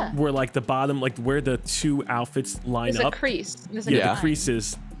yeah. Where like the bottom, like where the two outfits line There's up. a crease. There's a Yeah, Yeah. the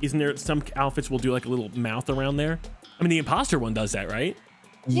creases. Isn't there some outfits will do like a little mouth around there? I mean, the imposter one does that, right?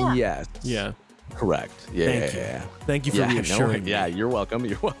 Yeah. Yes. Yeah. Correct. Yeah. Thank you. yeah. Thank you for Yeah, no, reassuring me. yeah, you're welcome.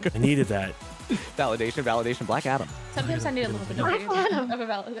 You're welcome. I needed that. Validation. Black Adam. Sometimes I need a little bit of a Black Adam.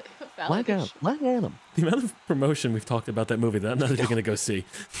 validation. Black Adam. The amount of promotion we've talked about that movie that I'm not even gonna go see.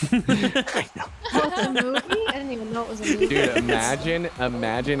 Oh, it's a movie? I didn't even know it was a movie. Dude,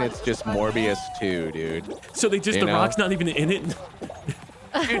 imagine it's just Morbius 2, dude. So they just You the know? Rock's not even in it. Dude,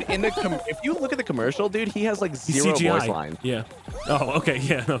 if you look at the commercial, dude, he has like He's zero CGI. voice lines. Yeah. Oh, okay.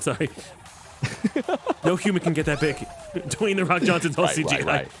 Yeah. No, sorry. No human can get that big. Dwayne the Rock Johnson's all CGI.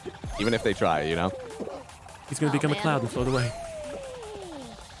 Right. Even if they try, you know. He's gonna become a man. cloud and float away.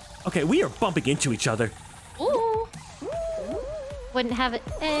 Okay, we are bumping into each other. Ooh. Wouldn't have it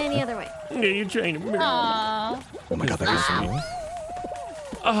any other way. Yeah, you're trying to. Aww. Oh my god, that is so mean.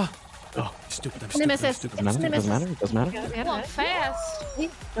 Oh, stupid. I'm stupid. I'm Nemesis. stupid. Doesn't matter. It doesn't matter. Yeah, Well, I'm fast. Don't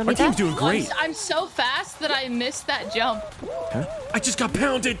Our need team's that. doing great. I'm so fast that I missed that jump. I just got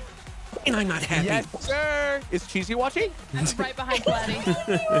pounded, and I'm not happy. Yes, sir. Is Cheesy watching? I'm right behind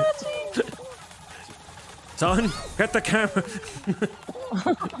Platy. Son, get the camera.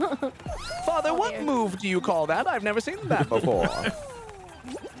 Father, what move do you call that? I've never seen that before.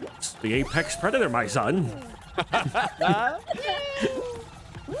 It's the apex predator, my son.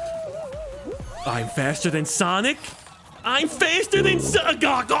 I'm faster than Sonic. I'm faster than Sonic.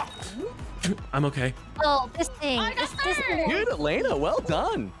 I'm okay. Oh, this thing. I got This third. thing. Dude, Elaina, well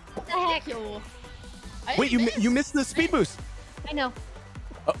done. What the heck? Wait, you missed the speed boost. I know.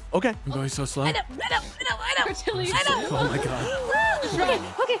 Oh, okay. I'm going so slow. I know. Courtilly, Oh my god. Just run.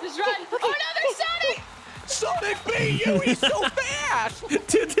 Okay. Just run. Oh no, there's Sonic! Sonic beat you. He's so fast.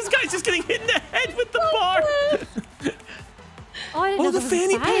 Dude, this guy's just getting hit in the head with the bar. Oh, I didn't know The there was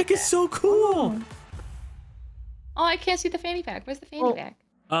fanny a side pack is so cool. Oh, I can't see the fanny pack. Where's the fanny pack?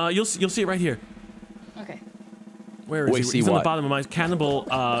 You'll see it right here. Okay. Where is Wait, he? see He's on the what? bottom of my cannibal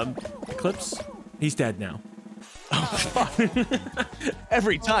Eclipse. He's dead now.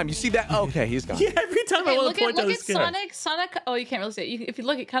 Every time you see that, okay, he's gone. Yeah, every time I Okay, want look to point at out his skin. Sonic. Oh, you can't really see it. If you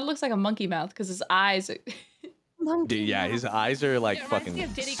look, it kind of looks like a monkey mouth because his eyes. Dude, yeah, his eyes are like It reminds me fucking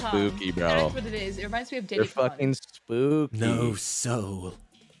of Diddy Kong. spooky, bro. That's what it is. It reminds me of They're Diddy Kong. fucking spooky. No soul.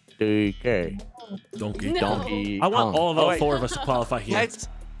 Okay. Donkey. No. Donkey. I want Kong. all of Oh, all wait. 4 of us to qualify here. Let's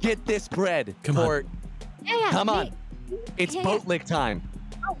get this bread. Come on. for- Yeah. Come on. me. It's Yeah, boat lick time.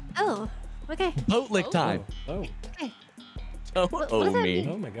 Oh. Okay. Boat lick Oh. time. Oh. Oh, what does that me.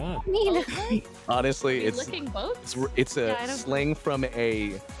 Oh my god. Mean. Honestly, Are you it's licking boats? it's a Yeah, I don't- slang from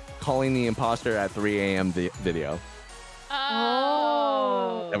a calling the imposter at 3 a.m. video.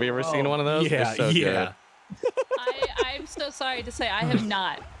 Oh. Have you ever seen one of those? They're Yeah, so yeah. I'm so sorry to say I have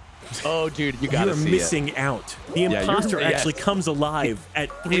not. Good. Oh, dude, you gotta You're see missing out. The you're- imposter yes. actually comes alive at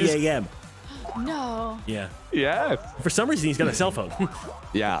 3 a.m. No. Yeah. it. Yes. For some reason, he's got a cell phone.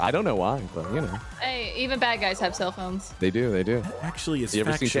 Yeah, I don't know why, but you know, Hey, even bad guys have cell phones. they do. They do. Actually, it's You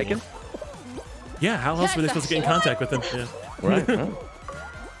ever seen factual. Taken? Yeah, how else were they supposed to get in contact with him? Yeah. Right. right.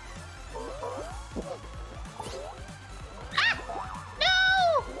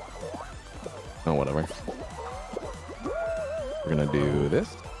 No. Oh, whatever. We're gonna do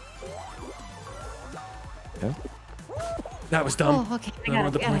this. Okay. That was dumb. Oh, okay. I I got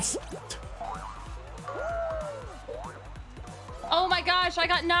wanted it. the points. Oh my gosh, I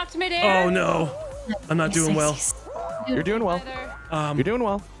got knocked midair. Oh no. I'm not doing well. You're doing well. Either. You're doing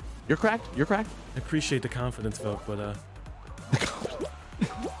well. You're cracked. You're cracked. I appreciate the confidence vote, but oh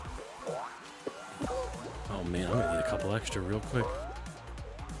man, I'm gonna need a couple extra real quick.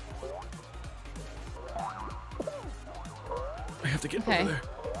 I have to get Okay. over there.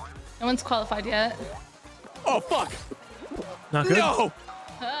 No one's qualified yet. Oh fuck! Not good. No!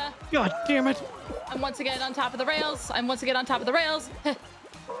 Uh, God damn it! I'm once again on top of the rails.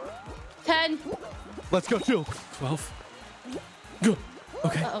 10. Let's go, Jill. 12. Go.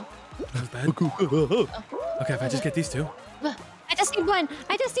 Okay. Uh-oh. That was bad. Okay, if I just get these 2. I just need one.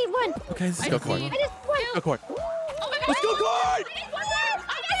 Okay, this is Go good. for it. I just one. Go court. Oh my god. Let's go, Court! I need one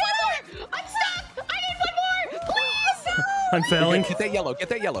more. I'm stuck. I need one more. Please. I'm failing. Get that yellow. Get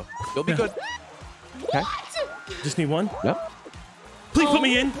that yellow. You'll be good. Okay. Just need 1. Yep. Please put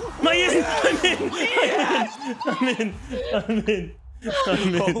me in. I'm in.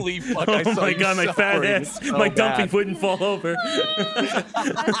 Holy fuck! I Oh saw my you god, my fat suffering ass. so My dumping bad. wouldn't fall over. Sorry,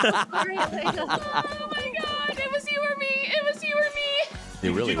 Elaina. Oh my god. It was you or me. It was you or me.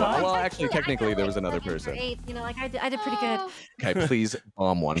 You really do were. that? Well, actually, technically, there was another I got person. 8. You know, like I did pretty good. Oh, Okay, please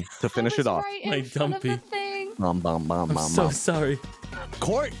bomb one to finish I was it off. Right in My front of the dumpy. thing. Bomb, bomb, bomb, I'm bomb, so bomb. sorry.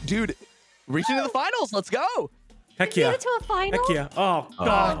 Court, dude, reaching to the finals. Let's go. Heck Made yeah. it to a final. Heck yeah. Oh,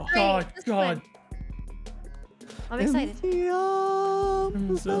 God, Great. God, This God. I'm excited.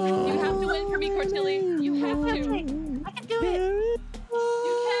 I'm so- You have to win for me, Courtilly. You have to. Okay. You I can do it. can. I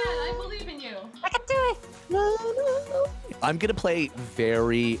believe in you. I can do it. I'm gonna play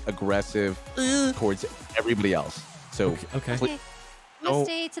very aggressive towards everybody else. So Okay. Okay. I'm Oh. gonna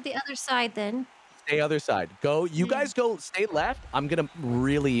stay to the other side then. stay other side. Go. You guys go. Stay left. I'm gonna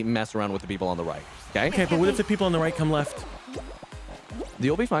really mess around with the people on the right. Okay. Okay, but what if the people on the right come left?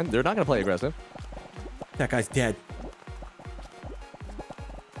 You'll be fine. They're not gonna play aggressive. That guy's dead.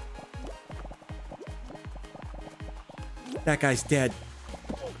 That guy's dead.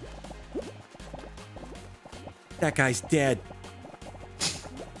 That guy's dead.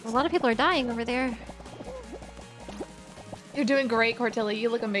 A lot of people are dying over there. You're doing great, Courtilly. You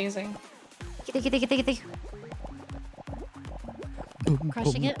look amazing. Crushing it,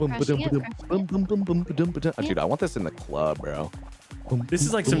 crushing it, crushing it. Dude, I want this in the club, bro. This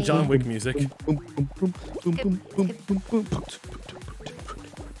is like some John Wick music.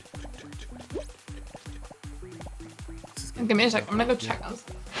 Give me a sec. I'm gonna go check on.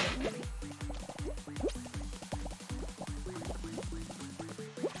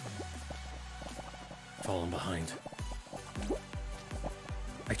 Falling behind.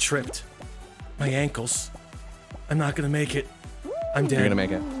 I tripped. My ankles. I'm not gonna make it. I'm dead. You're gonna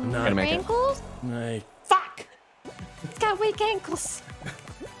make it. I'm You're not. gonna make it. Ankles? I- Fuck! It's got weak ankles.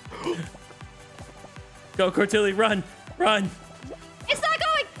 Go, Courtilly, run! Run! It's not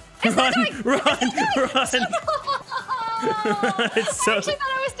going! Run! It's so. I actually thought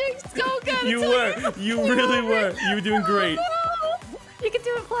I was doing so good. You were. You really were. You were doing great. You can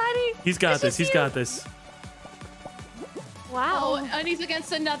do it, Platy. He's got this. He's got this. Wow. Oh, and he's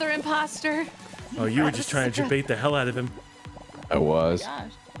against another imposter. Oh, you were just trying to debate the hell out of him. I was.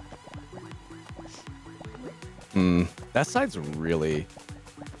 Gosh. That side's really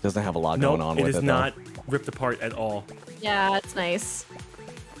doesn't have a lot going on it with it. is not ripped apart at all. Yeah, it's nice.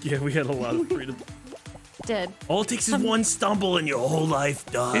 Yeah, we had a lot of freedom. Did. All it takes is one stumble and your whole life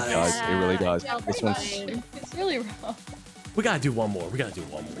dies. It does. It really does. Yeah, This one's It's really rough. We gotta do one more. We gotta do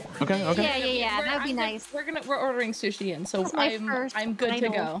one more. okay. Okay. Yeah. That'd be nice. We're ordering sushi in, so That's my first I'm good to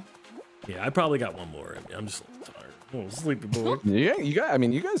final. go. Yeah, I probably got one more. I mean, I'm just a little tired. Oh, sleepy boy. Yeah, you guys. I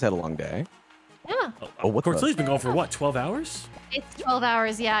mean, you guys had a long day. Yeah. Oh, what the- Courtilly's been going for what? 12 hours? It's 12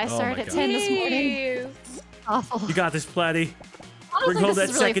 hours. Yeah, I Oh started my at God. 10 this morning. Jeez. Awful. You got this, Platy. Honestly, bring home this that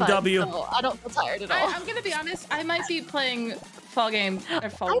is really second fun, W. so I don't feel tired at all. I'm gonna be honest. I might be playing Fall Guys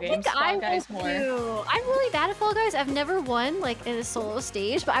I more. think I will too. I'm really bad at Fall Guys. I've never won like in a solo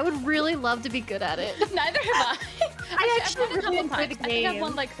stage, but I would really love to be good at it. Neither have I. I I've actually won a couple really enjoy times. the I think I've game.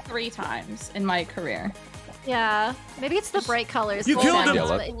 won like 3 times in my career. Yeah, maybe it's the bright colors. You gold killed him! ones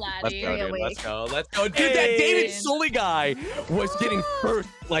Yeah, that Let's carry go, dude. away. Let's go. Let's go. Dude, Hey. that David Sully guy was getting first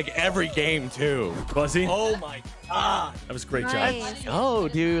like every game too. Was he? Oh my god. That was a great job. Nice. Oh,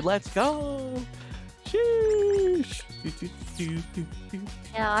 dude, let's go. Sheesh.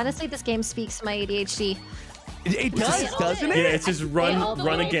 Yeah, honestly, this game speaks to my ADHD. It does, doesn't Yeah, it? it's just all run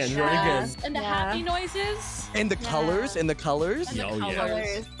the again, way run again. fast. And the Yeah. happy noises. And the colors, and the colors. And the Oh, yeah.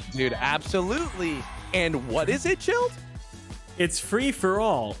 colors. Dude, absolutely. And what is it, Chilled? It's free for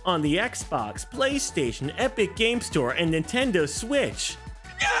all on the Xbox, PlayStation, Epic Game Store, and Nintendo Switch.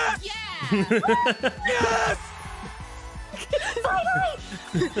 Yeah. Yes!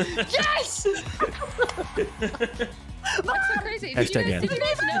 Yes. That's so crazy. Did Hashtag you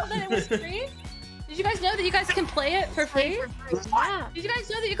guys know that it was free? Did you guys know that you guys can play it for free? Yeah. Did you guys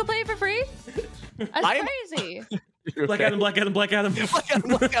know that you can play it for free? That's I'm- crazy. Black Adam, Black Adam, Black Adam. Black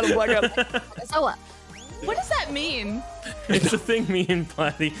Adam. So what? What does that mean? It's a thing me and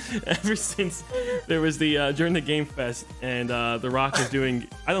Platy, ever since there was the during the Game Fest and The Rock was doing,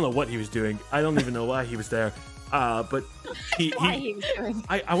 I don't know what he was doing. I don't even know why he was there. But he was doing.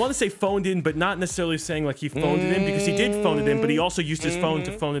 I want to say phoned in, but not necessarily saying like he phoned it in, because he did phone it in, but he also used his phone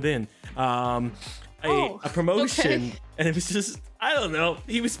to phone it in. A promotion, okay. and it was just, I don't know.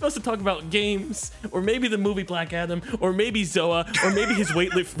 He was supposed to talk about games, or maybe the movie Black Adam, or maybe Zoa, or maybe his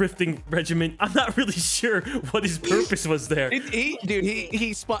weightlifting regimen. I'm not really sure what his purpose was there.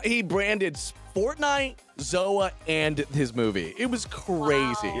 He branded Fortnite, Zoa, and his movie. It was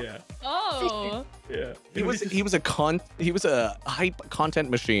crazy. Wow. Yeah, Oh. yeah. He was a hype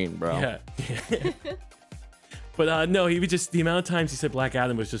content machine, bro. Yeah. But no, he was just, the amount of times he said Black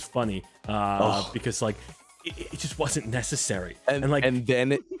Adam was just funny, because like it just wasn't necessary. And like, and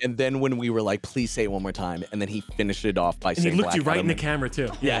then when we were like, please say it one more time, and then he finished it off by and saying he looked you Black right in the Adam. camera too.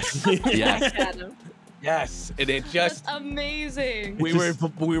 Yes, yes, yes. And it just That's amazing. we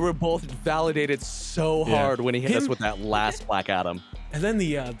were both validated so Yeah. hard when he hit us Him- with that last Black Adam. And then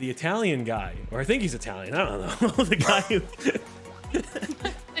the Italian guy, or I think he's Italian. I don't know. The guy who.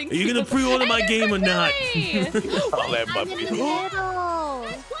 Are you gonna pre-order my game or not? Oh, that I'm in the middle. Look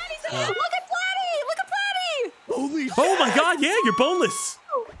at Platy! Look at Platy! Holy shit! Oh my God! Yeah, you're boneless.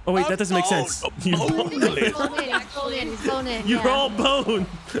 Oh wait, that doesn't make sense. You're Boneless. He's going in. You're all bone.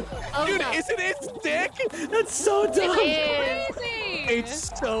 Oh, Dude, no. isn't it sick? That's so dumb. It is. Crazy!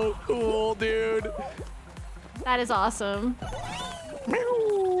 It's so cool, dude. That is awesome.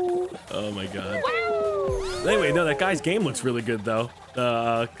 Oh my God. Anyway, no, that guy's game looks really good though.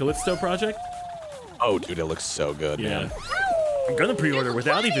 The Calypso project. Oh, dude, it looks so good, Yeah. man. I'm gonna pre-order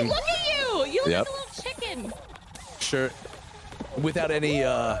without even. Look at you! You look Yep. like a little chicken. Sure. Without any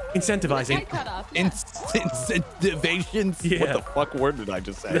Incentivizing. Head cut off. incentivations. Yeah. What the fuck word did I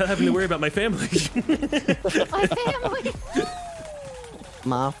just say? Without having to worry about my family. My family.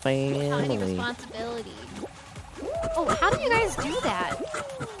 My Tiny family. responsibility. Oh, how do you guys do that?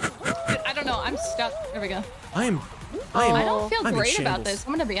 I don't know. I'm stuck. There we go. I am. I don't feel I'm in great about shambles. this.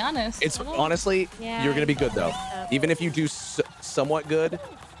 I'm gonna be honest. It's I don't- honestly, Yeah, you're gonna be good though. Yeah. Even if you do somewhat good.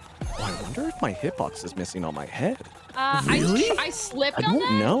 Oh, I wonder if my hitbox is missing on my head. Really? I slipped I on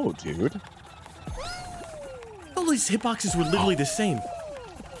don't that. know, dude. All these hitboxes were literally the same.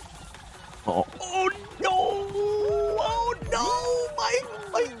 Oh no! Oh no!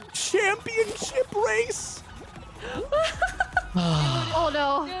 My championship race. Oh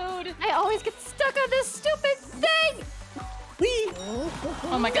no. Dude. I always get stuck on this stupid thing.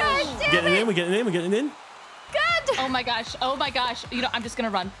 Oh my gosh. Getting in, we're getting in, we're getting in. Good. Oh my gosh. Oh my gosh. You know, I'm just gonna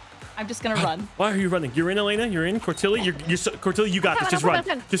run. I'm just gonna run. Why are you running? You're in, Elaina. You're in. Courtilly, Courtilly, you got this. Just run.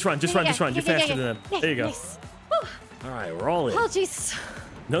 Just run. Just run. Just run. You're faster than them. There you go. Nice. All right, we're all in. Oh, jeez.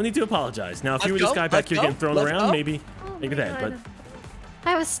 No need to apologize. Now, if you were Let's this go, guy back let's here go, getting thrown let's around, go. maybe Oh that. But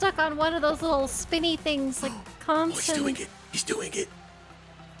I was stuck on one of those little spinny things, like constant. he's doing it. He's doing it.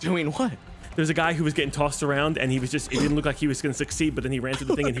 Doing what? There's a guy who was getting tossed around, and he was just—it didn't look like he was going to succeed. But then he ran to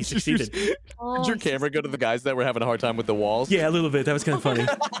the thing, and he succeeded. Oh, Did your camera go to the guys that were having a hard time with the walls? Yeah, a little bit. That was kind of funny.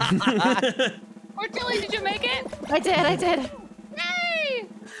 Courtilly, did you make it? I did. Yay!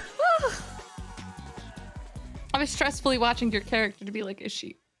 I was stressfully watching your character to be like, is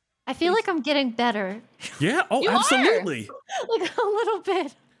she? I feel like I'm getting better. Yeah. Oh, You are. absolutely. Like a little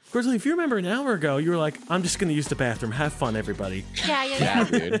bit. Courtilly, if you remember an hour ago, you were like, "I'm just going to use the bathroom. Have fun, everybody." Yeah. Yeah,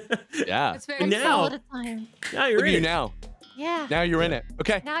 dude. Yeah. It's very And now- Solid at a time. Now you're Look at in you it. now. Yeah. Now you're in it.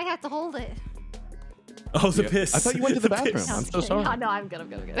 Okay. Now I have to hold it. Oh, the Yeah. piss. I thought you went to the bathroom. piss. I'm so sorry. No, I'm good.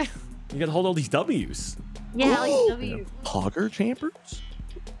 You got to hold all these W's. Yeah, like W. Hogger champers?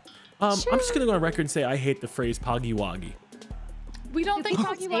 I'm just going to go on record and say I hate the phrase "poggy woggy." We don't think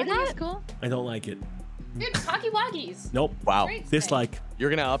people Pocky say Woggy is that? cool. I don't like it. Dude, Pocky Woggies. Nope. Wow. Great thing. Dislike. You're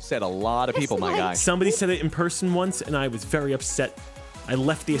going to upset a lot of people, my guy. Somebody said it in person once, and I was very upset. I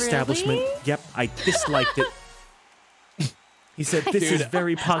left the establishment. Really? Yep, I disliked it. He said, "This is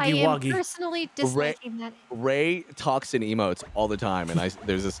very I poggy am woggy." personally disliking that. Ray talks in emotes all the time, and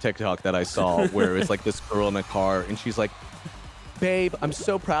there's this TikTok that I saw where it's like this girl in a car, and she's like, "Babe, I'm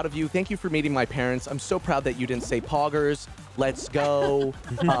so proud of you. Thank you for meeting my parents. I'm so proud that you didn't say poggers. Let's go."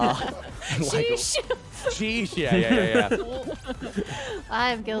 Sheesh. Sheesh. Yeah.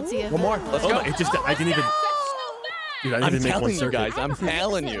 I'm guilty of One more. that. Let's Oh, go. it just, I didn't even, dude, I didn't I'm even make one telling you circle. guys. I'm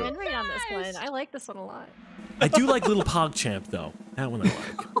telling I'm you. win rate on this one. I like this one a lot. I do like Little Pogchamp, though. That one I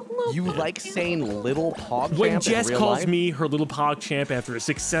like. You like saying little pog When champ in Jess real calls life? me her little Pogchamp after a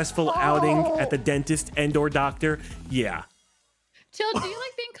successful outing at the dentist and/or doctor, yeah. Till, do you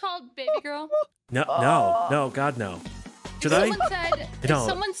like being called baby girl? No, God, no. Should I? If don't.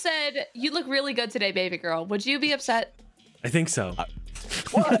 someone said, you look really good today, baby girl, would you be upset? I think so.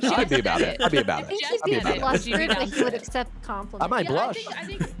 I'd be about it. I'd be about I it. think Jess he'd be did it. flustered, but he would accept compliments. I might Yeah, blush. I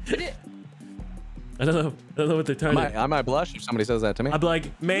think but it, I don't know what they're trying to. I might blush if somebody says that to me. I'd be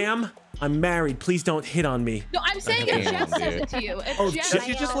like, "Ma'am, I'm married. Please don't hit on me." no, I'm saying if Damn, Jess says dude. it to you. If Oh, Jess,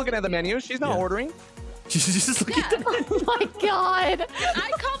 She's just looking at the menu. She's not Yeah. ordering. Just look at Yeah. them. Oh my god.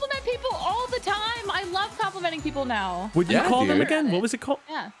 I compliment people all the time. I love complimenting people now. Would you Yeah, call them dude. again? What was it called?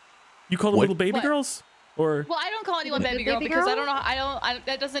 Yeah. You call them What? little baby What? girls? Or Well, I don't call anyone baby Baby girl because I girl? don't know.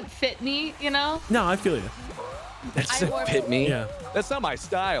 that doesn't fit me. You know. no, I feel you. That I doesn't wore- fit me. Yeah. That's not my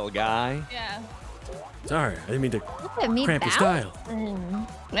style, guy. Yeah. Sorry, I didn't mean to Look at me cramp your style. bouncing.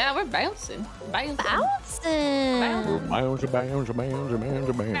 Yeah, we're bouncing. Bouncing.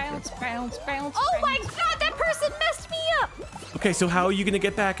 Bounce, bounce. Oh my god, that person messed me up. Okay, so how are you gonna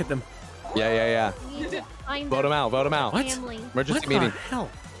get back at them? Yeah. We need to find Vote him their out. Vote him out. What? family. Emergency What meeting. the hell?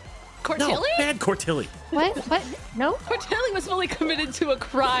 Courtilly? No, bad Courtilly. What? No? Courtilly was fully committed to a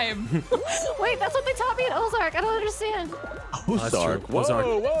crime. Wait, that's what they taught me at Ozark. I don't understand. Ozark. true. Ozark.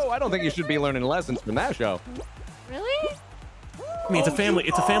 Whoa. I don't think you should be learning lessons from that show. Really? I mean, it's a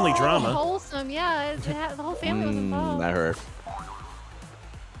family drama. Wholesome, yeah. The whole family was involved. That hurt.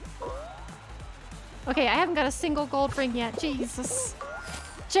 Okay, I haven't got a single gold ring yet. Jesus.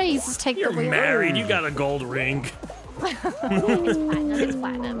 Jesus, take You're the wheel. married. You got a gold ring. It's platinum. It's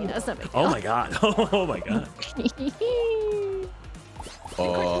platinum. You know, it's no big Oh deal. my god. Oh my god.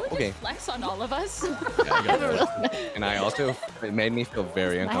 Okay. Flex on all of us. And I also, it made me feel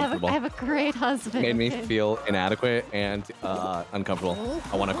very uncomfortable. I have a great husband. Made me okay? feel inadequate and uncomfortable.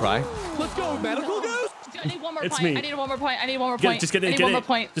 I want to cry. Let's go, medical ghost. I need one more It's point. me. I need one more point. I need one more Get it, point. just get it, I need get one it. more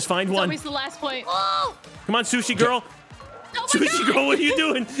point. Just find It's one. always the last point. Come on, sushi girl. Oh my Sushi God. girl, what are you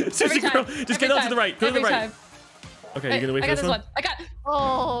doing? Sushi girl, just get on to the right. Go to the Every right. time. Okay, you're gonna wait I for got this one? I got.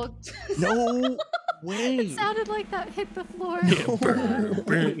 Oh, No way. it sounded like that hit the floor. Yeah, burr,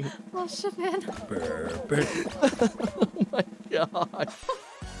 burr, Oh shit, man. burr, burr. God.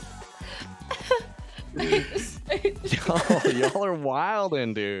 Y'all are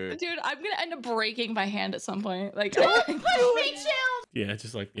wildin', dude. Dude, I'm gonna end up breaking my hand at some point. Like, Yeah,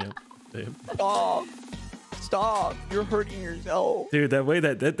 just like, yeah. Stop. You're hurting yourself. Dude, that way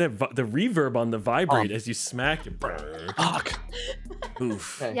the reverb on the vibrate as you smack it. Brr. Fuck.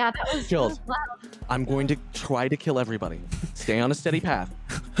 Oof. Okay. Yeah, that was Chilled. loud. I'm going to try to kill everybody. Stay on a steady path.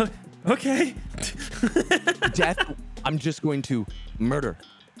 Okay. Death, I'm just going to murder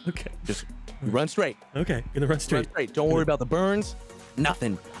Okay. Just run straight. Okay. Gonna run straight. Run straight. Don't worry about the burns.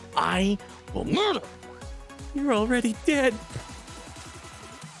 Nothing. I will murder. You're already dead.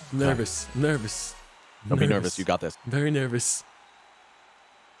 Nervous. Nervous. Don't be nervous. You got this. Very nervous.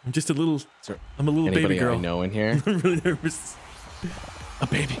 I'm just a little. Sir, I'm a little baby girl. I know in here? I'm really nervous. A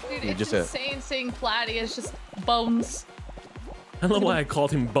baby. Dude, You're it's just insane seeing Platy as just bones. I don't know why I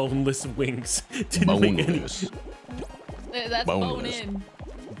called him boneless wings. Didn't make any. boneless. That's Boneless. bone in.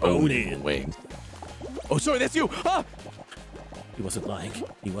 Bone in. Wings. Oh, sorry, that's you. Ah! He wasn't lying.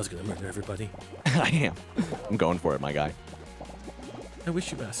 He was gonna murder everybody. I am. I'm going for it, my guy. I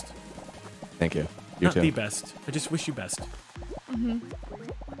wish you best. Thank you. You Not too. the best. I just wish you best.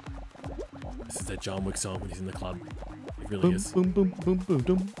 This is that John Wick song when he's in the club. It really is.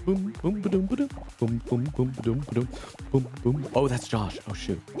 Oh, that's Josh. Oh,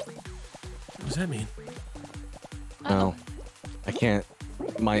 shoot. What does that mean? No. I can't.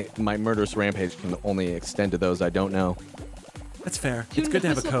 My murderous rampage can only extend to those I don't know. That's fair. You It's good to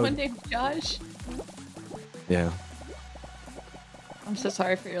have a know someone code. named Josh? Yeah. I'm so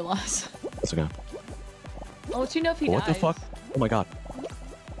sorry for your loss. That's okay. I'll let you know if he What dies. the fuck? Oh my god.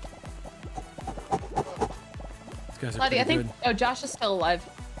 These guys are Platy, pretty I think. good. Oh, Josh is still alive.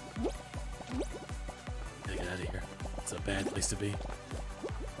 Gotta get out of here. It's a bad place to be.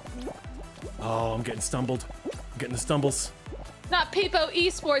 Oh, I'm getting stumbled. I'm getting the stumbles. Not Peepo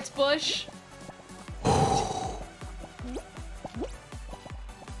Esports, Bush.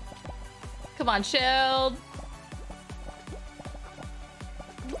 Come on, Chilled.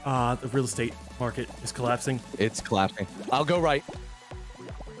 The real estate market is collapsing. It's collapsing. I'll go right.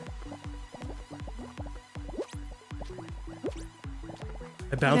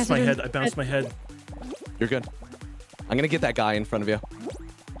 I bounced my head. I bounced my head. You're good. I'm gonna get that guy in front of you.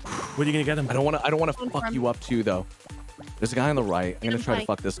 What are you gonna get him? I don't wanna fuck you up too though. There's a guy on the right. I'm gonna try to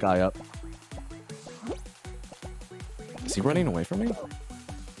fuck this guy up. Is he running away from me?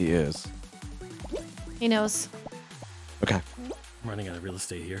 He is. He knows. Okay. I'm running out of real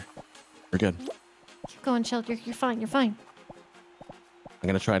estate here. We're good. Keep going, Chilled. You're fine. You're fine. I'm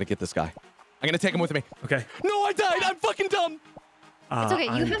gonna try to get this guy. I'm gonna take him with me. Okay. No, I died. I'm fucking dumb. It's okay. You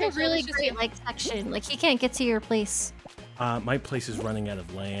I'm- have a really It's just great you. like section. Like he can't get to your place. my place is running out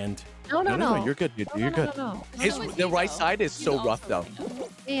of land. No. You're good, dude. No, You're no, good. no. His So is the he, right though. side is He's so also rough though.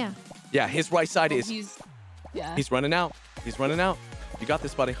 Yeah. Yeah, his right side is. Yeah. He's running out. He's running out. You got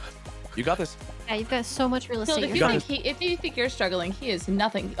this, buddy. You got this. Yeah, you've got so much real Chilled, estate. if You're you fine. think if you think you're struggling, he is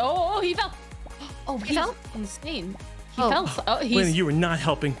nothing. Oh, he fell. Oh, He he's fell? insane. He Oh. fell. Oh, Wait, he's you were not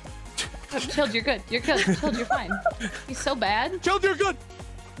helping. Chilled. You're good. You're good. Chilled. You're fine. He's so bad. Chilled, you're good.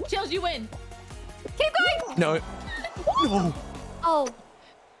 Chilled. You win. Keep going. No. No. Oh.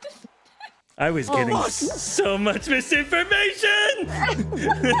 I was getting so much misinformation. All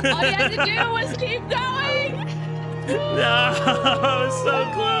you had to do was keep going. No, I was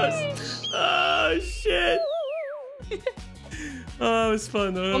so close. Oh shit. Oh, it was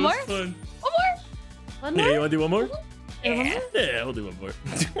fun. Oh, it One was more? fun. One more. One Yeah, more. you want to do one more? Yeah, one more? Yeah, we'll do one more.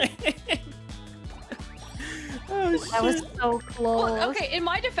 Oh shit. That was so close. Well, okay, in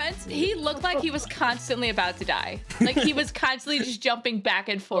my defense, he looked like he was constantly about to die. Like he was constantly just jumping back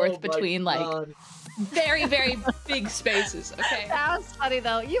and forth between like very, very big spaces. Okay. That was funny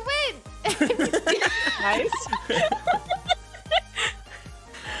though. You win. Nice.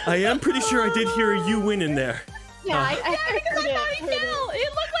 I am pretty sure I did hear a you win in there. Yeah, I Because heard I thought it. he fell. It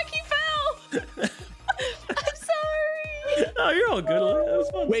looked like he fell. I'm sorry. Oh, you're all good. That was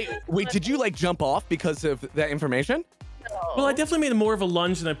fun. Wait, did you like jump off because of that information? Well, I definitely made more of a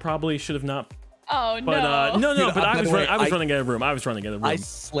lunge than I probably should have not. Oh no. But no, Dude, but by I the was, way, I was I- running out of room. I was running out of room. I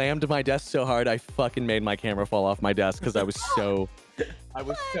slammed my desk so hard I fucking made my camera fall off my desk because I was so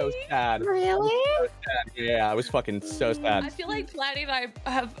sad. Really? Yeah, I was fucking so I sad. feel like Platy and I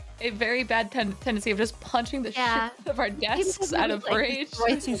have a very bad tendency of just punching the Yeah. shit out of our desks out of rage.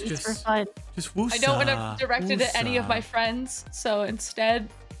 This is It's just- for fun. Just woosah. I don't want to direct it at any of my woosah. friends, so instead,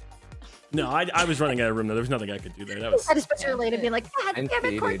 No, I was running out of room though. There was nothing I could do there. That was. I just picture Elaina being like, God damn it, NT,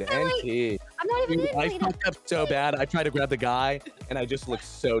 dude, Courtilly. NT. I'm not even Dude, in I Elaina. fucked up so bad. I tried to grab the guy, and I just looked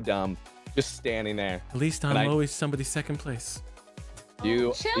so dumb, just standing there. At least I'm And I- always somebody's second place.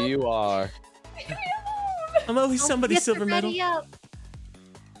 You are. I'm always somebody's Get silver medal. ready up.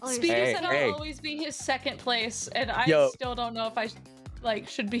 Oh, you're Speedy Hey, said hey. I'll always be his second place, and I Yo. still don't know if I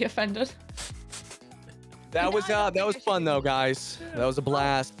should be offended. That was fun though, guys. That was a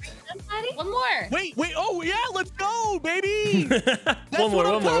blast. ready? One more. Wait, oh yeah, let's go, baby. One more, what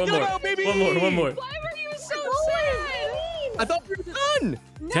I'm one more, one talking more. about, baby. One more. Why were you so sad? I thought we were done.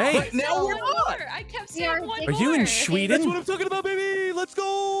 Tay. But now we're not. I kept We are saying one Are Are you in more. That's Sweden? what I'm talking about, baby. Let's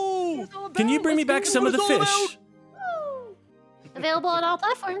go. Can you bring me back some of the fish? Available on all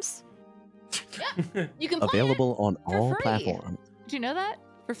platforms. You can play Available on for all free. platforms. Did you know that?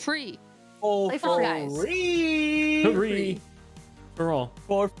 For free. Play for guys. Hooray. For all.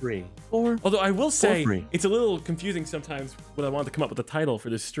 For free. For Although I will say, free. it's a little confusing sometimes when I wanted to come up with a title for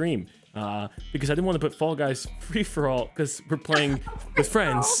this stream. Because I didn't want to put Fall Guys free for all because we're playing with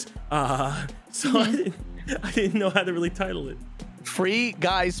friends. So I didn't know how to really title it. Free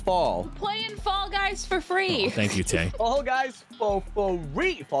Guys Fall. Playing Fall Guys for free. Thank you, Tay. Fall Guys for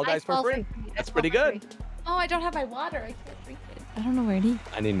free. Fall Guys for free. That's pretty good. Oh, I don't have my water. I can't drink it. I don't know where it is.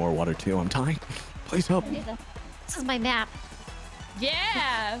 I need more water too. I'm dying. Please help. This is my map.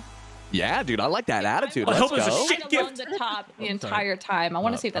 Yeah. Yeah, dude, I like that attitude. I Let's hope it's a go. shit Right along gift. the top the I'm entire time. I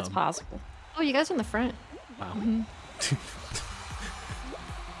want to see if that's um, possible. Oh, you guys are in the front. Wow.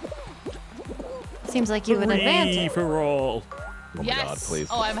 Seems like you have an Free advantage. for all. Oh my Yes. God, please.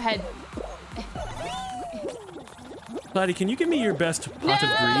 Oh, I'm ahead. Platy, can you give me your best pot of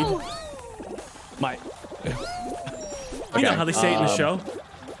greed? My. You know how they say it in the show?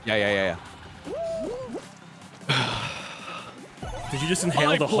 Yeah. Did you just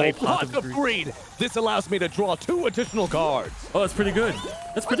inhale the whole pot of greed? greed. This allows me to draw 2 additional cards. Oh, that's pretty good.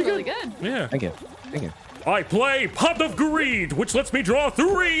 That's pretty Really good. good. Yeah. Thank you. Thank you. I play Pot of Greed, which lets me draw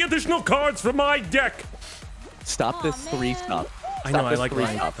 3 additional cards from my deck. Stop this Aw, 3 man. stuff. I know, Stop I this like 3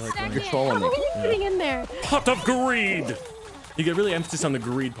 Ryan. stuff. I like Ryan. You're trolling How me. are you getting in there? Pot of Greed. You get really emphasis on the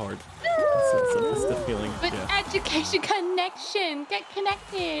greed part. That's the feeling. But Yeah. education connection. Get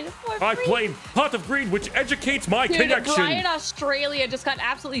connected. For I free. played Pot of Greed, which educates my Dude, connection. Brian Australia just got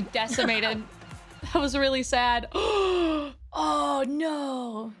absolutely decimated. That was really sad. Oh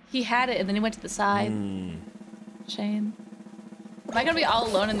no. He had it and then he went to the side. Shame. Am I gonna be all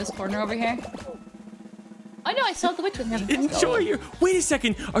alone in this corner over here? Oh no, I saw the witch with me. Enjoy your. Wait a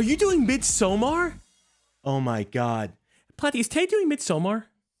second. Are you doing Midsommar? Oh my God. Platy, is Tay doing Midsommar?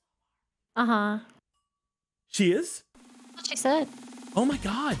 Uh-huh. She is? That's what she said. Oh my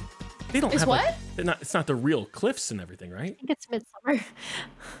God. They don't Is have what? Like, they're not, it's not the real cliffs and everything, right? I think it's midsummer.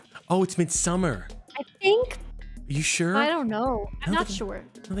 Oh, it's Midsummer. I think. Are you sure? I don't know. I'm don't not think- sure.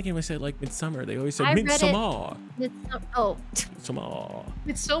 I don't think anyone said like Midsummer. They always said I read it. Midsommar. Midsummer. Oh. Midsummer.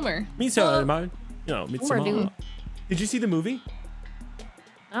 It's Somer. Midsummer. You know, dude. Midsummer. Did you see the movie?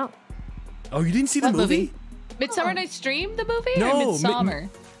 Oh. Oh, you didn't see the What movie? movie? Midsummer Night's Dream, the movie? No, or Midsummer?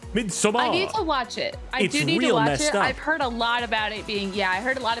 Midsummer. I need to watch it. I It's do need to real watch messed it. up. I've heard a lot about it being, I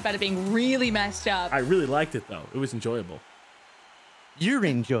heard a lot about it being really messed up. I really liked it though. It was enjoyable. You're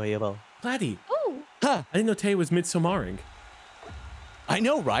enjoyable. Platy, Oh. Huh. I didn't know Tay was Midsommaring. I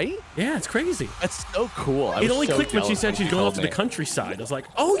know, right? Yeah, it's crazy. That's so cool. I It was only so clicked when she jealous said she's you going off told to the me. countryside. I was like,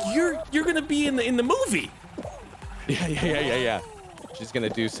 oh, you're gonna be in the movie. Yeah. She's gonna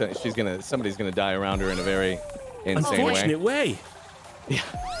do so. Somebody's gonna die around her in a very insane Unfortunate way. way.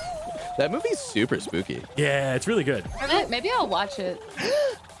 That movie's super spooky. Yeah, it's really good. Maybe I'll watch it.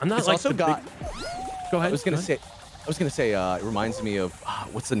 I'm not It's like also the got. big... Go ahead. I was gonna go ahead. say. It reminds me of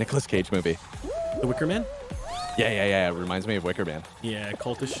what's the Nicolas Cage movie? The Wicker Man. Yeah. It reminds me of Wicker Man. Yeah,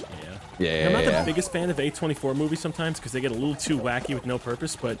 cultish. Yeah. Yeah. I'm not the biggest fan of A24 movies sometimes because they get a little too wacky with no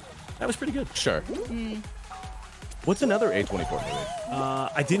purpose, but that was pretty good. Sure. What's another A24 movie?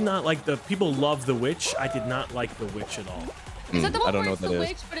 I did not like people love The Witch. I did not like The Witch at all. Is that the I one don't where know it's what the that is.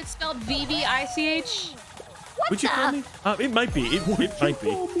 witch, but it's spelled VVICH? Would you call me? It might be. It might be.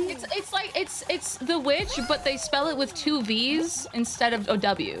 It's like it's the witch, but they spell it with 2 V's instead of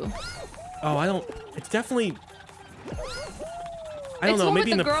OW. Oh, I don't. It's definitely. I don't It's know. one with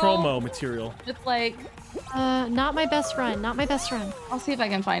Maybe in the the girl- promo material. It's like, Not my best friend. Not my best friend. I'll see if I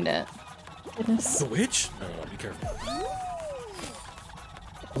can find it. Goodness. The Witch? Oh, be careful.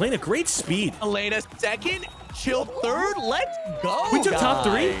 Elaina, great speed. Elaina second, Chill third. Let's go. We took top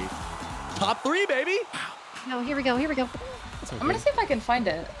 3? guys. Top 3, baby. No, here we go. Here we go. That's I'm gonna see if I can find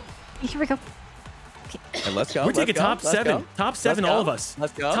it. Here we go. And let's go. We're taking top 7. Top 7, all of us.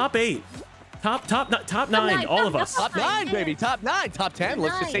 Let's go. Top 8. Top 9, 9, all of no, us. Top 9, baby. Top 9. Top 10.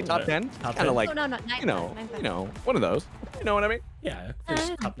 Let's just say Nine. top 10. Top Kind 10. of like, No, 9. you know, one of those. You know what I mean? Yeah, finish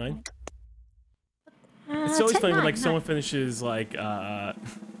top 9. Uh, It's always 10, funny when 9, like someone finishes like I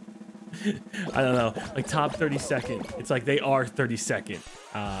don't know, like top 32nd. It's like they are 32nd.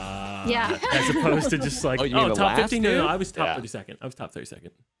 Yeah. As opposed to just like Oh, you mean the top last 15. No, dude? I was top Yeah. 32nd. I was top 32nd.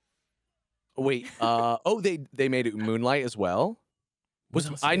 Wait. They made it Moonlight as well. What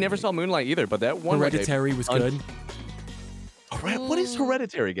else did I they never make? saw Moonlight either, but that one. where they- Hereditary was good. What is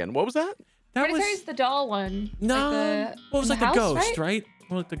Hereditary again? What was that? Hereditary's the doll one. No, like what was in like the house, ghost, right? right?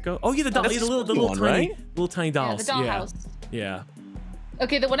 More like the ghost. Oh yeah, the doll. That's Yeah, the the spooky one, right? little tiny Yeah, dolls. the dollhouse. Yeah.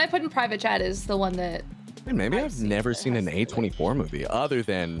 Okay, the one I put in private chat is the one that. Man, maybe I've I've seen never it. seen an A24 movie other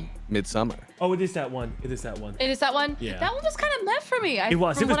than Midsummer. Oh, it is that one. It is that one. It is that one. Yeah. That one was kind of meh for me. It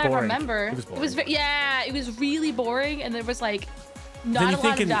was. From It was what I boring. remember. It was boring. Yeah, it was really boring, and there was like Then not you a lot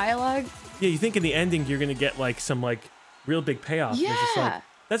think of dialogue. Yeah, you think in the ending you're gonna get like some like real big payoff. And it's just like, Yeah.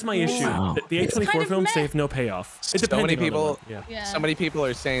 that's my issue. Wow. The It's A24 kind of films, they meh. have no payoff. It So depends many on the people- one. Yeah. Yeah. So many people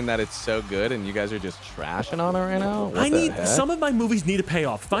are saying that it's so good, and you guys are just trashing on it right now. What I the need heck? some of my movies need a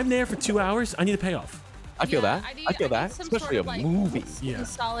payoff. If I'm there for 2 hours, I need a payoff. I feel Yeah, that. I I feel need that, some especially sort of, a like, movie. Yeah.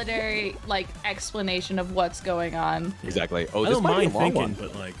 Consolidatory like explanation of what's going on. Exactly. Oh, I this don't might be a mind long thinking,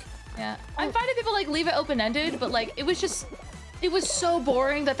 one. but like, Yeah, I'm finding people like leave it open ended, but like it was so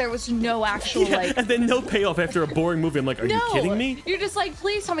boring that there was no actual yeah, like. and then no payoff after a boring movie. I'm like, are you kidding me? You're just like,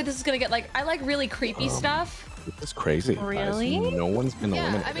 please tell me this is gonna get like. I like really creepy stuff. It's crazy. guys. Really? No one's been Yeah,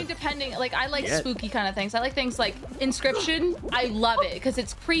 eliminated. I mean, depending. Like, I like Yeah. spooky kind of things. I like things like Inscription. I love it because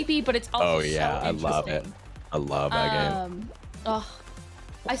it's creepy, but it's also Oh yeah, so I love it. interesting. I love that game. Ugh.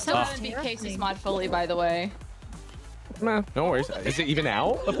 I still haven't beat Casey's mod fully, by the way. Nah, no worries. Is it even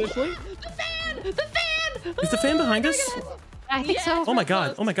out officially? The fan! The fan! Is the fan behind us? I think Yeah. so. Oh my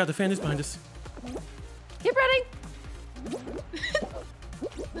god! Oh my god! The fan is behind us. Keep running.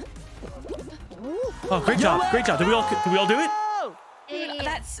 Oh, great job! Great job! Did we all do it? Hey.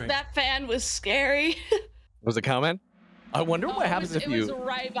 That fan was scary. Was it coming? I wonder what happens if it was you.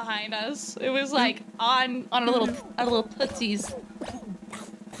 right behind us. It was like on a little tootsies.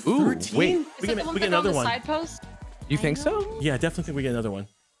 Ooh, 13? wait. Is We it get the one we that get on another the one. side post? You think so? Yeah, definitely think we get another one.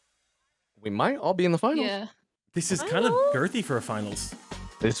 We might all be in the finals. Yeah. This is kind of girthy for a finals,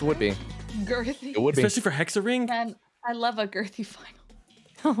 This would be. Girthy. It would be. especially for Hexaring. Man, I love a girthy final.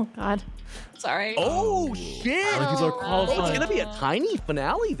 Oh God. Sorry. Oh shit! How many people are Oh, qualified? It's gonna be a tiny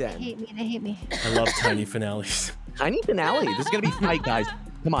finale They then. hate me. They hate me. I love tiny finales. Tiny finale. This is gonna be tight, guys.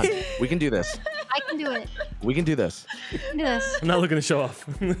 Come on, we can do this. I can do it. We can do this. I can do this. I'm not looking to show off.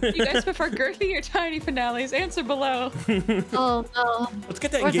 You guys prefer girthy or tiny finales? Answer below. Oh no. Let's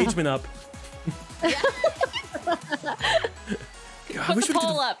get that Where's the- engagement up. God, I Put wish the we could do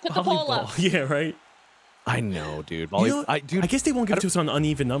poll up. Put the poll up. volleyball. Yeah, right. I know, dude. You Volley- know, I, dude. I guess they won't give I it to us on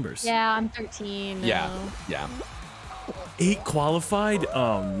uneven numbers. Yeah, I'm 13. Yeah, now. yeah. 8 qualified?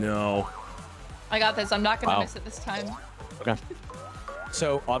 Oh no. I got this. I'm not gonna Wow. miss it this time. Okay.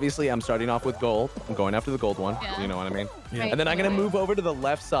 So obviously I'm starting off with gold. I'm going after the gold one. Yeah. You know what I mean? Yeah. And then I'm gonna move over to the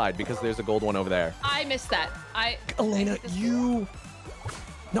left side because there's a gold one over there. I missed that. Elaina, this- you.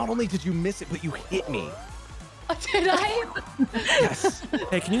 Not only did you miss it, but you hit me. Did I? Yes.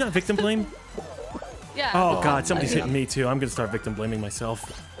 Hey, can you not victim blame? Yeah. Oh god, somebody's man. hitting me too. I'm gonna start victim blaming myself.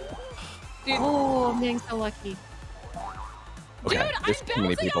 Dude, Oh, I'm getting so lucky. Okay. dude, There's I'm too many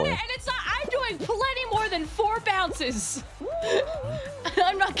bouncing people on it, here. and it's not. I'm doing plenty more than 4 bounces.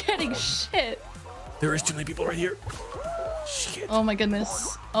 I'm not getting shit. There is too many people right here. Shit. Oh my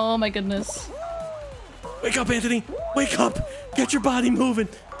goodness. Oh my goodness. Wake up, Anthony. Wake up. Get your body moving.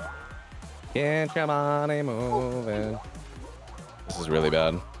 Get your body moving. This is really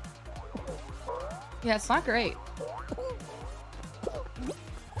bad. Yeah, it's not great.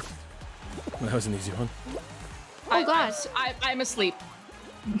 That was an easy one. Oh God. I'm asleep.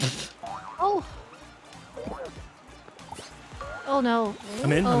 Oh. Oh no.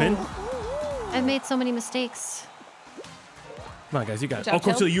 I'm in. I'm in. I've made so many mistakes. Come on, guys. You got it. Good Oh, job,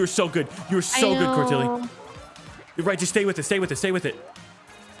 Jill. Courtilly, you were so good. You were so I good, Courtilly. know. You're right. Just stay with it. Stay with it. Stay with it.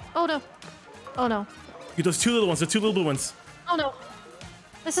 Oh no. Oh no. You those 2 little ones. The 2 little blue ones. Oh no.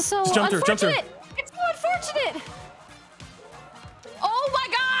 This is so Just jump through, jump through. unfortunate. It's so unfortunate. Oh my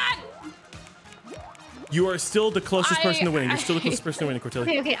god! You are still the closest person to winning. You're still the I- closest person to winning, Courtilly.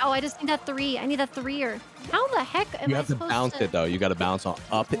 Okay, okay. Oh, I just need that 3. I need that 3-er. How the heck am You I have to supposed bounce to... it though. You got to bounce on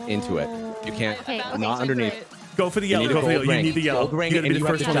up into it. You can't. Okay, okay. Not underneath. Go for the You yellow. need a Go for the gold yellow. You ring. need the yellow. Gold ring, You gotta and be the you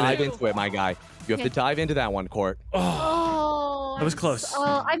have first to one in dive it. into it, my guy. You have to Okay. dive into that one, Court. Oh, That was I'm close. So,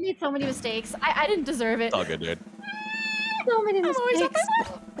 oh, I made so many mistakes. I didn't deserve it. It's all good, dude. So many mistakes.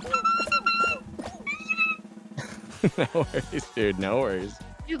 No worries, dude. No worries.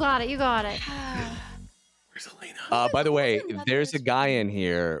 You got it. You got it. Where's Elaina? By the way, there's a guy in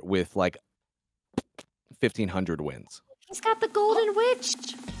here with like 1,500 wins. He's got the golden witch.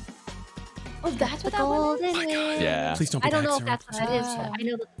 Oh, that's The what that one golden is? witch. Yeah. Please don't be I don't know Daxter. if that's what that is, but I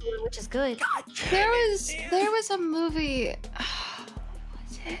know the golden witch is good. There was a movie. What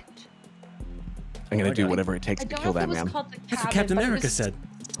was it? I'm gonna my do God. whatever it takes I to don't kill know if that it was man. called The Cabin, That's what Captain but it America was said.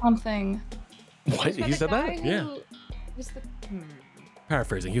 Something. What? It was He about said the guy that? Yeah. who was the.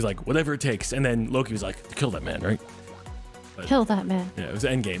 Paraphrasing. He was like, whatever it takes. And then Loki was like, kill that man, right? But, Kill that man. yeah, it was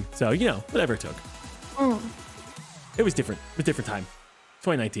the end game. So, you know, whatever it took. Mm. It was different. It was a different time.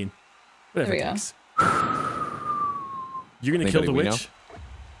 2019. Whatever it There we takes. You're going to kill the Anybody we witch?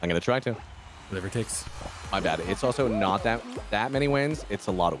 I'm gonna try to. Whatever it takes. My bad. It's also not that many wins. It's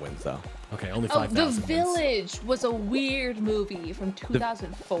a lot of wins though. Okay, only Oh, 5,000 The wins. Village was a weird movie from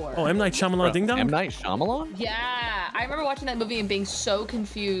 2004. Oh, M. Night Shyamalan Ding Dong? M. Night Shyamalan? Yeah, I remember watching that movie and being so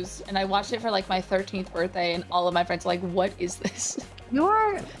confused. And I watched it for like my 13th birthday, and all of my friends were like, "What is this?"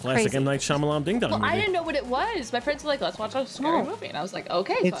 You're Classic crazy. M. Night Shyamalan Ding Dong Well, movie. I didn't know what it was. My friends were like, "Let's watch a scary movie," and I was like,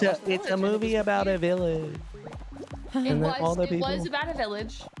 "Okay." So I watched The Village, and it was about a village. It all the was. It was people- about a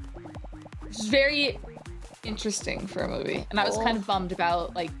village. Which is very interesting for a movie, and I was kind of bummed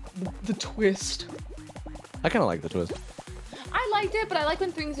about like the twist. I kind of like the twist. I liked it, but I like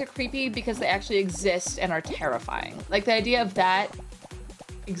when things are creepy because they actually exist and are terrifying. Like the idea of that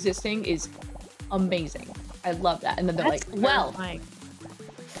existing is amazing. I love that. And then they're That's like, well, terrifying.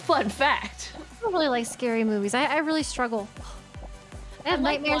 fun fact. I don't really like scary movies. I really struggle. I have I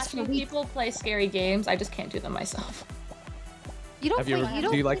like nightmares for watching weeks. people play scary games. I just can't do them myself. You don't Have you play, ever? you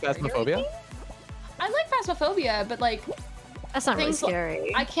don't Do you like play scary Phasmophobia? games? I like Phasmophobia, but like That's not really things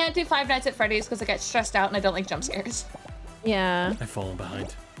scary. I can't do Five Nights at Freddy's because I get stressed out and I don't like jump scares. Yeah. I've fallen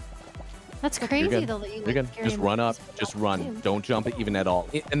behind. That's You're crazy good. though that you You're like good. scary Just run up. movies Just without run. playing. Don't jump even at all.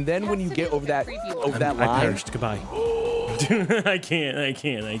 And then when It you has to get be over like a that creepy one. over that I line, perished. Goodbye. I can't.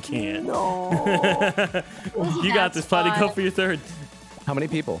 Wasn't You that got this, Platy. Go fun? for your third. how many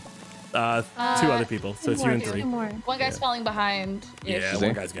people? 2 other people. So it's you and 3. Two more. One guy's falling behind. Yeah, See?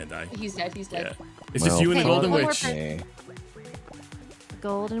 one guy's gonna die. He's dead. He's Yeah. dead. It's just you and the Okay, Golden one more Witch. person. Okay.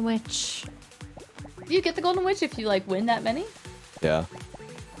 Golden Witch. Do you get the Golden Witch if you like win that many? Yeah.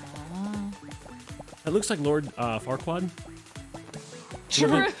 That looks like Lord Farquaad.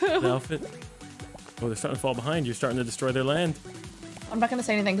 True. The outfit. Oh, they're starting to fall behind. You're starting to destroy their land. I'm not gonna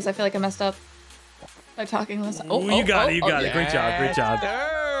say anything because I feel like I messed up by talking less. Oh, you got it. You got it. Great job. Great job.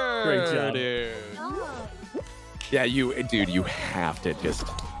 Great job. Dude. Yeah, dude, you have to just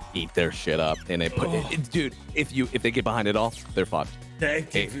eat their shit up, and dude, if they get behind it all, they're fucked.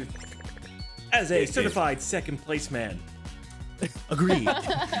 Thank you. As a certified second place man. Agreed.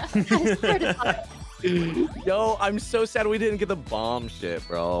 Yo, I'm so sad we didn't get the bomb shit,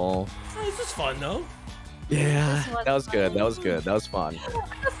 bro. Oh, this is fun though. Yeah, This was that was good. That was good. That was fun. Yo,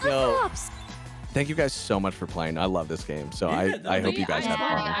 Flops. thank you guys so much for playing. I love this game, so Yeah, I no, hope you yeah, guys had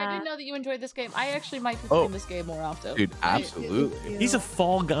fun. I didn't know that you enjoyed this game. I actually might be Oh. playing this game more often. Dude, absolutely. He's a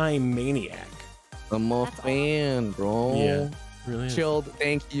Fall Guy maniac. I'm a fan, bro. Yeah, really is. Chilled,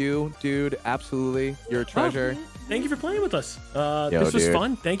 thank you, dude. Absolutely. You're a treasure. Thank you for playing with us. Yo, This was dude.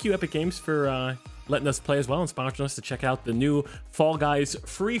 fun. Thank you, Epic Games, for letting us play as well and sponsoring us to check out the new Fall Guys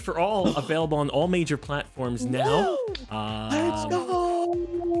free for all, available on all major platforms now. Let's go.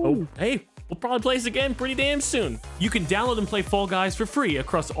 Oh, hey, we'll probably play this again pretty damn soon. You can download and play Fall Guys for free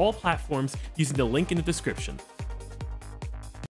across all platforms using the link in the description.